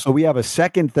 Oh, so we have a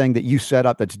second thing that you set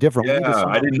up that's different. Yeah,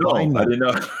 I didn't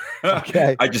know.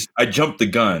 Okay. I jumped the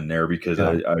gun there because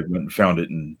I went and found it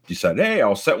and decided, hey,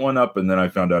 I'll set one up. And then I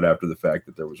found out after the fact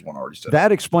that there was one already set up.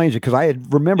 That explains it, because I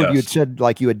had remembered you had said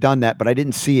like you had done that, but I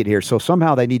didn't see it here. So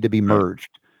somehow they need to be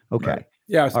merged. Okay. Right.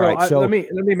 Yeah. So, let me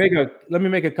make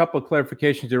a couple of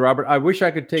clarifications here, Robert. I wish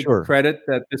I could take credit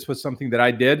that this was something that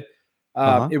I did.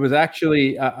 It was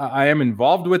actually I am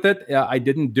involved with it. I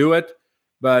didn't do it,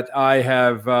 but I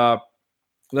have.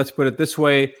 Let's put it this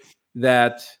way: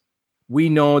 that we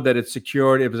know that it's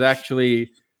secured. It was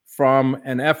actually from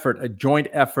a joint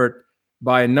effort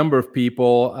by a number of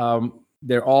people.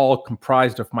 They're all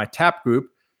comprised of my TAP group,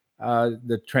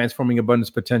 the Transforming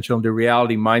Abundance Potential into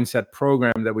Reality Mindset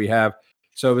program that we have.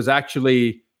 So it was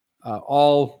actually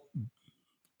all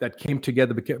that came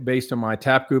together based on my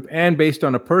TAP group and based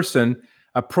on a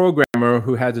programmer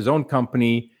who has his own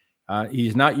company.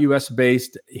 He's not US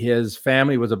based. His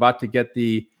family was about to get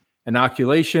the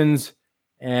inoculations.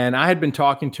 And I had been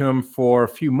talking to him for a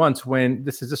few months when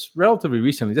this is just relatively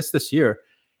recently, just this year.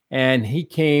 And he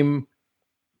came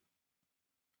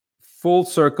full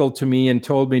circle to me and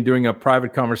told me during a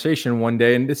private conversation one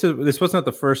day, and this wasn't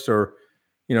the first or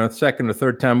second or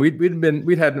third time.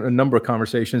 We'd had a number of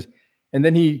conversations. And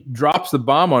then he drops the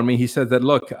bomb on me. He said that,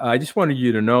 look, I just wanted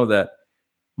you to know that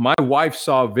my wife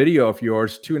saw a video of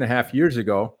yours 2.5 years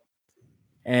ago.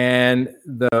 And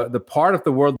the part of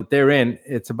the world that they're in,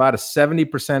 it's about a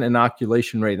 70%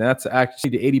 inoculation rate. And that's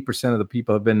actually 80% of the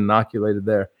people have been inoculated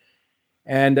there.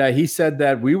 And he said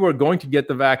that we were going to get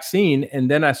the vaccine. And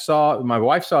then my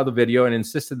wife saw the video and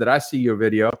insisted that I see your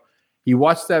video. He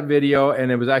watched that video,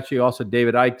 and it was actually also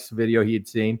David Icke's video he had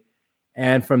seen.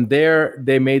 And from there,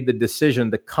 they made the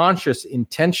decision, the conscious,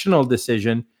 intentional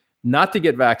decision not to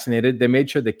get vaccinated. They made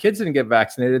sure the kids didn't get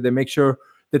vaccinated. They made sure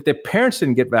that their parents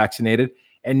didn't get vaccinated.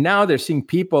 And now they're seeing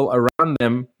people around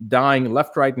them dying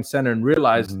left, right, and center and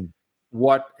realize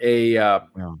what a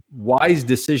wise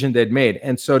decision they'd made.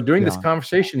 And so during this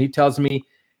conversation, he tells me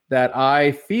that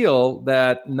I feel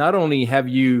that not only have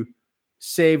you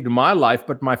saved my life,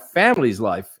 but my family's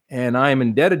life, and I am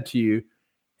indebted to you.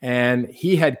 And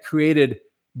he had created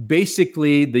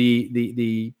basically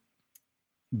the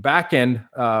back end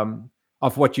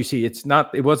of what you see.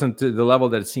 It wasn't to the level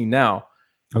that it's seen now.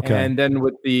 Okay. And then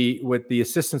with the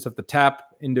assistance of the TAP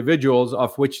individuals,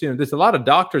 of which there's a lot of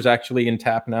doctors actually in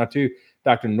TAP now too.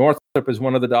 Dr. Northrop is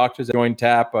one of the doctors that joined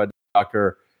TAP.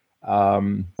 Dr.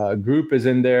 Group is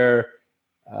in there.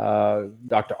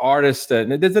 Dr. Artist.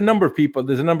 There's a number of people.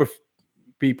 There's a number of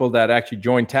people that actually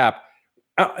joined TAP.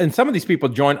 And some of these people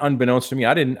joined unbeknownst to me.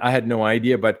 I had no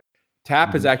idea, but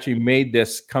TAP has actually made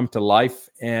this come to life.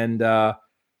 And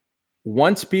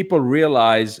once people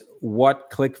realize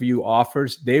what ClickView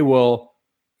offers,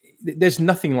 there's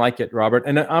nothing like it, Robert.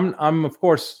 And I'm of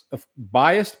course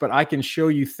biased, but I can show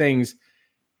you things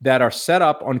that are set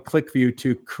up on ClickView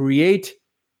to create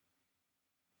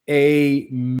a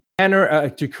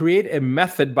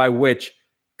method by which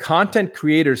content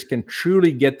creators can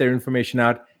truly get their information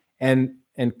out, and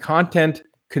content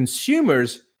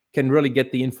consumers can really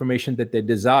get the information that they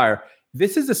desire.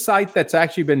 This is a site that's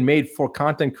actually been made for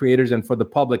content creators and for the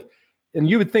public. And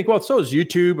you would think, well, so is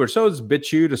YouTube, or so is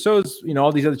BitChute, or so is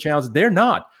all these other channels. They're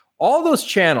not. All those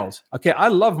channels. Okay, I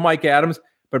love Mike Adams,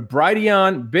 but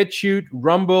Brighteon, BitChute,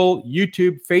 Rumble,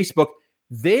 YouTube, Facebook,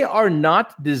 they are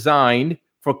not designed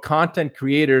for content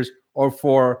creators or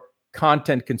for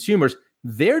content consumers.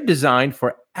 They're designed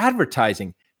for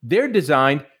advertising. They're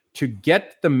designed to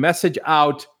get the message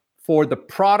out for the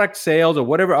product sales or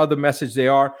whatever other message they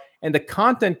are. And the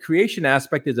content creation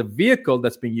aspect is a vehicle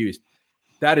that's being used.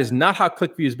 That is not how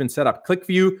ClickView has been set up.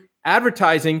 ClickView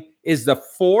advertising is the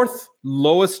fourth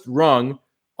lowest rung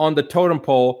on the totem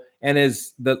pole and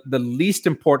is the least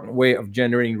important way of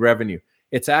generating revenue.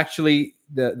 It's actually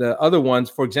the other ones.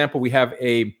 For example, we have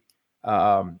a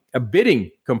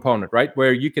bidding component, right,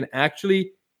 where you can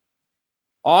actually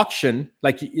auction.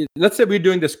 Like, let's say we're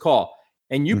doing this call,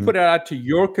 and you put it out to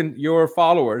your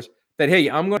followers that, hey,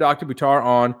 I'm going to Dr. Buttar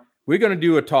on. We're going to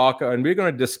do a talk, and we're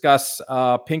going to discuss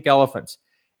pink elephants.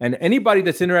 And anybody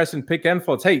that's interested in pink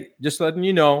elephants, hey, just letting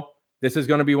you know, this is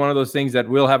going to be one of those things that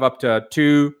we'll have up to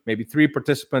 2, maybe 3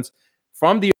 participants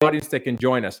from the audience that can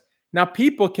join us. Now,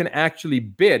 people can actually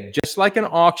bid, just like an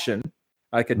auction,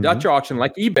 like a Dutch auction,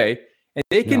 like eBay, and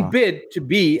they can bid to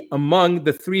be among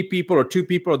the 3 people or 2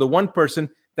 people or the 1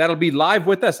 person that'll be live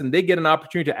with us, and they get an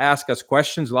opportunity to ask us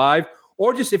questions live,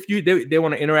 or just if they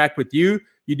want to interact with you,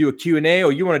 you do a Q&A,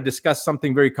 or you want to discuss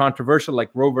something very controversial like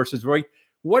Roe versus Wade,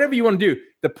 whatever you want to do.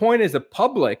 The point is the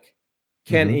public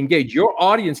can engage. Your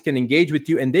audience can engage with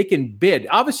you, and they can bid.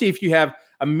 Obviously, if you have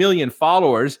 1 million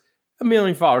followers, 1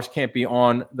 million followers can't be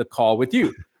on the call with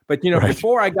you. But,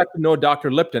 before I got to know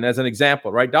Dr. Lipton, as an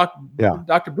example, right?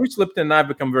 Dr. Bruce Lipton and I have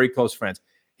become very close friends.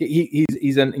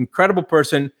 He's an incredible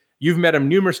person. You've met him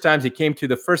numerous times. He came to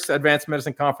the first Advanced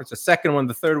Medicine Conference, the second one,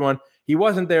 the third one. He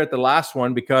wasn't there at the last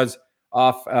one because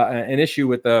of an issue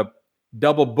with the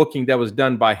double booking that was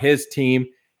done by his team.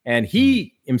 And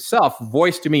he himself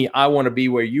voiced to me, I want to be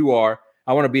where you are.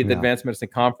 I want to be at the Advanced Medicine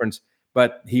Conference.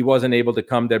 But he wasn't able to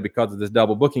come there because of this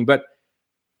double booking. But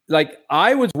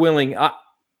I was willing.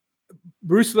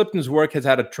 Bruce Lipton's work has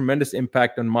had a tremendous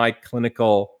impact on my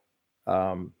clinical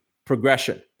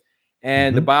progression.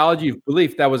 And the biology of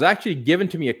belief, that was actually given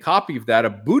to me, a copy of that, a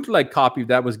bootleg copy of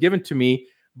that was given to me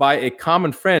by a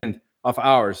common friend of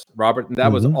ours, Robert, and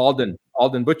that was Alden.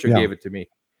 Alden Butcher gave it to me.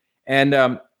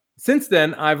 And since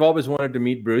then, I've always wanted to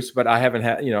meet Bruce, but I haven't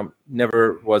had,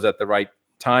 never was at the right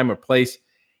time or place.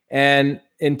 And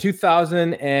in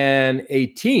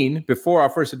 2018, before our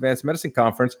first Advanced Medicine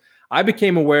Conference, I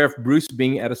became aware of Bruce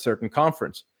being at a certain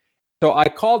conference. So I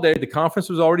called there. The conference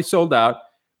was already sold out,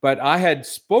 but I had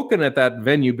spoken at that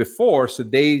venue before, so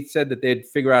they said that they'd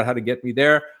figure out how to get me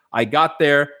there. I got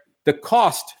there. The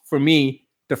cost for me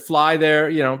to fly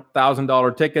there,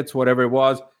 $1,000 tickets, whatever it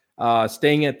was,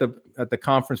 staying at the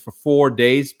conference for 4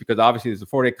 days, because obviously it's a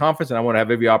 4-day conference, and I want to have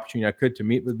every opportunity I could to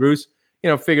meet with Bruce.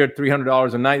 Figured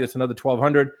 $300 a night. That's another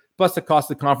 $1,200 plus the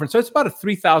cost of the conference. So it's about a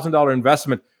 $3,000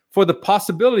 investment for the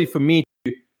possibility for me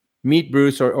to meet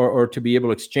Bruce or to be able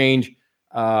to exchange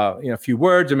a few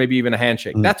words or maybe even a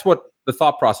handshake. That's what the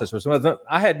thought process was.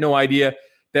 I had no idea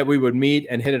that we would meet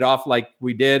and hit it off like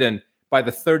we did. And by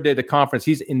the 3rd day of the conference,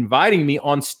 he's inviting me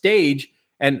on stage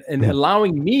and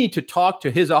allowing me to talk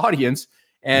to his audience.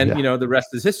 And, the rest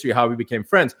is history, how we became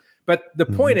friends. But the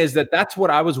point is that that's what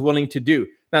I was willing to do.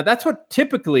 Now, that's what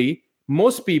typically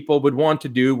most people would want to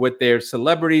do with their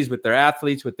celebrities, with their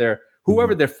athletes, with their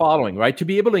whoever they're following, right? To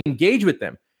be able to engage with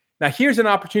them. Now, here's an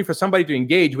opportunity for somebody to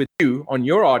engage with you on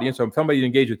your audience, or somebody to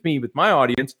engage with me, with my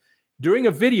audience, during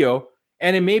a video.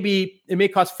 And it may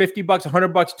cost $50,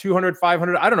 $100, $200,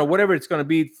 $500, I don't know, whatever it's going to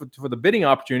be for the bidding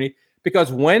opportunity.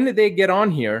 Because when they get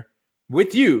on here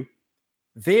with you,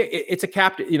 it's a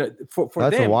captive, for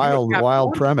that's them. That's a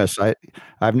wild premise.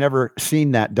 I've never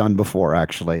seen that done before,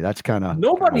 actually. That's kind of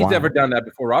nobody's ever done that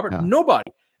before, Robert. Yeah.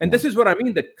 Nobody. And this is what I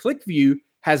mean, that ClickView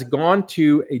has gone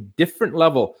to a different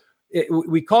level.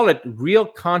 We call it real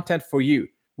content for you.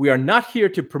 We are not here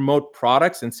to promote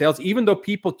products and sales, even though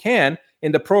people can,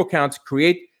 in the pro accounts,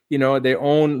 create their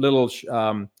own little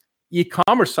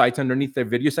e-commerce sites underneath their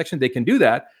video section. They can do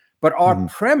that. But our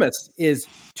premise is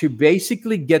to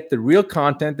basically get the real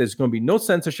content. There's going to be no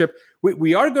censorship.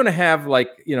 We are going to have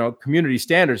community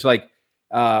standards. Like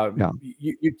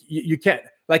you can't,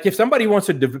 like if somebody wants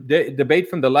to debate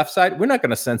from the left side, we're not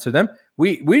going to censor them.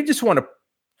 We just want a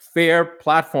fair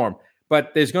platform.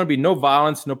 But there's going to be no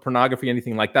violence, no pornography,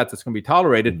 anything like that that's going to be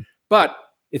tolerated. But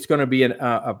it's going to be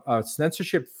a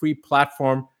censorship-free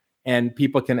platform, and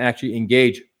people can actually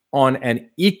engage on an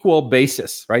equal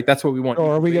basis, right? That's what we want. So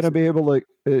are we going to be able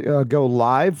to go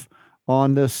live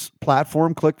on this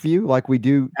platform, ClickView, like we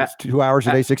do 2 hours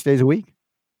a day, 6 days a week?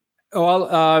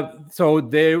 Well, so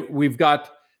we've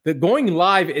got the going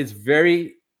live is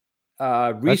very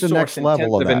resource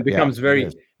intensive and becomes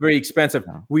very expensive.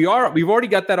 Yeah. We've already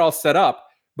got that all set up,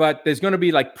 but there's going to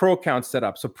be like pro accounts set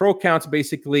up. So pro accounts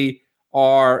basically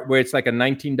are where it's like a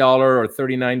 $19 or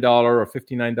 $39 or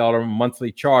 $59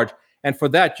 monthly charge. And for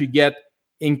that, you get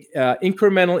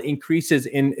incremental increases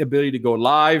in ability to go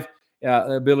live,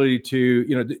 ability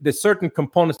to, there's certain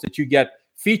components that you get,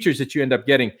 features that you end up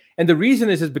getting. And the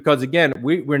reason is because, again,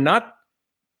 we're not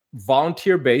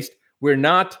volunteer-based, we're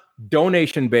not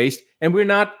donation-based, and we're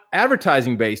not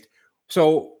advertising-based.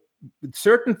 So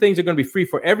certain things are going to be free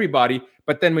for everybody.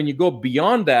 But then when you go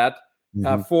beyond that,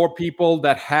 for people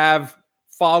that have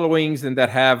followings and that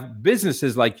have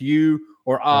businesses like you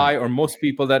or I, or most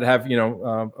people that have,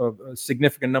 a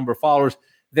significant number of followers,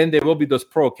 then there will be those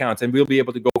pro accounts and we'll be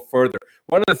able to go further.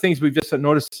 One of the things we've just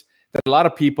noticed that a lot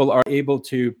of people are able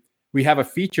to, we have a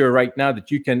feature right now that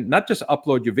you can not just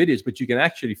upload your videos, but you can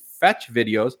actually fetch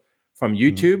videos from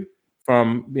YouTube,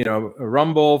 from,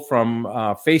 Rumble, from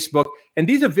Facebook. And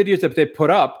these are videos that they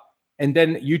put up and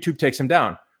then YouTube takes them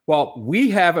down. Well, we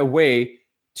have a way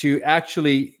to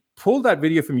actually pull that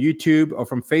video from YouTube or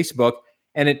from Facebook,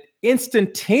 and it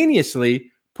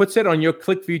instantaneously puts it on your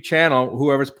ClickView channel,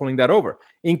 whoever's pulling that over,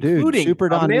 including Super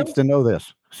Don needs to know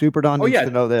this. Super Don needs to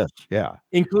know this. Yeah.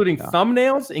 Including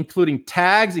thumbnails, including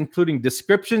tags, including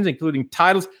descriptions, including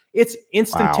titles. It's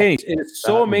instantaneous. Wow. And it's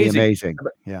so amazing.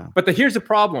 Yeah. But here's the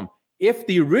problem. If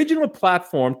the original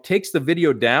platform takes the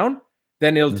video down,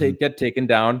 then it'll get taken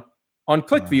down on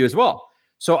ClickView as well.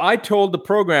 So I told the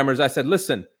programmers, I said,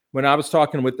 listen, when I was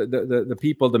talking with the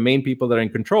people, the main people that are in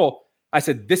control, I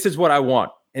said, this is what I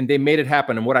want. And they made it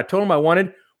happen. And what I told them I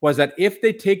wanted was that if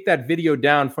they take that video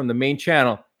down from the main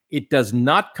channel, it does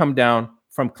not come down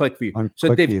from ClickView.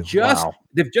 So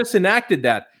they've just enacted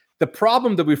that. The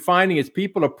problem that we're finding is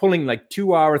people are pulling like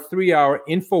 2-hour, 3-hour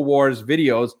InfoWars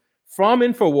videos from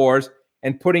InfoWars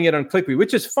and putting it on ClickView,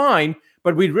 which is fine,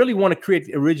 but we really want to create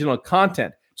original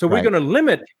content. So we're going to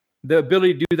limit the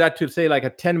ability to do that to, say, like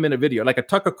a 10-minute video, like a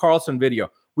Tucker Carlson video.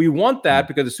 We want that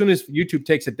because as soon as YouTube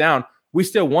takes it down, we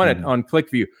still want it on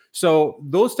ClickView. So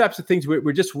those types of things,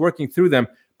 we're just working through them.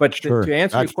 But to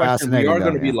answer your question, we are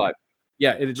going to be live.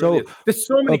 Yeah, it really is. There's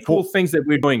so many cool things that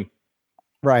we're doing.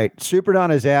 Right. Super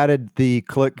Don has added the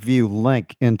ClickView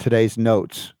link in today's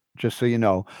notes, just so you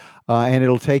know. And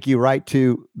it'll take you right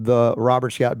to the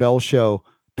Robert Scott Bell Show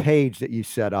page that you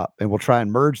set up. And we'll try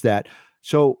and merge that.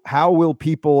 So how will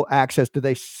people access? Do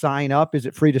they sign up? Is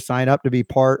it free to sign up to be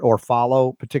part or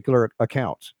follow particular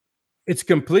accounts? It's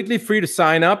completely free to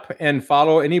sign up and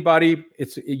follow anybody.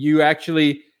 You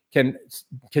actually can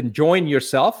join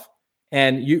yourself,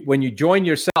 and when you join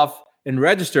yourself and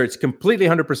register, it's completely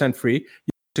 100% free.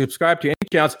 You subscribe to any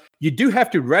accounts. You do have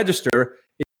to register.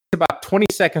 It's about 20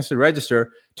 seconds to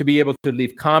register to be able to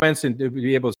leave comments and to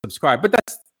be able to subscribe. But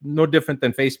that's no different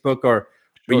than Facebook or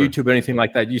YouTube or anything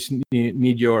like that. You just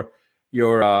need your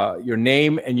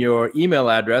name and your email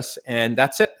address, and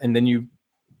that's it. And then you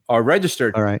are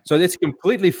registered. All right. So it's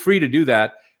completely free to do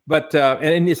that. But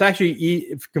and it's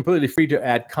actually completely free to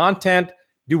add content,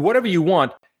 do whatever you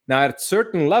want. Now, at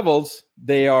certain levels,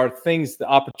 they are the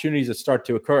opportunities that start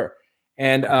to occur.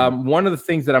 And one of the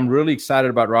things that I'm really excited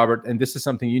about, Robert, and this is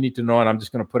something you need to know, and I'm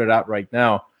just going to put it out right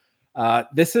now.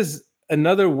 This is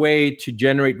another way to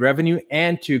generate revenue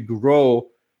and to grow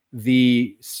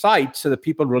the site so that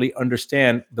people really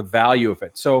understand the value of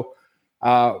it. So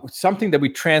something that we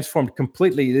transformed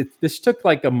completely. This took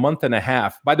like a month and a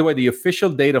half. By the way, the official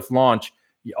date of launch,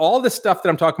 all the stuff that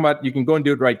I'm talking about, you can go and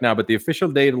do it right now. But the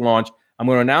official date of launch, I'm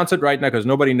going to announce it right now because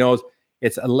nobody knows.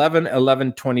 It's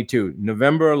 11/11/22,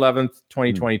 November 11th,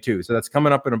 2022. So that's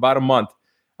coming up in about a month,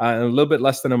 a little bit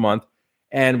less than a month.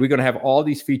 And we're going to have all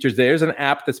these features. There's an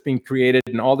app that's being created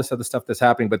and all this other stuff that's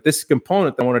happening. But this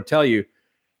component, I want to tell you,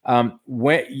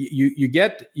 when you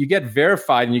get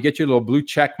verified and you get your little blue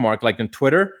check mark, like in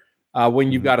Twitter,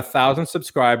 when you've got 1,000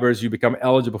 subscribers, you become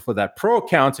eligible for that. Pro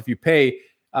accounts, if you pay,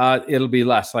 it'll be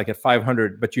less, like at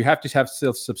 500, but you have to have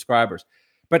still subscribers.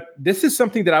 But this is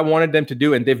something that I wanted them to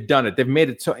do, and they've done it. They've made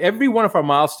it so every one of our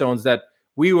milestones that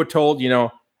we were told,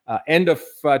 end of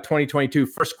 2022,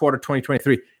 first quarter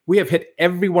 2023, we have hit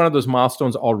every one of those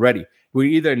milestones already. We're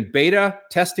either in beta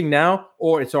testing now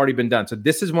or it's already been done. So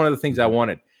this is one of the things I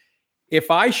wanted.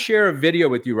 If I share a video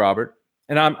with you, Robert,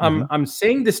 and I'm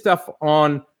saying this stuff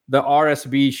on the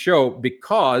RSB show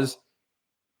because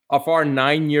of our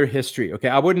 9-year history. Okay,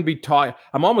 I wouldn't be talking.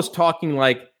 I'm almost talking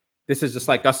like this is just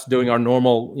like us doing our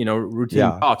normal,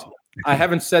 routine talks. I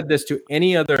haven't said this to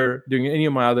doing any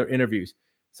of my other interviews.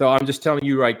 So I'm just telling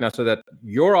you right now so that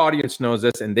your audience knows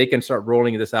this and they can start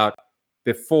rolling this out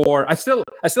before. I still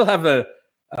have an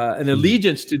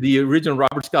allegiance to the original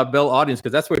Robert Scott Bell audience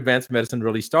because that's where advanced medicine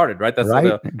really started, right? That's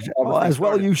right.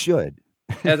 You should.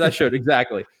 As I should,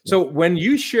 exactly. So when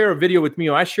you share a video with me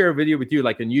or I share a video with you,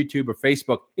 like on YouTube or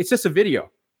Facebook, it's just a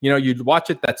video. You watch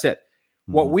it, that's it.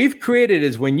 What we've created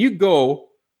is when you go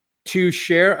to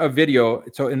share a video,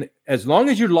 so as long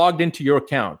as you're logged into your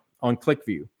account on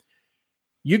ClickView,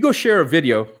 you go share a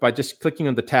video by just clicking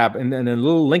on the tab and then a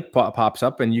little link pops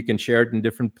up and you can share it in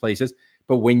different places.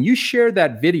 But when you share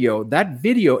that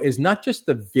video is not just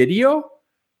the video,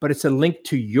 but it's a link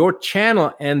to your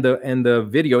channel and the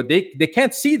video. They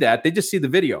can't see that. They just see the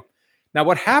video. Now,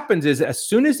 what happens is as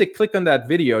soon as they click on that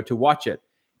video to watch it,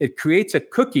 it creates a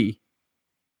cookie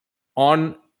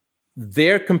on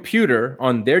their computer,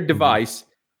 on their device,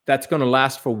 that's going to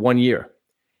last for 1 year.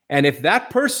 And if that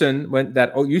person,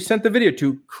 you sent the video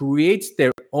to, creates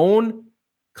their own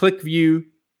ClickView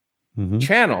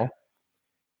channel,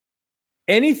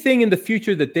 anything in the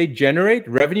future that they generate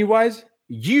revenue-wise,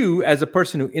 you, as a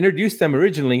person who introduced them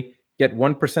originally, get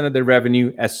 1% of their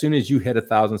revenue as soon as you hit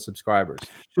 1,000 subscribers.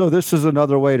 So this is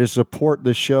another way to support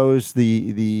the shows,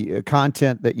 the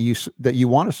content that you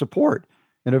want to support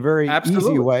in a very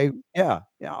easy way. Yeah.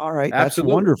 All right. That's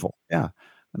wonderful. Yeah.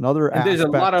 And there's a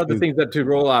lot of other things to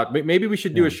roll out. Maybe we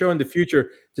should do a show in the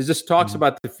future that just talks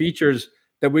about the features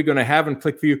that we're going to have in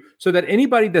ClickView so that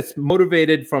anybody that's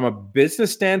motivated from a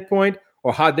business standpoint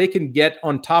or how they can get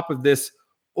on top of this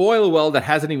oil well that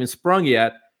hasn't even sprung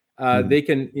yet, they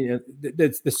can,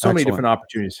 there's so many different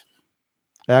opportunities.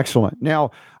 Excellent.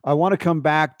 Now, I want to come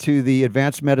back to the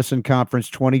Advanced Medicine Conference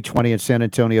 2020 in San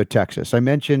Antonio, Texas. I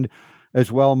mentioned as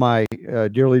well my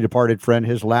dearly departed friend,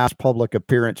 his last public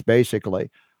appearance, basically.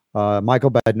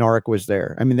 Michael Badnarik was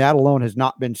there. I mean, that alone has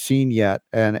not been seen yet.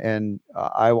 And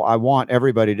I want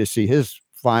everybody to see his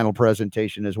final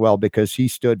presentation as well, because he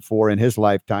stood for, in his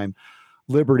lifetime,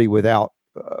 liberty without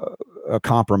a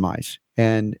compromise.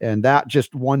 And that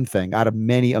just one thing out of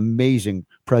many amazing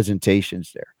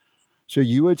presentations there. So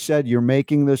you had said you're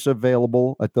making this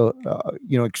available at the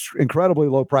incredibly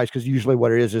low price, because usually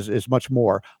what it is much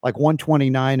more, like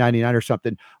 $129.99 or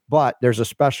something. But there's a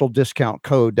special discount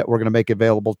code that we're going to make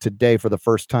available today for the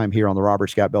first time here on the Robert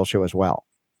Scott Bell Show as well.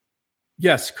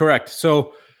 Yes, correct.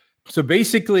 So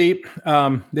basically,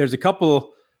 there's a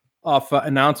couple of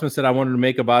announcements that I wanted to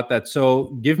make about that.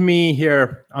 So give me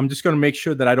here. I'm just going to make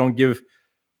sure that I don't give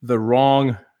the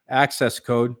wrong access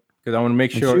code, because I want to make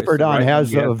sure. Super Don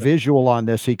has a visual on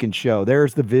this he can show.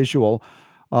 There's the visual.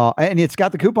 And it's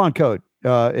got the coupon code.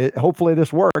 Hopefully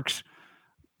this works.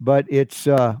 But it's,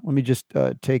 let me just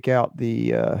take out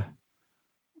the, let's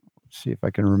see if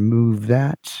I can remove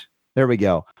that. There we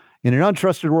go. In an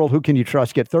untrusted world, who can you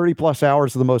trust? Get 30 plus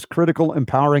hours of the most critical,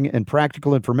 empowering, and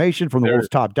practical information from the world's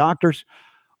top doctors,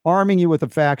 arming you with the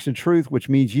facts and truth, which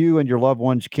means you and your loved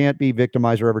ones can't be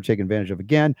victimized or ever taken advantage of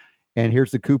again. And here's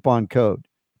the coupon code.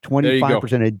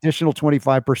 25%, additional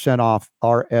 25% off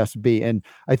RSB. And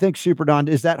I think, Super Don,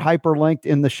 is that hyperlinked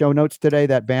in the show notes today,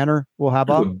 that banner we'll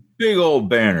have up? A big old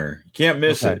banner. You can't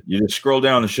miss it. You just scroll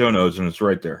down the show notes and it's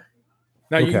right there.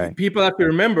 Now, people have to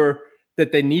remember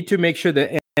that they need to make sure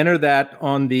they enter that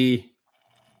on the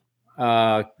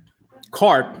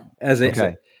cart as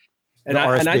a and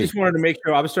I just wanted to make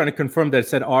sure. I was trying to confirm that it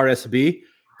said RSB,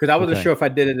 because I wasn't sure if I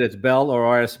did it as Bell or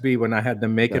RSB when I had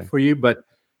them make it for you. But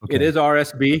Okay. It is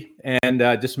RSB, and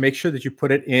just make sure that you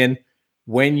put it in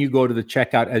when you go to the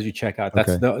checkout as you check out.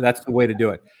 That's the way to do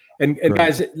it. And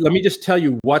guys, let me just tell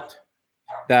you what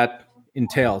that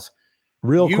entails.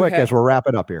 Real quick as we're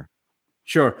wrapping up here.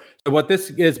 Sure. So what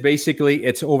this is basically,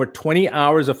 it's over 20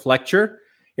 hours of lecture.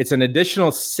 It's an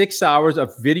additional 6 hours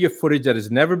of video footage that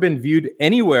has never been viewed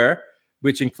anywhere,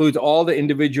 which includes all the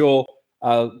individual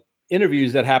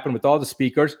interviews that happen with all the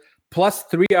speakers, plus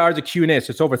 3 hours of Q&A.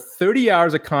 So it's over 30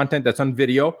 hours of content that's on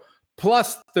video,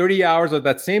 plus 30 hours of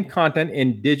that same content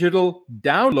in digital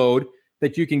download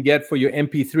that you can get for your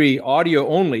MP3 audio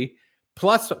only,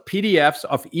 plus PDFs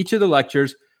of each of the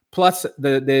lectures, plus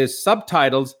the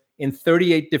subtitles in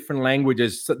 38 different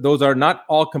languages. So those are not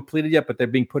all completed yet, but they're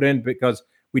being put in because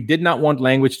we did not want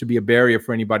language to be a barrier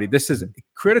for anybody. This is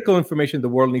critical information the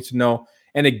world needs to know,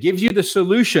 and it gives you the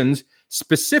solutions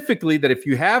specifically that if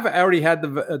you have already had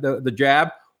the jab,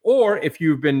 or if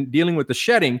you've been dealing with the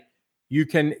shedding, you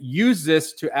can use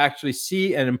this to actually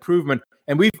see an improvement.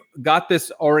 And we've got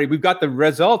this already. We've got the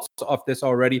results of this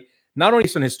already, not only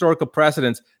based on historical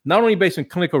precedents, not only based on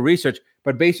clinical research,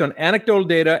 but based on anecdotal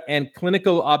data and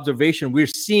clinical observation. We're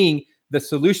seeing the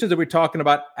solutions that we're talking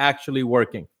about actually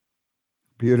working.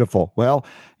 Beautiful. Well,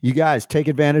 you guys take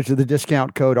advantage of the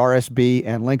discount code RSB,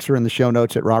 and links are in the show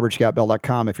notes at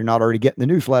robertscottbell.com. If you're not already getting the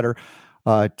newsletter,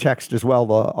 text as well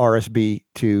the RSB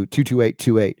to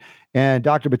 22828. And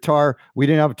Dr. Buttar, we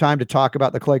didn't have time to talk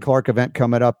about the Clay Clark event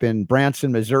coming up in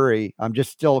Branson, Missouri. I'm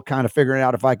just still kind of figuring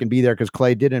out if I can be there because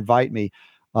Clay did invite me.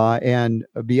 And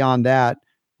beyond that,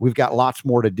 we've got lots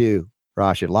more to do,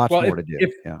 Rashid. Lots more to do.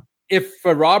 If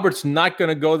Robert's not going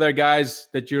to go there, guys,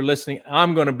 that you're listening,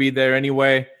 I'm going to be there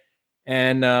anyway.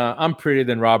 And I'm prettier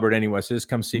than Robert anyway, so just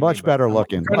come see me. Much better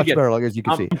looking, as you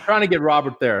can see. I'm trying to get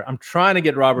Robert there.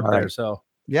 There. So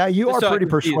yeah, you are pretty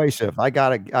persuasive. I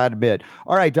gotta admit.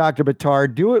 All right, Dr.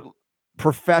 Buttar, do it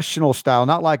professional style,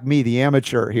 not like me, the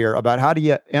amateur here, about how do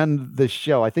you end the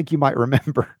show. I think you might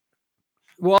remember.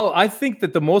 Well, I think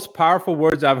that the most powerful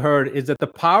words I've heard is that the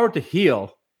power to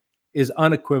heal is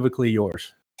unequivocally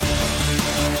yours.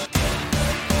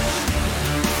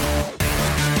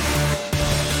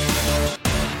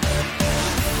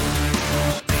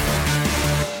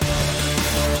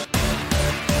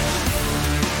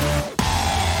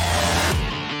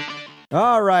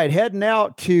 All right, heading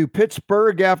out to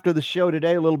Pittsburgh after the show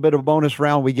today. A little bit of a bonus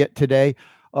round we get today.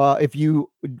 If you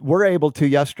were able to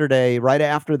yesterday, right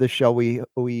after the show, we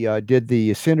did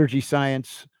the Synergy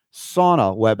Science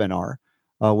Sauna webinar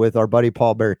with our buddy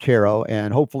Paul Bertero,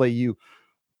 and hopefully you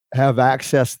have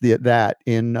access that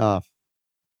in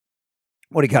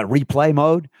replay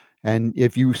mode. And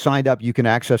if you signed up, you can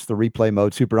access the replay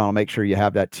mode. Super Don will make sure you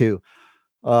have that too.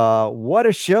 What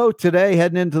a show today,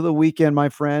 heading into the weekend, my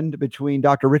friend, between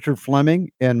Dr. Richard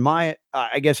Fleming and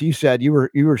I guess you said you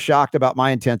were shocked about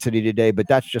my intensity today, but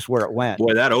that's just where it went.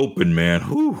 Boy, that opened, man.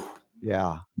 Whew.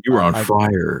 Yeah. You were on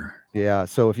fire. Yeah.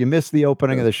 So if you missed the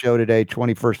opening of the show today,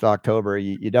 21st October,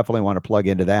 you definitely want to plug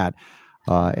into that,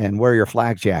 and wear your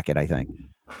flak jacket, I think.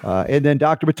 And then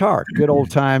Dr. Buttar, good old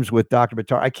times with Dr.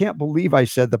 Buttar. I can't believe I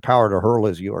said the power to hurl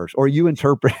is yours, or you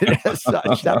interpreted it as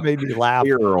such. That made me laugh.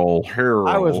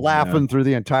 I was laughing through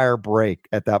the entire break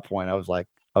at that point. I was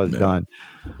done.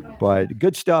 But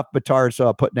good stuff Buttar's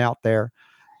putting out there.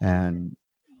 And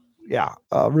yeah,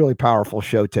 a really powerful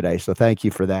show today. So thank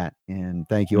you for that. And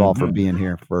thank you all for being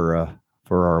here for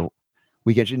our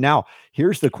weekend. Now,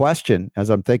 here's the question, as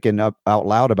I'm thinking out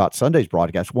loud about Sunday's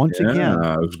broadcast. Once again,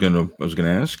 I was gonna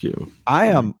ask you. I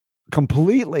am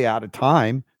completely out of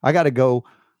time. I got to go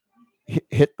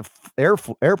hit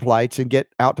the air flights and get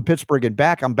out to Pittsburgh and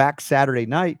back. I'm back Saturday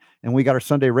night, and we got our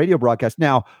Sunday radio broadcast.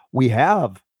 Now, we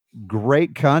have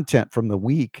great content from the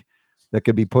week that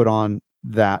could be put on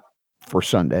that for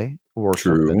Sunday or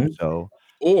something. So,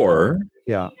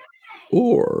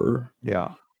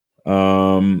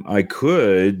 I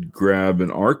could grab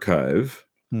an archive,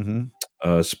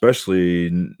 especially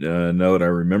now that I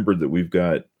remembered that we've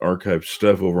got archived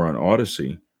stuff over on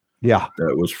Odyssey. Yeah,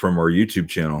 that was from our YouTube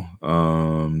channel.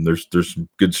 There's some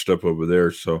good stuff over there.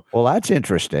 So, well, that's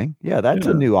interesting. Yeah, that's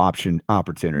a new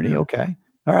opportunity. Yeah. Okay,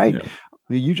 all right. Yeah.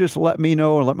 You just let me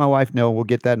know or let my wife know. We'll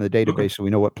get that in the database so we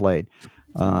know what played,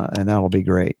 and that'll be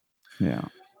great. Yeah,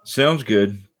 sounds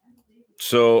good.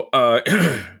 So,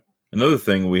 another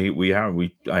thing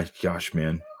gosh,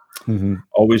 man,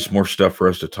 always more stuff for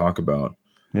us to talk about.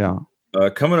 Yeah,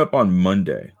 coming up on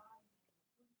Monday.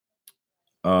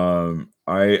 I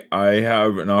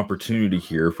have an opportunity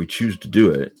here, if we choose to do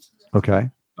it. Okay.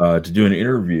 To do an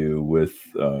interview with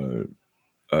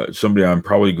somebody I'm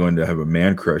probably going to have a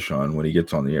man crush on when he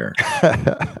gets on the air.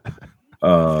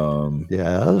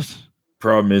 Yes.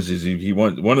 Problem is he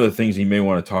one of the things he may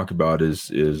want to talk about is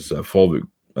fulvic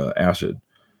acid,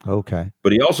 Okay.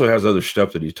 but he also has other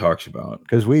stuff that he talks about.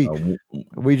 Because we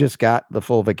just got the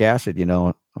fulvic acid,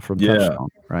 from Touchstone,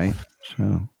 right?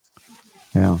 So,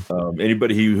 yeah.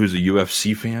 Anybody who's a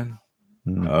UFC fan,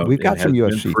 We've got some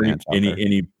UFC for fans out there.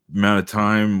 any amount of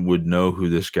time would know who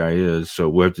this guy is. So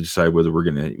we'll have to decide whether we're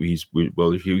gonna.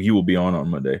 He will be on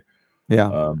Monday.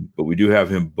 Yeah. But we do have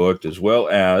him booked, as well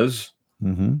as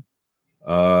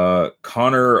Connor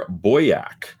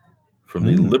Boyack from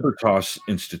the Libertas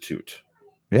Institute.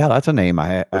 Yeah, that's a name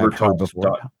I've heard before.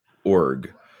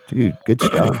 Libertas.org. Dude, good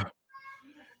stuff.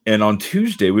 And on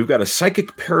Tuesday, we've got a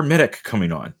psychic paramedic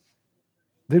coming on.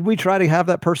 Did we try to have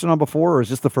that person on before, or is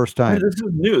this the first time? Yeah, this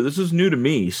is new. This is new to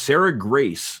me. Sarah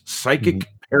Grace, psychic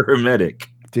paramedic.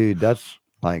 Dude, that's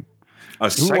like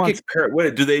a psychic.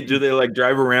 What do they like?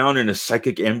 Drive around in a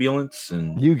psychic ambulance?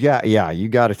 And you got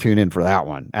to tune in for that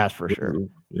one. That's for sure.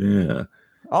 Yeah.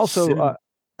 Also,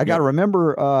 I got to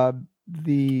remember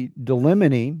the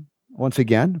delimining once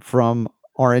again from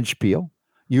orange peel,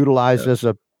 utilized as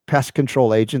a pest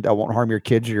control agent that won't harm your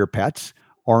kids or your pets.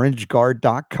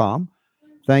 OrangeGuard.com.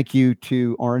 Thank you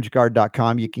to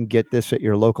OrangeGuard.com. You can get this at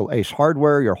your local Ace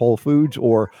Hardware, your Whole Foods,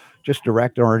 or just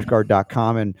direct to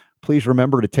OrangeGuard.com. And please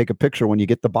remember to take a picture when you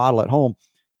get the bottle at home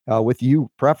with you,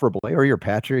 preferably, or your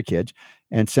pets or your kids,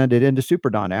 and send it into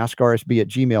SuperDon.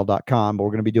 AskRSB@gmail.com. We're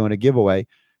going to be doing a giveaway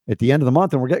at the end of the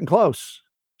month, and we're getting close.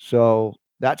 So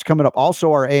that's coming up.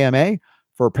 Also, our AMA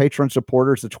for patron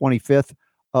supporters, the 25th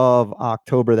of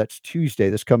October. That's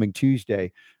Tuesday, this coming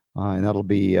Tuesday. And that'll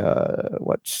be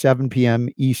 7 p.m.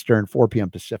 Eastern, 4 p.m.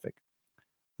 Pacific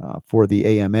for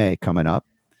the AMA coming up.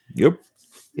 Yep.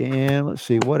 And let's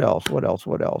see what else.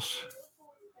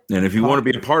 And if you want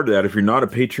to be a part of that, if you're not a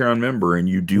Patreon member and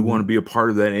you do want to be a part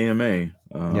of that AMA,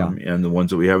 and the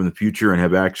ones that we have in the future, and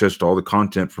have access to all the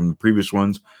content from the previous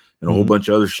ones and a whole bunch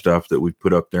of other stuff that we've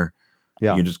put up there, you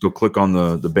can just go click on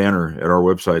the banner at our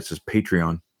website. It says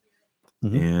Patreon,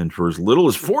 and for as little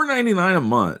as $4.99 a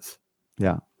month.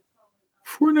 Yeah.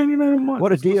 $4.99 a month.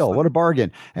 What a deal. What a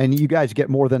bargain. And you guys get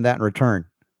more than that in return,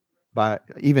 by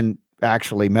even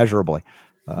actually measurably,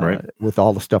 with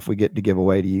all the stuff we get to give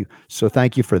away to you. So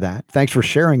thank you for that. Thanks for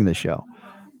sharing the show.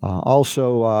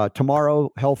 Also,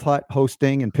 tomorrow, Health Hut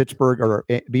hosting in Pittsburgh or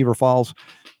Beaver Falls.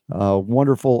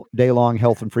 Wonderful day-long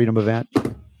health and freedom event.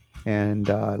 And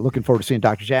looking forward to seeing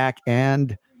Dr. Jack.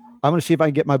 And I'm going to see if I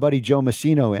can get my buddy Joe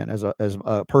Messino in as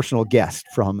a personal guest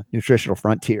from Nutritional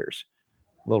Frontiers.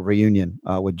 A little reunion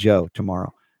with Joe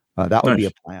tomorrow. That would be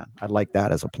a plan. I'd like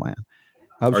that as a plan.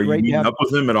 Are you meeting up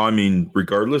with him? And I mean,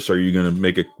 regardless, are you going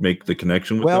to make the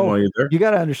connection with him while you're there? You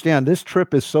got to understand, this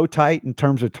trip is so tight in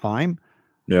terms of time.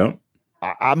 Yeah.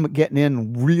 I'm getting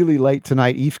in really late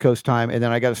tonight, East Coast time, and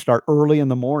then I got to start early in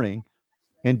the morning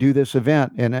and do this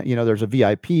event. And there's a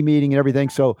VIP meeting and everything,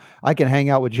 so I can hang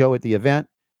out with Joe at the event,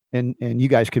 and you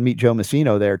guys can meet Joe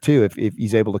Messino there too if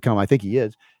he's able to come. I think he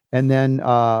is. And then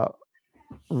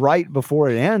right before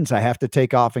it ends, I have to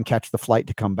take off and catch the flight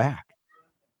to come back.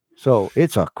 So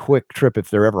it's a quick trip if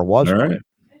there ever was one.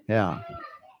 Yeah.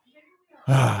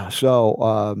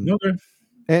 So,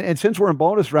 and since we're in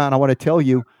bonus round, I want to tell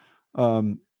you,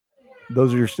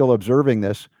 those of you still observing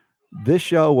this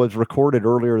show was recorded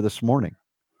earlier this morning.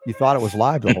 You thought it was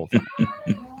live the whole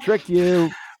time. Tricked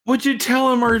you. What'd you tell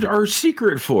them our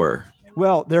secret for?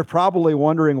 Well, they're probably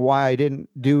wondering why I didn't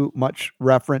do much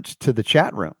reference to the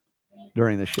chat room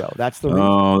during the show. That's the reason.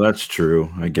 Oh, that's true,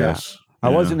 I guess. Yeah.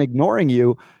 I wasn't ignoring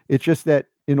you. It's just that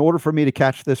in order for me to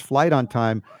catch this flight on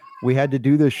time, we had to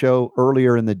do this show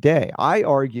earlier in the day. I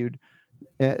argued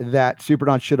that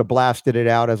SuperDon should have blasted it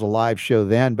out as a live show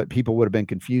then, but people would have been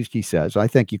confused, he says. I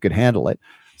think you could handle it.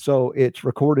 So it's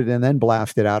recorded and then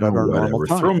blasted out at our normal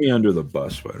time. Throw me under the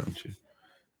bus, why don't you?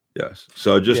 Yes.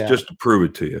 So just to prove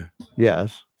it to you.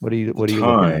 Yes. What are you looking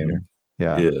at here?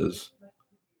 Yeah. Is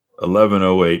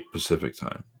 11:08 Pacific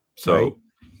time. So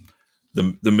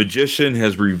the magician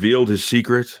has revealed his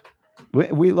secret.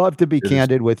 We love to be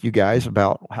candid with you guys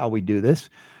about how we do this.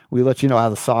 We let you know how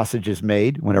the sausage is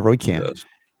made whenever we can. Yes.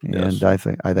 And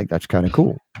I think that's kind of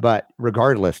cool. But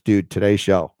regardless, dude, today's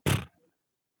show.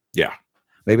 Yeah.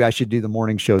 Maybe I should do the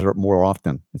morning shows more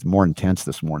often. It's more intense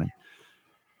this morning.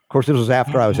 Of course, this was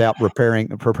after I was out preparing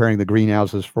the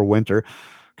greenhouses for winter,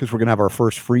 because we're going to have our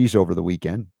first freeze over the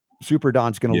weekend.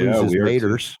 SuperDon's going to lose his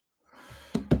maters.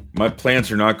 My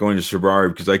plants are not going to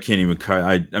survive because I can't even cut.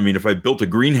 I mean, if I built a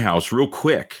greenhouse real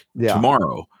quick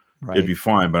tomorrow, it'd be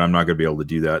fine, but I'm not going to be able to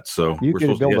do that. So we're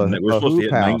supposed to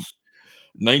hit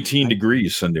 19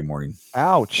 degrees Sunday morning.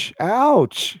 Ouch.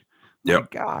 Ouch. Yep. My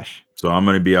gosh. So I'm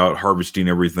going to be out harvesting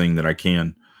everything that I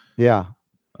can. Yeah.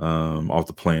 Off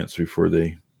the plants before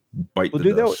they bite the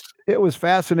dude, dust. It was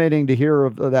fascinating to hear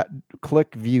of that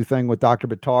click view thing with Dr.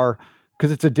 Buttar,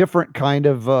 because it's a different kind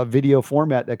of video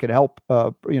format that could help,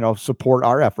 support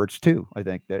our efforts too. I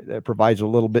think that provides a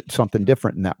little bit something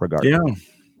different in that regard. Yeah.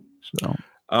 So,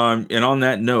 and on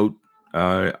that note,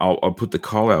 I'll put the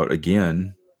call out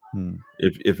again.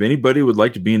 If anybody would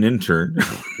like to be an intern,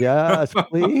 yes,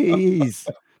 please,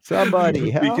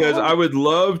 somebody help. Because I would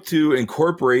love to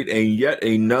incorporate yet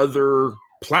another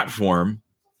platform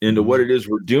into what it is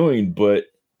we're doing, but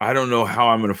I don't know how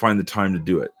I'm going to find the time to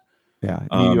do it. Yeah,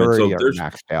 you already are there's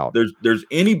maxed out. There's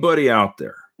anybody out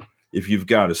there, if you've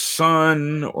got a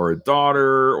son or a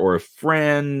daughter or a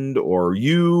friend or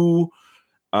you,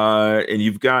 and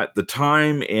you've got the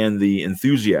time and the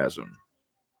enthusiasm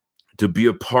to be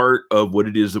a part of what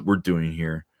it is that we're doing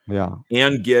here,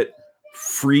 and get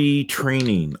free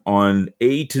training on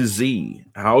A to Z,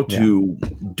 how to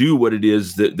do what it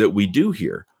is that we do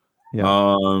here.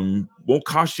 Won't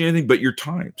cost you anything but your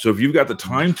time. So if you've got the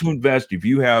time to invest, if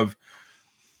you have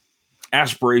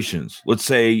aspirations, let's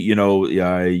say,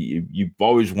 you've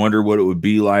always wondered what it would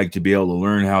be like to be able to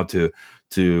learn how to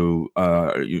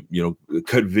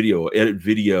cut video, edit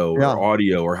video or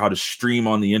audio, or how to stream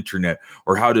on the internet,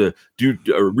 or how to do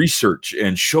research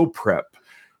and show prep,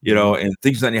 and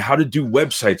things like that, how to do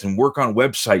websites and work on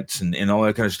websites and all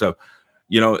that kind of stuff.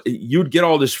 You'd get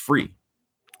all this free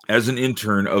as an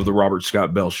intern of the Robert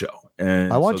Scott Bell Show.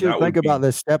 And I want you to think about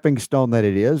the stepping stone that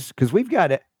it is, because we've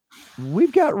got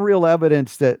real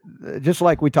evidence that, just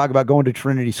like we talk about going to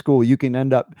Trinity School, you can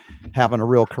end up having a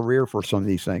real career for some of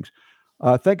these things.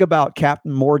 Think about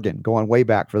Captain Morgan, going way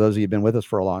back, for those of you who've been with us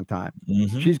for a long time.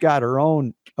 She's got her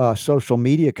own social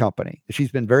media company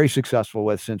she's been very successful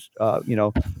with since,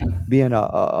 being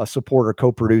a supporter,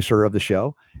 co-producer of the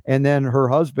show. And then her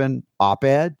husband,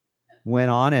 Op-Ed,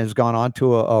 has gone on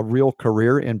to a real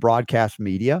career in broadcast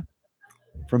media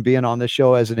from being on the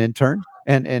show as an intern.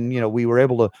 And we were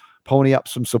able to pony up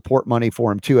some support money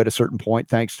for him too at a certain point,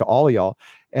 thanks to all of y'all.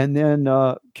 And then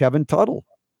Kevin Tuttle,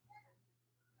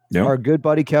 our good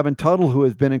buddy Kevin Tuttle, who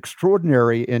has been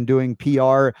extraordinary in doing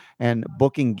PR and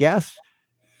booking guests,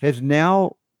 has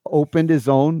now opened his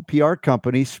own PR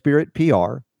company, Spirit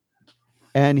PR.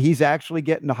 And he's actually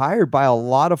getting hired by a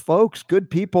lot of folks, good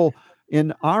people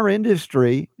in our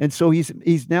industry. And so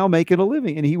he's now making a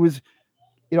living. And he was,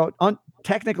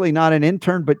 technically not an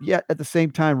intern, but yet at the same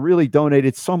time really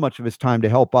donated so much of his time to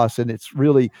help us. And it's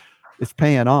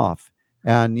paying off.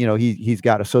 And, he's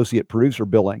got associate producer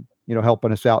billing,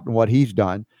 helping us out in what he's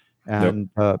done. And,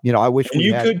 I wish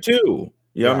you could too.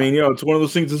 Yeah. I mean, it's one of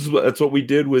those things. That's what we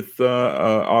did with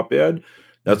Op-Ed.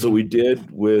 That's what we did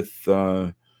with,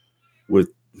 oh,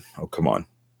 come on.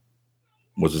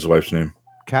 What's his wife's name?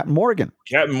 Captain Morgan.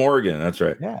 Captain Morgan. That's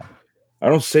right. Yeah. I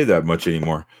don't say that much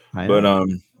anymore, but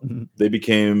they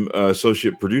became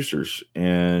associate producers,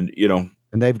 and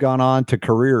and they've gone on to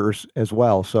careers as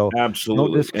well. So absolutely,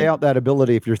 don't discount that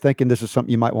ability if you're thinking this is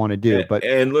something you might want to do.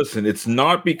 And listen, it's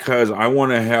not because I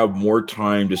want to have more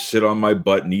time to sit on my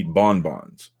butt and eat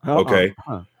bonbons. Okay,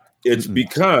 it's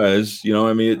because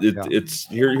it's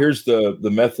here's the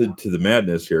method to the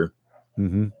madness here.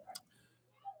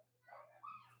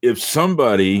 If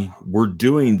somebody were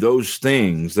doing those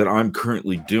things that I'm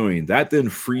currently doing, that then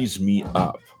frees me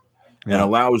up and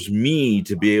allows me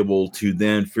to be able to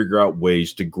then figure out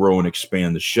ways to grow and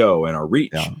expand the show and our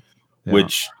reach,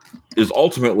 which is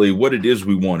ultimately what it is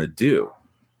we want to do.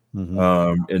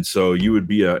 And so you would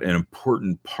be an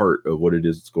important part of what it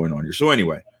is that's going on here. So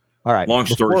anyway, all right. Long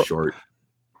story short,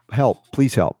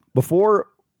 please help. Before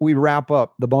we wrap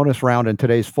up the bonus round in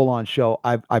today's full-on show,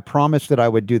 I promised that I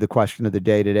would do the question of the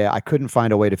day today. I couldn't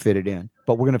find a way to fit it in,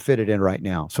 but we're going to fit it in right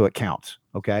now, so it counts.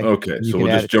 Okay. So we'll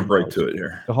just jump right to it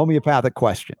here. The homeopathic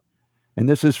question, and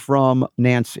this is from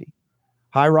Nancy.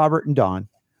 Hi, Robert and Don.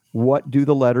 What do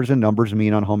the letters and numbers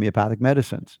mean on homeopathic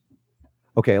medicines?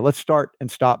 Okay, let's start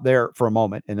and stop there for a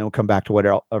moment, and then we'll come back to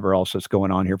whatever else that's going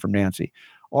on here from Nancy.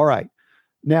 All right.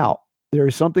 Now, there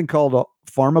is something called a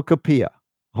pharmacopoeia.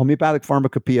 Homeopathic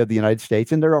Pharmacopoeia of the United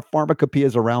States, and there are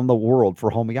pharmacopoeias around the world for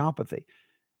homeopathy.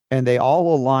 And they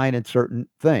all align in certain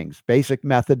things, basic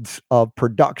methods of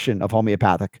production of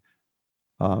homeopathic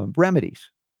remedies,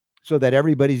 so that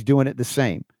everybody's doing it the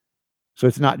same. So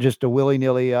it's not just a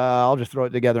willy-nilly, I'll just throw it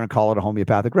together and call it a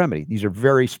homeopathic remedy. These are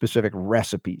very specific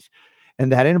recipes.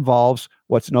 And that involves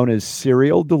what's known as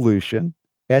serial dilution,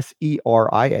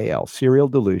 SERIAL, serial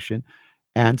dilution,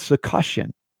 and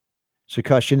succussion.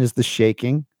 Succussion is the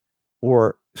shaking,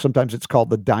 or sometimes it's called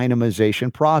the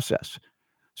dynamization process.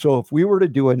 So if we were to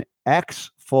do an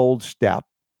X 10-fold step.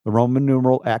 The Roman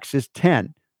numeral X is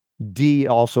 10. D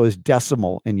also is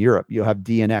decimal in Europe. You'll have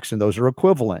D and X, and those are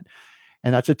equivalent.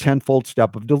 And that's a 10-fold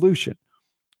step of dilution.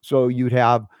 So you'd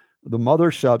have the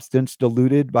mother substance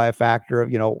diluted by a factor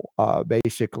of,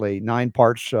 basically 9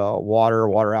 parts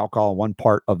water alcohol, 1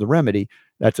 part of the remedy.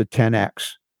 That's a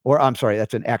 10X. Or I'm sorry,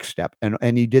 that's an X step.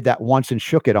 And you did that once and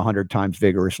shook it 100 times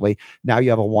vigorously. Now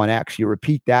you have a 1X. You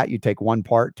repeat that. You take 1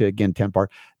 part to, again, 10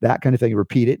 part. That kind of thing. You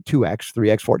repeat it, 2X,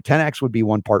 3X, 4. 10X would be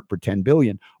 1 part per 10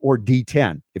 billion, or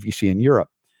D10 if you see in Europe.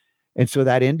 And so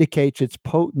that indicates its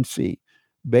potency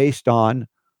based on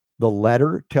the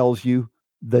letter tells you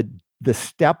the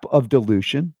step of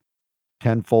dilution,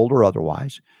 10-fold or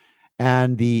otherwise,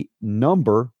 and the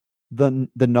number, the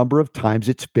number of times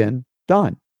it's been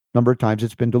done. Number of times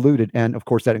it's been diluted. And of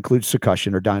course, that includes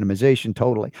succussion or dynamization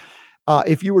totally.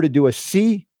 If you were to do a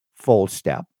C-fold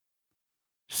step,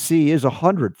 C is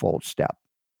 100-fold step.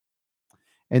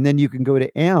 And then you can go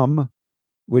to M,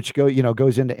 which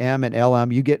goes into M and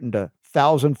LM. You get into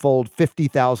 1,000-fold,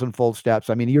 50,000-fold steps.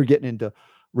 I mean, you're getting into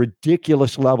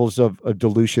ridiculous levels of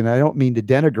dilution. I don't mean to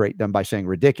denigrate them by saying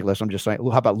ridiculous. I'm just saying,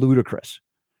 how about ludicrous?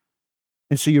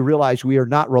 And so you realize we are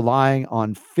not relying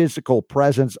on physical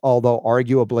presence, although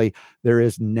arguably there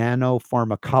is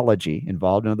nanopharmacology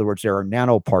involved. In other words, there are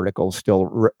nanoparticles still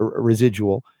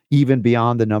residual, even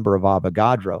beyond the number of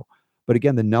Avogadro. But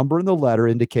again, the number in the letter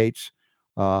indicates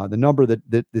the number that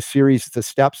the series, the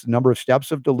steps, the number of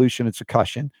steps of dilution and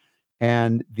succussion,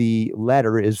 and the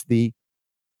letter is the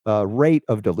rate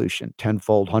of dilution,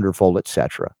 10-fold, 100-fold,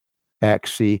 etc.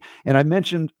 XC. And I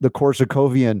mentioned the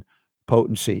Korsakovian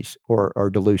potencies or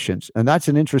dilutions. And that's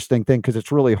an interesting thing because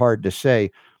it's really hard to say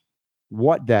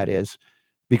what that is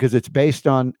because it's based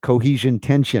on cohesion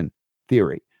tension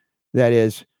theory. That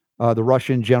is, the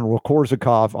Russian General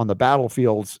Korsakov on the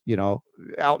battlefields, not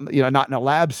in a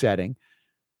lab setting,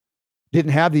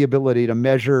 didn't have the ability to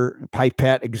measure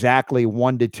pipette exactly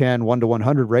 1 to 10, 1 to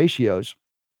 100 ratios.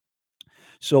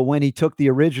 So when he took the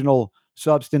original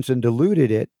substance and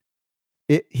diluted it,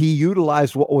 he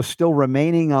utilized what was still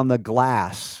remaining on the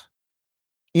glass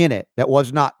in it that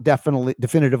was not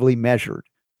definitively measured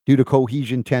due to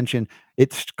cohesion tension.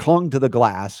 It's clung to the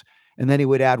glass, and then he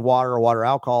would add water or water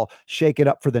alcohol, shake it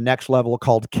up for the next level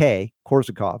called K,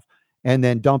 Korsakov, and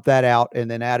then dump that out and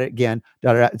then add it again.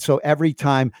 So every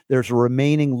time there's a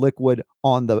remaining liquid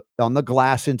on the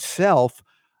glass itself,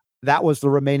 that was the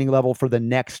remaining level for the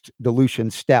next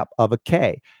dilution step of a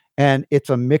K. And it's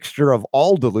a mixture of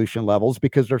all dilution levels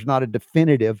because there's not a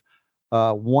definitive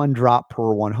 1 drop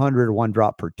per 100 or 1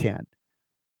 drop per 10.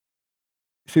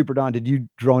 Super Don, did you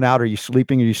drone out? Are you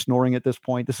sleeping? Are you snoring at this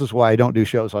point? This is why I don't do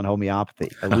shows on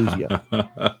homeopathy. I lose you.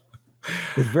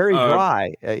 It's very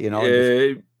dry,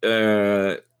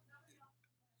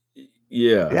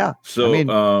 Yeah. So, I mean,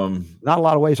 not a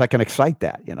lot of ways I can excite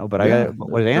that, but I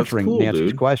was answering cool,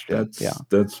 Nancy's question.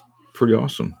 That's pretty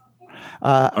awesome.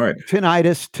 All right.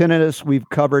 Tinnitus, we've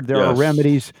covered. There are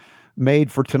remedies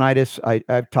made for tinnitus.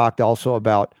 I've talked also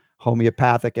about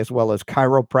homeopathic as well as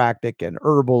chiropractic and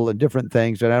herbal and different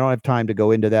things, and I don't have time to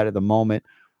go into that at the moment.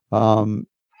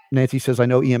 Nancy says, I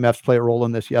know EMFs play a role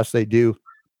in this. Yes, they do.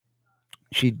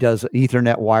 She does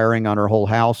Ethernet wiring on her whole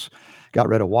house, got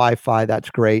rid of Wi-Fi. That's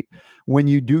great. When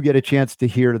you do get a chance to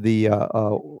hear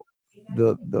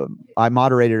I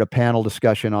moderated a panel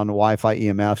discussion on the Wi-Fi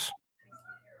EMFs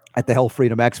at the Health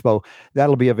Freedom Expo.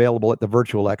 That'll be available at the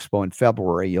virtual expo in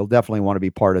February. You'll definitely want to be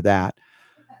part of that.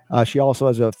 She also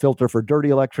has a filter for dirty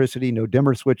electricity, no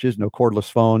dimmer switches, no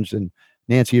cordless phones. And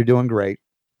Nancy, you're doing great.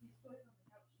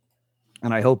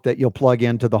 And I hope that you'll plug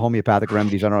into the homeopathic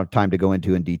remedies I don't have time to go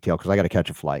into in detail because I got to catch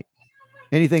a flight.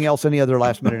 Anything else? Any other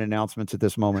last minute announcements at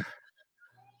this moment?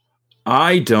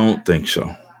 I don't think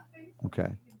so. Okay.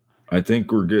 I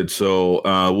think we're good. So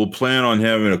we'll plan on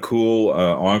having a cool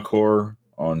encore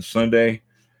on Sunday,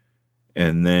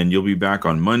 and then you'll be back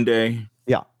on Monday.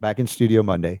 Yeah, back in studio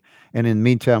Monday. And in the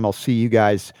meantime, I'll see you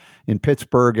guys in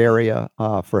Pittsburgh area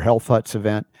for Health Hut's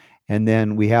event. And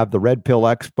then we have the Red Pill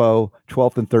Expo,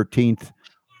 12th and 13th.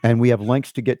 And we have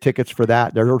links to get tickets for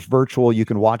that. There's virtual. You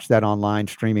can watch that online,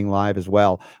 streaming live as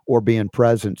well, or be in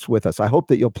presence with us. I hope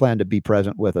that you'll plan to be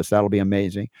present with us. That'll be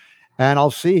amazing. And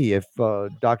I'll see if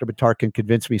Dr. Buttar can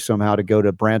convince me somehow to go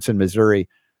to Branson, Missouri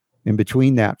in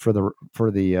between that for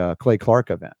the Clay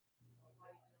Clark event.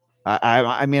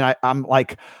 I'm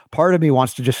like, part of me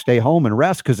wants to just stay home and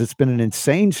rest because it's been an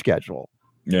insane schedule.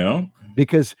 Yeah.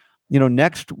 Because,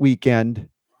 next weekend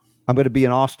I'm going to be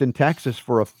in Austin, Texas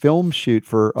for a film shoot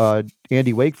for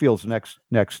Andy Wakefield's next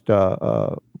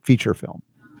feature film.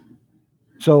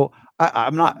 So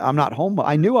I'm not home.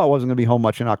 I knew I wasn't going to be home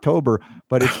much in October,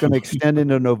 but it's going to extend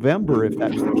into November if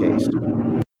that's the case.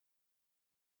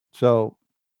 So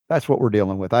that's what we're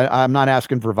dealing with. I'm not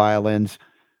asking for violins,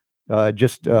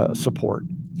 just support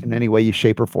in any way,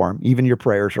 shape, or form. Even your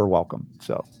prayers are welcome.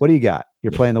 So what do you got?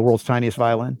 You're playing the world's tiniest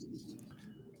violin?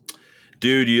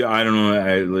 Dude, I don't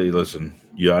know. Listen,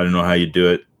 I don't know how you do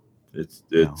it. It's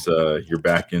you're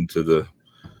back into the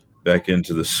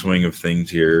swing of things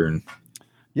here, and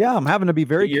yeah, I'm having to be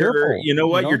very careful. You know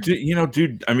what?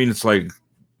 Dude. I mean, it's like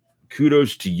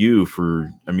kudos to you for.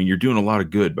 I mean, you're doing a lot of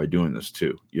good by doing this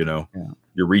too.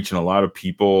 You're reaching a lot of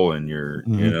people, and you're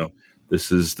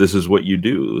this is what you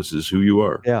do. This is who you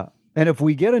are. Yeah. And if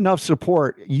we get enough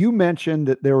support, you mentioned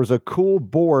that there was a cool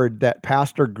board that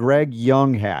Pastor Greg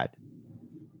Young had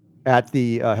at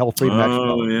the Health Freedom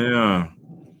Expo. Oh, yeah.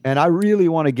 And I really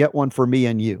want to get one for me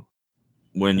and you.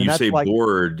 When you say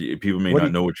board, people may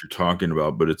not know what you're talking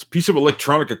about, but it's a piece of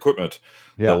electronic equipment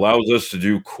that allows us to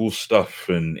do cool stuff.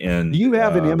 And do you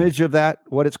have an image of that,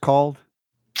 what it's called?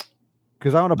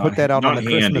 Because I want to put that out on the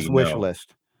Christmas wish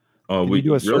list. Oh, we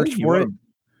do a search for it?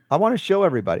 I want to show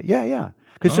everybody. Yeah.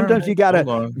 Because sometimes you got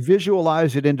to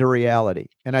visualize it into reality.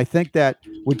 And I think that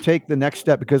would take the next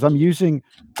step, because I'm using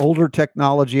older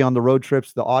technology on the road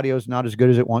trips. The audio is not as good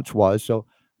as it once was. So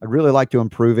I'd really like to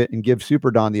improve it and give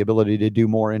Super Don the ability to do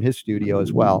more in his studio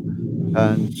as well.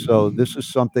 And so this is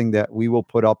something that we will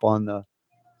put up on the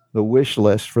wish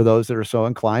list for those that are so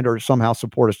inclined or somehow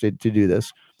support us to do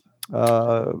this.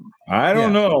 I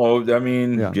don't know. I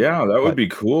mean, that would be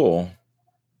cool.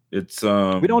 It's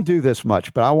we don't do this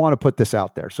much, but I want to put this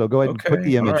out there. So go ahead and put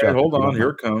the image up. Hold on.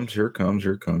 Here it comes.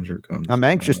 I'm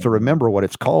anxious to remember what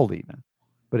it's called even,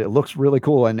 but it looks really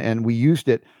cool. And we used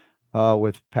it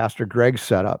with Pastor Greg's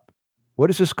setup. What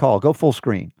is this called? Go full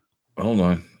screen. Hold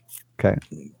on. Okay.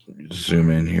 Zoom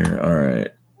in here. All right.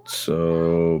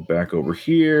 So back over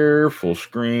here, full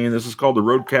screen. This is called the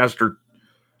Rodecaster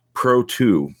Pro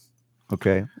 2.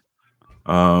 Okay.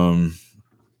 And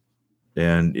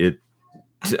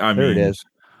there it is.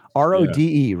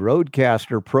 RODE,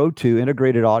 Rodecaster Pro 2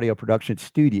 Integrated Audio Production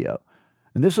Studio.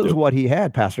 And this is what he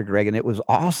had, Pastor Greg, and it was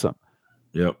awesome.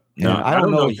 Yep. Now, I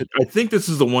don't know. I think this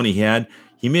is the one he had.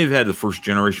 He may have had the first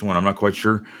generation one. I'm not quite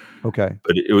sure. Okay.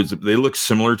 But they look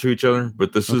similar to each other,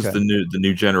 but this is the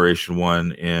new generation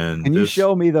one. And can you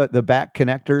show me the back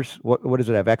connectors? What does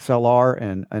it have? XLR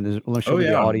and show me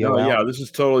the audio.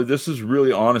 This is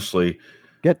really honestly.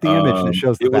 Get the image that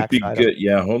shows the back. It would be good.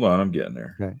 Yeah, hold on, I'm getting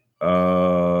there. Okay.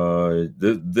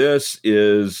 This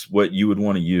is what you would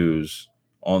want to use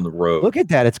on the road. Look at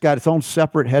that. It's got its own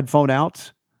separate headphone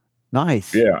outs.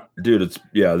 Nice. Yeah, dude, this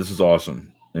is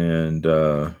awesome. And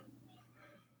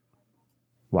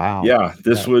wow. Yeah,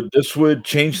 this would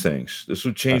change things. This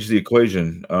would change the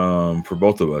equation for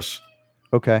both of us.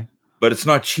 Okay. But it's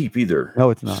not cheap either. No,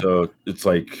 it's not. So it's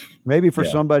like maybe for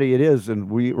somebody it is,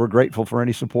 and we're grateful for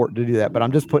any support to do that. But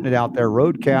I'm just putting it out there.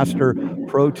 Rodecaster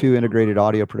Pro 2 Integrated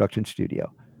Audio Production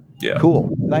Studio. Yeah.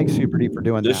 Cool. Thanks, Super D, for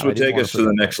doing that. This would take us to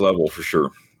the next level for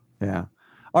sure. Yeah.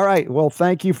 All right. Well,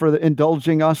 thank you for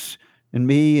indulging us and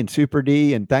me and Super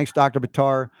D, and thanks, Dr.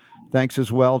 Buttar. Thanks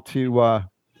as well to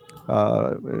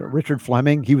Richard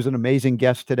Fleming. He was an amazing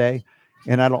guest today.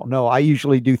 And I don't know, I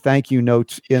usually do thank you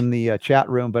notes in the chat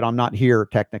room, but I'm not here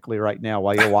technically right now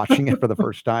while you're watching it for the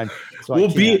first time. So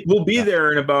we'll be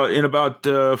there in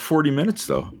about 40 minutes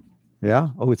though. Yeah.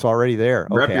 Oh, it's already there.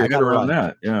 Wrap okay. your head around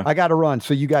that. Yeah. I got to run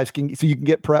so you can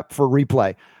get prepped for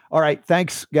replay. All right.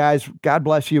 Thanks, guys. God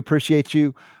bless you. Appreciate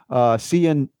you. See you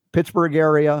in Pittsburgh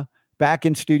area. Back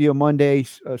in studio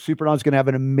Mondays. Super Don's going to have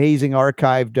an amazing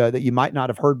archived that you might not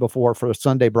have heard before for a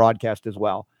Sunday broadcast as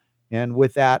well. And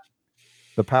with that,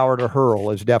 the power to hurl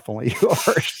is definitely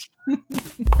yours.